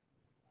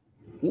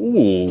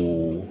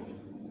 Ooh.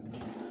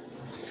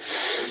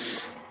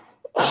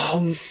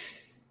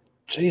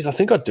 Geez, I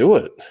think I'd do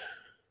it.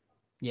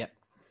 Yep.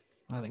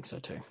 I think so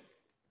too.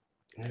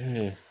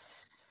 Yeah.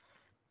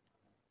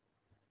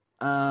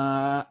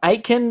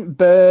 Aiken,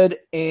 Bird,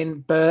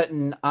 and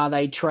Burton, are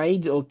they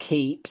trades or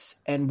keeps?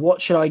 And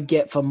what should I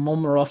get for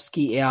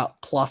Momorowski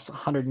out plus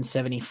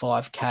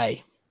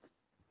 175k?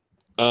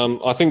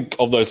 I think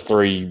of those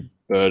three,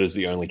 Bird is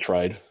the only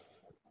trade.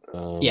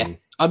 Yeah,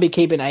 I'd be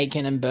keeping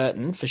Aiken and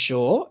Burton for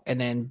sure, and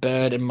then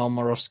Bird and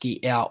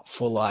Momorowski out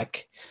for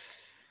like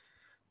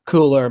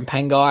Cooler and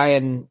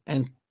Pangai,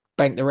 and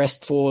bank the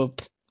rest for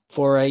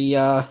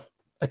a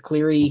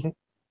Cleary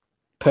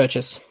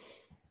purchase.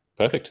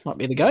 Perfect. Might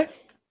be the go.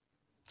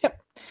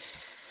 Yep.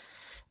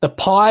 The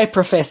Pie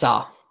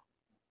Professor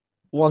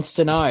wants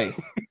to know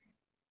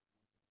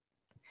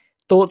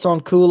thoughts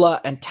on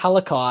Cooler and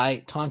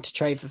Talakai. Time to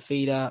trade for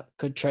Feeder.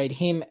 Could trade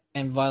him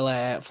and Violet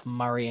out for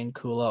Murray and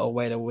Cooler, or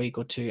wait a week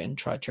or two and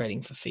try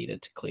trading for Feeder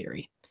to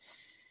Cleary.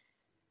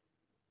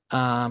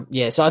 So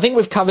I think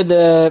we've covered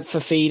the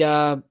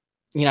Fafita.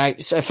 You know,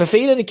 so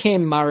Fafita to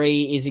Cam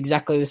Murray is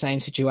exactly the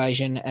same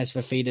situation as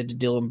Fafita to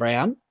Dylan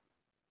Brown.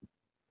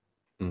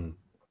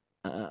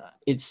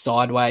 It's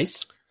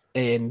sideways,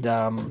 and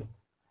I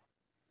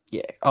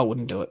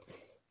wouldn't do it.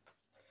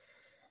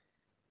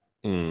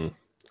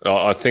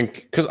 I think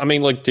because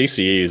like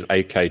DCE is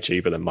 8k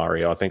cheaper than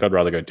Murray. I think I'd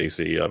rather go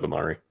DCE over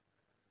Murray.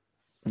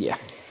 Yeah,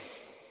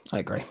 I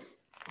agree.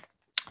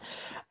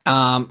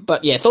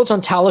 But yeah, thoughts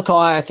on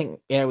Talakai? I think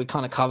we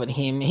kind of covered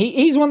him.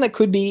 He's one that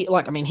could be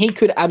he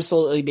could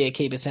absolutely be a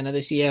keeper center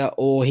this year,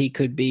 or he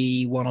could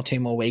be 1 or 2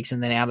 more weeks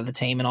and then out of the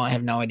team, and I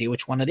have no idea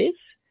which one it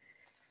is.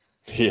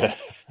 Yeah.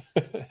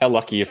 How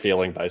lucky you're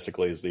feeling,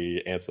 basically, is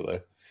the answer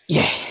there.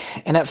 Yeah.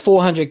 And at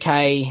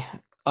 400k,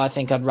 I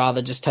think I'd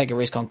rather just take a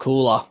risk on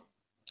Cooler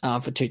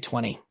for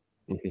 220.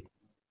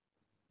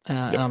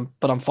 Mm-hmm.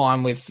 But I'm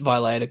fine with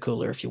Violator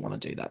Cooler if you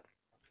want to do that.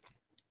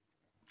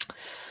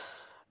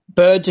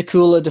 Bird to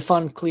Cooler to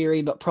fund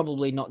Cleary, but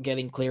probably not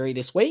getting Cleary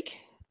this week.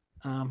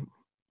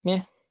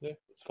 Yeah,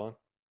 that's fine.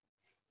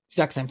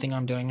 Exact same thing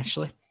I'm doing,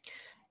 actually.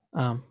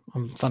 I'm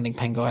funding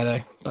Pangai,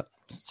 though, but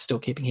still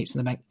keeping heaps in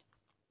the bank.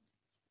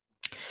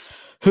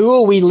 Who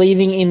are we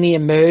leaving in the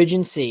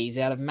emergencies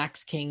out of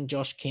Max King,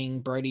 Josh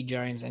King, Brodie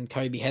Jones, and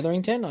Kobe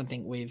Hetherington? I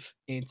think we've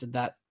answered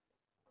that.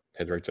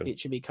 Hetherington. It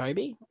should be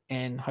Kobe,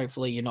 and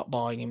hopefully you're not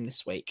buying him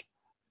this week.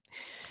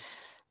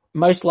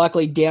 Most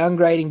likely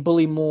downgrading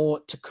Bullymore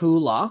to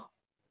Cooler.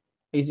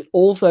 Is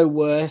also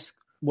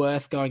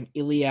worth going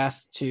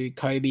Ilias to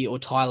Kobe or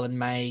Tylan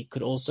May.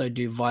 Could also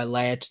do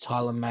Vilea to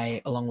Tylan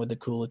May along with the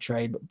Cooler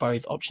trade, but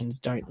both options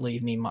don't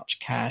leave me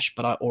much cash,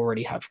 but I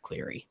already have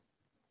Cleary.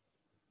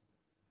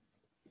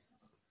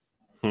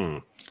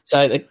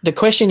 So the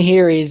question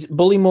here is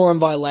Bullymore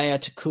and Vilea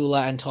to Cooler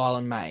and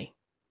Tylan May.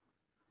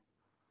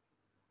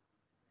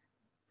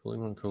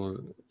 Bullymore and Cooler.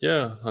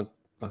 Yeah,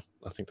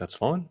 I think that's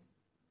fine.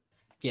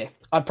 Yeah,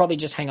 I'd probably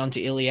just hang on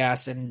to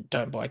Ilias and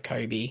don't buy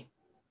Kobe.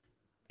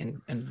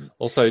 And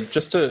also,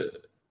 just to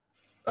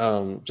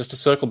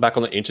circle back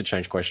on the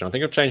interchange question, I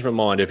think I've changed my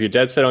mind. If you're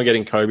dead set on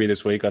getting Kobe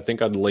this week, I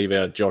think I'd leave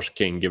out Josh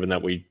King, given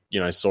that we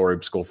saw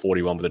him score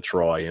 41 with a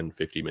try in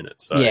 50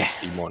 minutes. So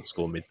he might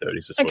score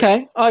mid-30s this week.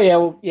 Okay. Oh, yeah.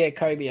 Well, yeah,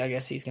 Kobe, I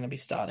guess he's going to be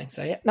starting.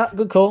 So, yeah, no,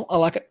 good call. I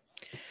like it.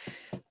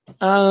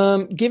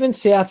 Given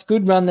South's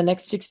good run the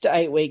next 6 to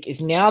 8 weeks, is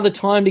now the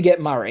time to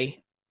get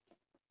Murray.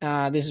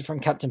 This is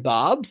from Captain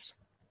Barbs.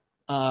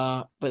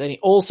 But then he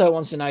also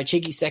wants to know,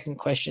 cheeky second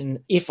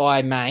question, if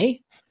I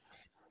may.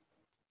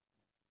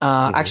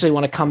 Actually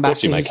want to come back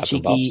to his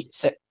cheeky...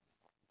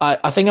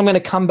 I think I'm going to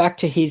come back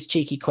to his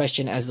cheeky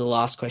question as the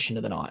last question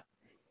of the night.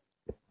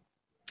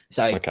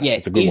 So,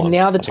 is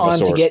now the time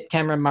to get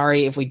Cameron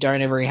Murray if we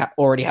don't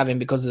already have him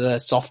because of the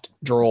soft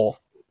draw?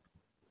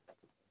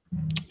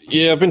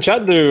 Yeah, I've been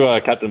chatting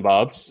to Captain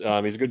Barbs.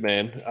 He's a good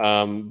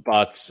man.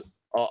 But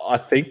I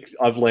think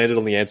I've landed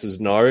on the answers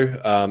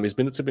no. His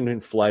minutes have been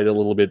inflated a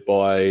little bit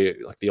by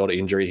like the odd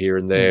injury here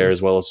and there,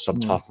 as well as some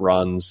tough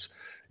runs.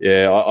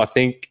 Yeah, I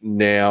think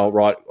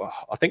right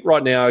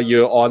now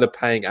you're either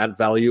paying at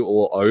value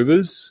or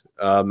overs,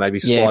 maybe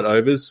slight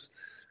overs.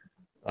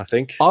 I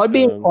think I'd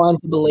be inclined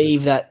to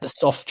believe that the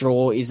soft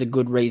draw is a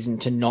good reason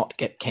to not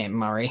get Cam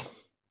Murray.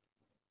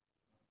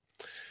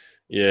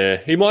 Yeah,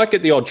 he might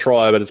get the odd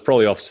try, but it's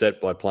probably offset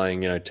by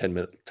playing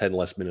 10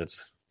 less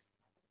minutes.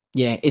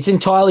 Yeah, it's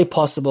entirely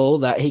possible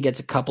that he gets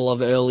a couple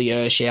of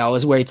earlier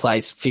showers where he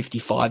plays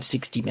 55,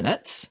 60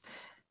 minutes,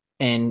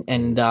 and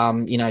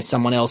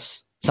someone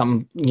else,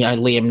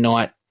 Liam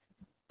Knight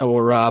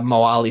or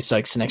Mo Ali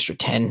soaks an extra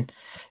 10.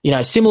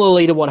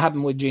 Similarly to what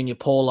happened with Junior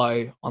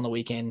Paulo on the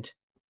weekend.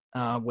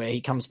 Where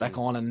he comes back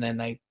on and then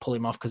they pull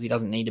him off because he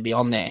doesn't need to be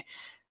on there.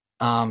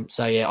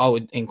 I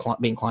would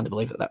be inclined to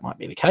believe that might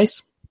be the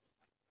case.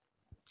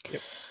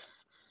 Yep.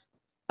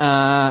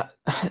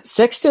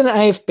 Sexton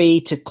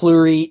AFB to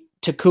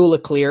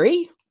Kula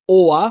Cleary,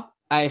 or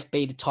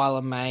AFB to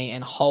Tyler May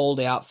and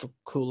hold out for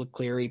Kula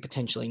Cleary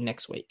potentially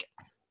next week.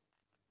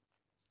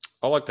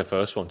 I like the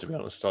first one, to be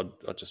honest. I'd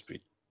just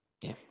be...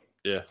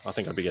 Yeah, I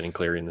think I'd be getting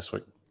Cleary in this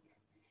week.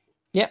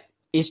 Yep.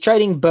 Is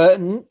trading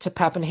Burton to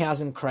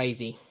Pappenhausen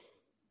crazy?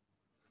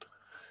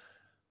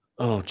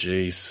 Oh,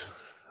 geez.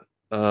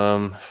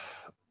 In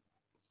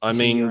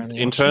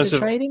terms of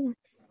trading,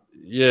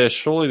 yeah,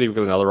 surely they've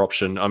got another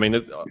option. I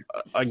mean,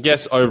 I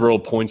guess overall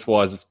points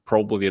wise, it's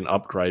probably an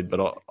upgrade,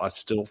 but I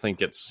still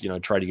think it's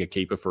trading a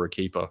keeper for a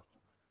keeper.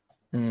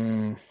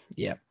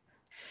 Yeah.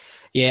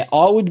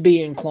 I would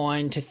be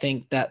inclined to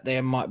think that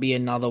there might be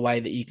another way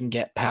that you can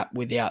get Pap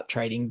without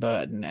trading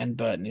Burton, and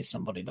Burton is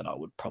somebody that I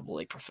would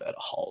probably prefer to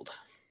hold.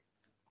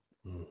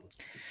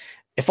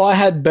 If I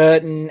had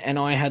Burton and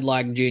I had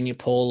like Junior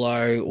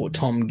Paulo or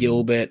Tom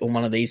Gilbert or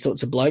one of these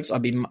sorts of blokes,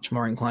 I'd be much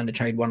more inclined to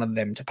trade one of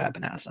them to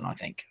Pappenhausen, I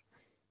think.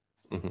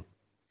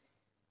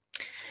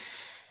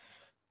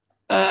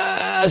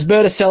 Is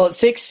Bird a sell at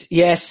 6?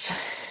 Yes.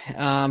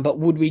 But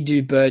would we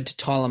do Bird to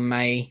Tyler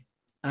May?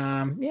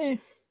 Yeah.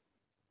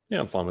 Yeah,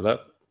 I'm fine with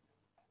that.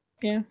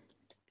 Yeah.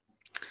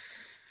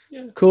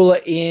 Cooler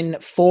in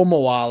for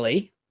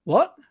Moali.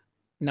 What?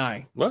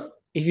 No. What?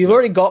 If you've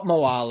already got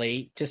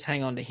Moali, just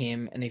hang on to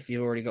him. And if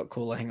you've already got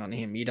Cooler, hang on to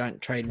him. You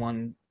don't trade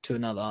one to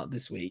another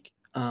this week.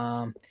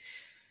 And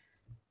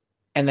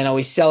then are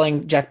we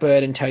selling Jack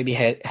Bird and Toby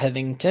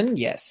Hetherington?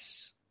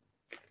 Yes.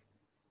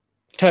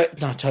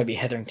 Not Toby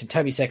Hetherington.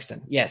 Toby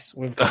Sexton. Yes,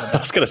 we've got that. I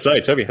was going to say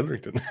Toby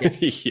Hetherington.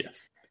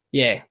 Yes.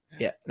 Yeah.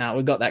 No,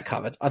 we've got that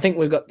covered. I think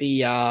we've got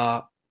the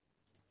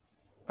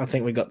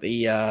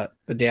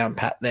down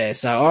pat there.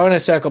 So I want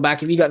to circle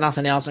back. If you got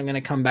nothing else, I'm going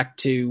to come back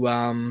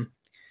to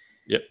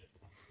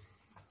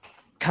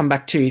come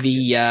back to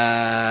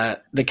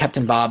the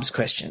Captain Barb's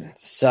question.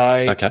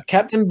 So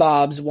Captain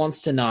Barb's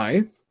wants to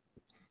know.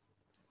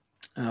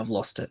 I've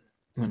lost it.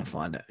 I'm going to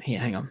find it. Here,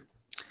 hang on.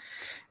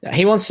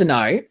 He wants to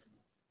know.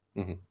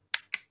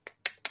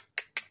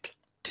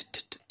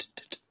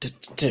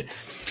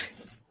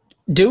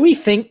 Do we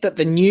think that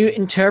the new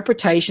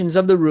interpretations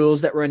of the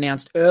rules that were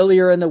announced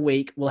earlier in the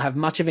week will have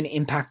much of an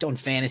impact on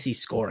fantasy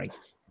scoring?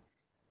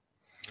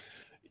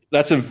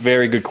 That's a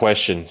very good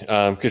question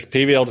because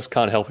PVL just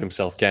can't help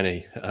himself, can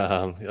he?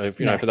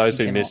 For those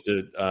who missed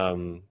it,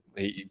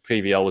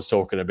 PVL was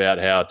talking about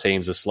how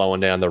teams are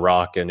slowing down the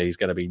ruck and he's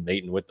going to be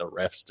meeting with the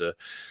refs to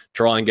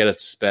try and get it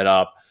sped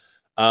up.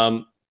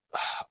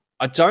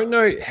 I don't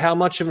know how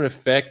much of an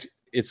effect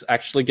it's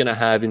actually going to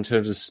have in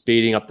terms of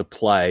speeding up the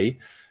play,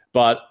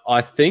 but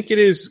I think it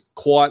is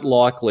quite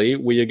likely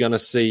we are going to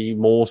see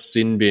more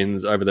sin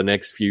bins over the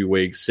next few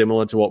weeks,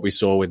 similar to what we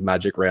saw with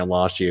Magic Round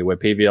last year, where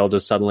PVL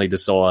just suddenly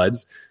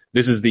decides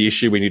this is the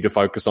issue we need to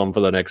focus on for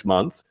the next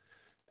month.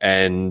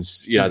 And,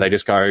 they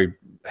just go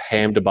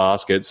ham to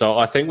basket. So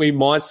I think we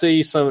might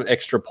see some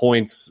extra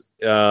points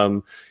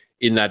in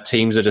that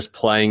teams are just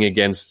playing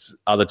against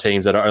other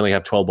teams that only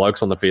have 12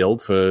 blokes on the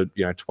field for,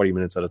 20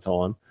 minutes at a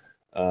time.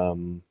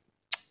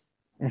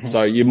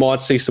 So you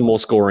might see some more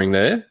scoring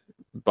there.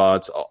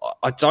 But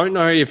I don't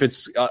know if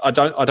it's. I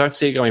don't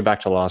see it going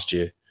back to last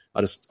year.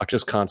 I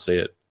just can't see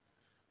it.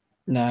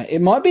 No, it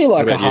might be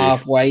like a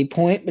halfway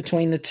point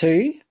between the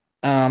two.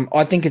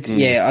 I think it's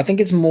I think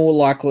it's more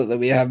likely that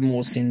we have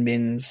more sin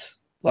bins,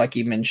 like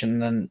you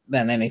mentioned,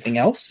 than anything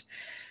else.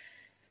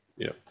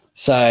 Yeah.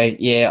 So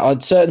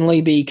I'd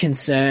certainly be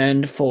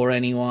concerned for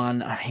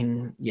anyone.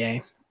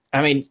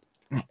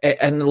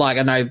 And like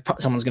I know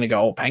someone's going to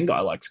go,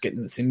 Pangai likes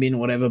getting the sin bin or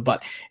whatever,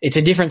 but it's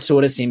a different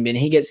sort of sin bin.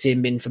 He gets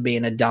sin bin for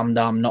being a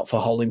dum-dum, not for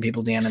holding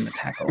people down in the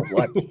tackle.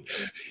 Like,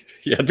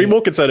 I'd be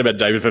more concerned about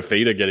David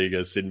Fafita getting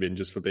a sin bin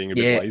just for being a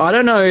bit lazy. I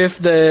don't know if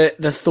the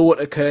thought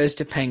occurs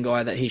to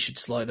Pangai that he should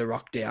slow the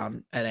ruck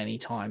down at any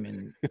time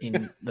in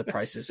the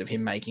process of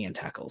him making a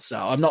tackle. So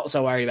I'm not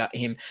so worried about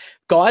him.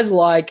 Guys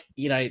like,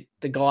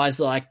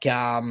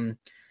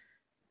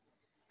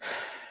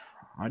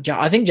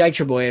 I think Jake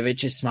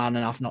Trebojevic is smart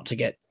enough not to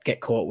get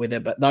caught with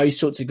it, but those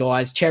sorts of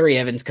guys, Cherry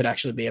Evans could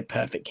actually be a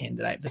perfect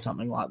candidate for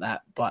something like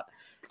that. But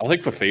I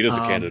think Fafita's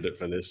a candidate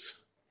for this.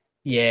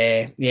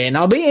 Yeah, and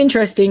it'll be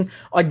interesting.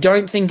 I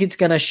don't think it's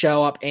going to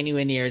show up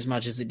anywhere near as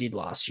much as it did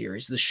last year,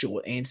 is the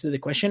short answer to the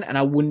question, and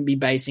I wouldn't be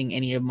basing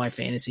any of my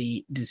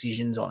fantasy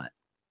decisions on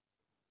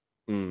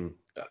it.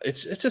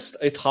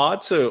 It's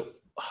hard to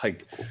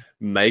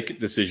make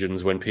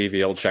decisions when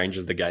PVL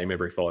changes the game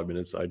every 5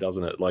 minutes, though,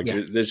 doesn't it?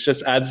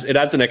 It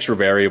adds an extra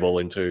variable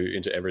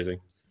into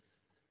everything.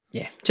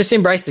 Yeah, just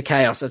embrace the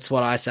chaos. That's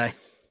what I say.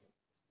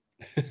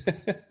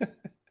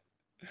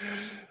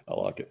 I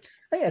like it.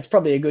 I think that's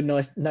probably a good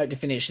note to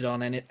finish it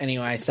on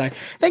anyway. So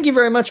thank you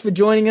very much for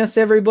joining us,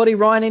 everybody.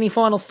 Ryan, any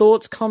final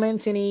thoughts,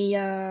 comments, any,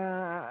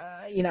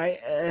 what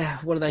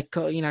do they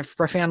call,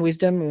 profound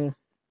wisdom?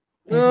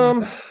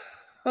 Or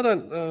I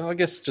don't I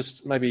guess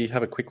just maybe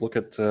have a quick look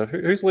at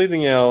who's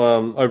leading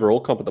our overall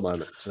comp at the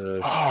moment.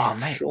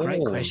 Mate, Sean.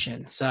 Great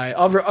question. So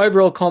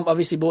overall comp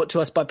obviously brought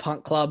to us by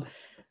Punt Club.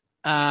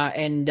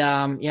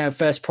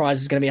 First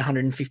prize is going to be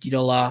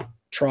 $150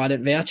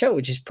 Trident voucher,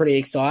 which is pretty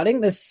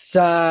exciting. This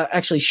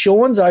actually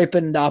Sean's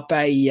opened up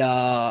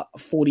a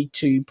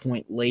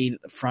 42-point lead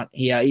at the front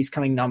here. He's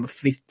coming number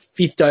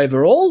fifth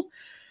overall.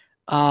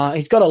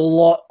 He's got a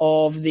lot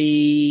of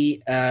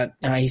the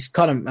he's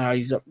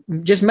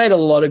just made a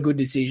lot of good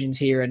decisions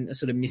here and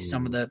sort of missed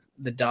some of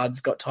the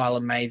duds. Got Tyler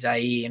Mays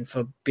AE and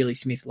for Billy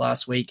Smith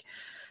last week.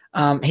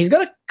 He's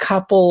got a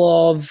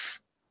couple of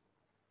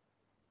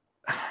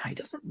he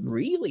doesn't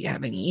really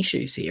have any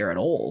issues here at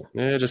all.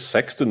 Yeah, just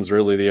Sexton's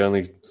really the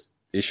only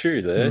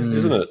issue there,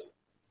 isn't it?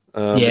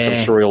 Yeah. Which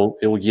I'm sure he'll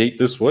yeet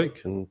this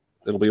week and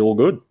it'll be all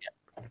good.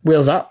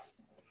 Wheels up.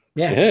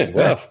 Yeah.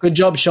 Wow. Good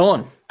job,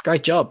 Sean.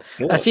 Great job.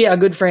 Yeah. I see our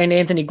good friend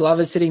Anthony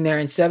Glover sitting there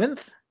in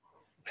 7th.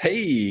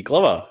 Hey,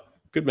 Glover.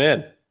 Good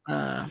man.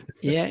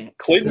 Yeah.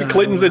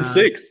 Clinton's in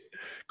 6th.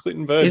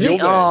 Clinton Bird's your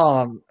man.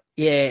 Oh,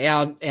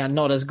 yeah, our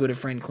not as good a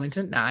friend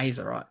Clinton. Nah, he's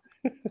all right.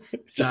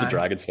 Just a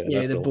Dragons fan. Yeah,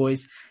 that's all.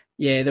 Boys.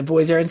 Yeah, the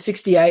boys are in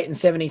 68 and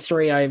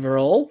 73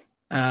 overall.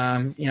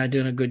 Doing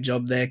a good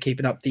job there,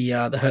 keeping up the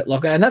hurt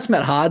locker. And that's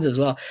Matt Hards as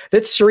well.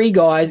 That's 3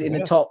 guys in the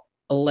top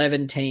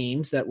 11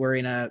 teams that we're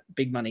in a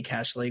big money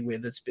cash league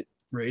with. It's a bit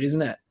rude,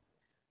 isn't it?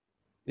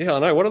 Yeah, I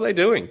know. What are they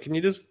doing? Can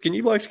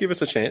you blokes give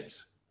us a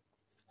chance?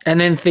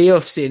 And then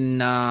Theoph's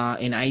in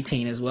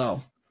 18 as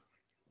well.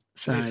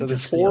 So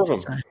there's 4 of them.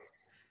 So.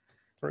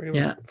 3 of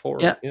them. 4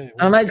 of them.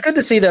 Yeah. Mate, it's good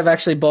to see they've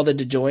actually bothered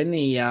to join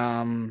the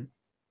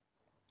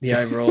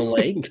overall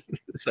league.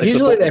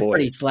 Usually they're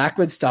pretty slack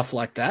with stuff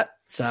like that.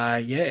 So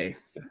yeah,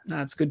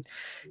 it's good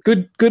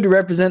to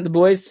represent the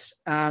boys.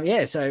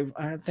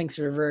 So thanks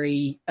for a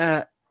very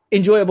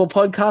enjoyable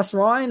podcast,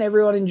 Ryan.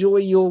 Everyone enjoy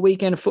your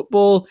weekend of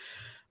football.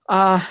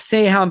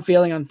 See how I'm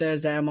feeling on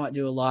Thursday. I might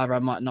do a live, or I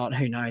might not.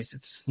 Who knows?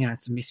 It's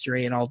it's a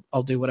mystery, and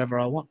I'll do whatever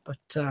I want. But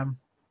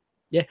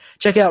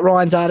check out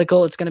Ryan's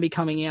article. It's going to be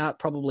coming out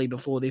probably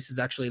before this is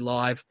actually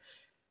live,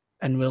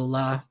 and we'll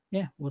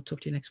talk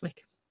to you next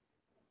week.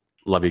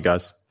 Love you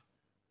guys.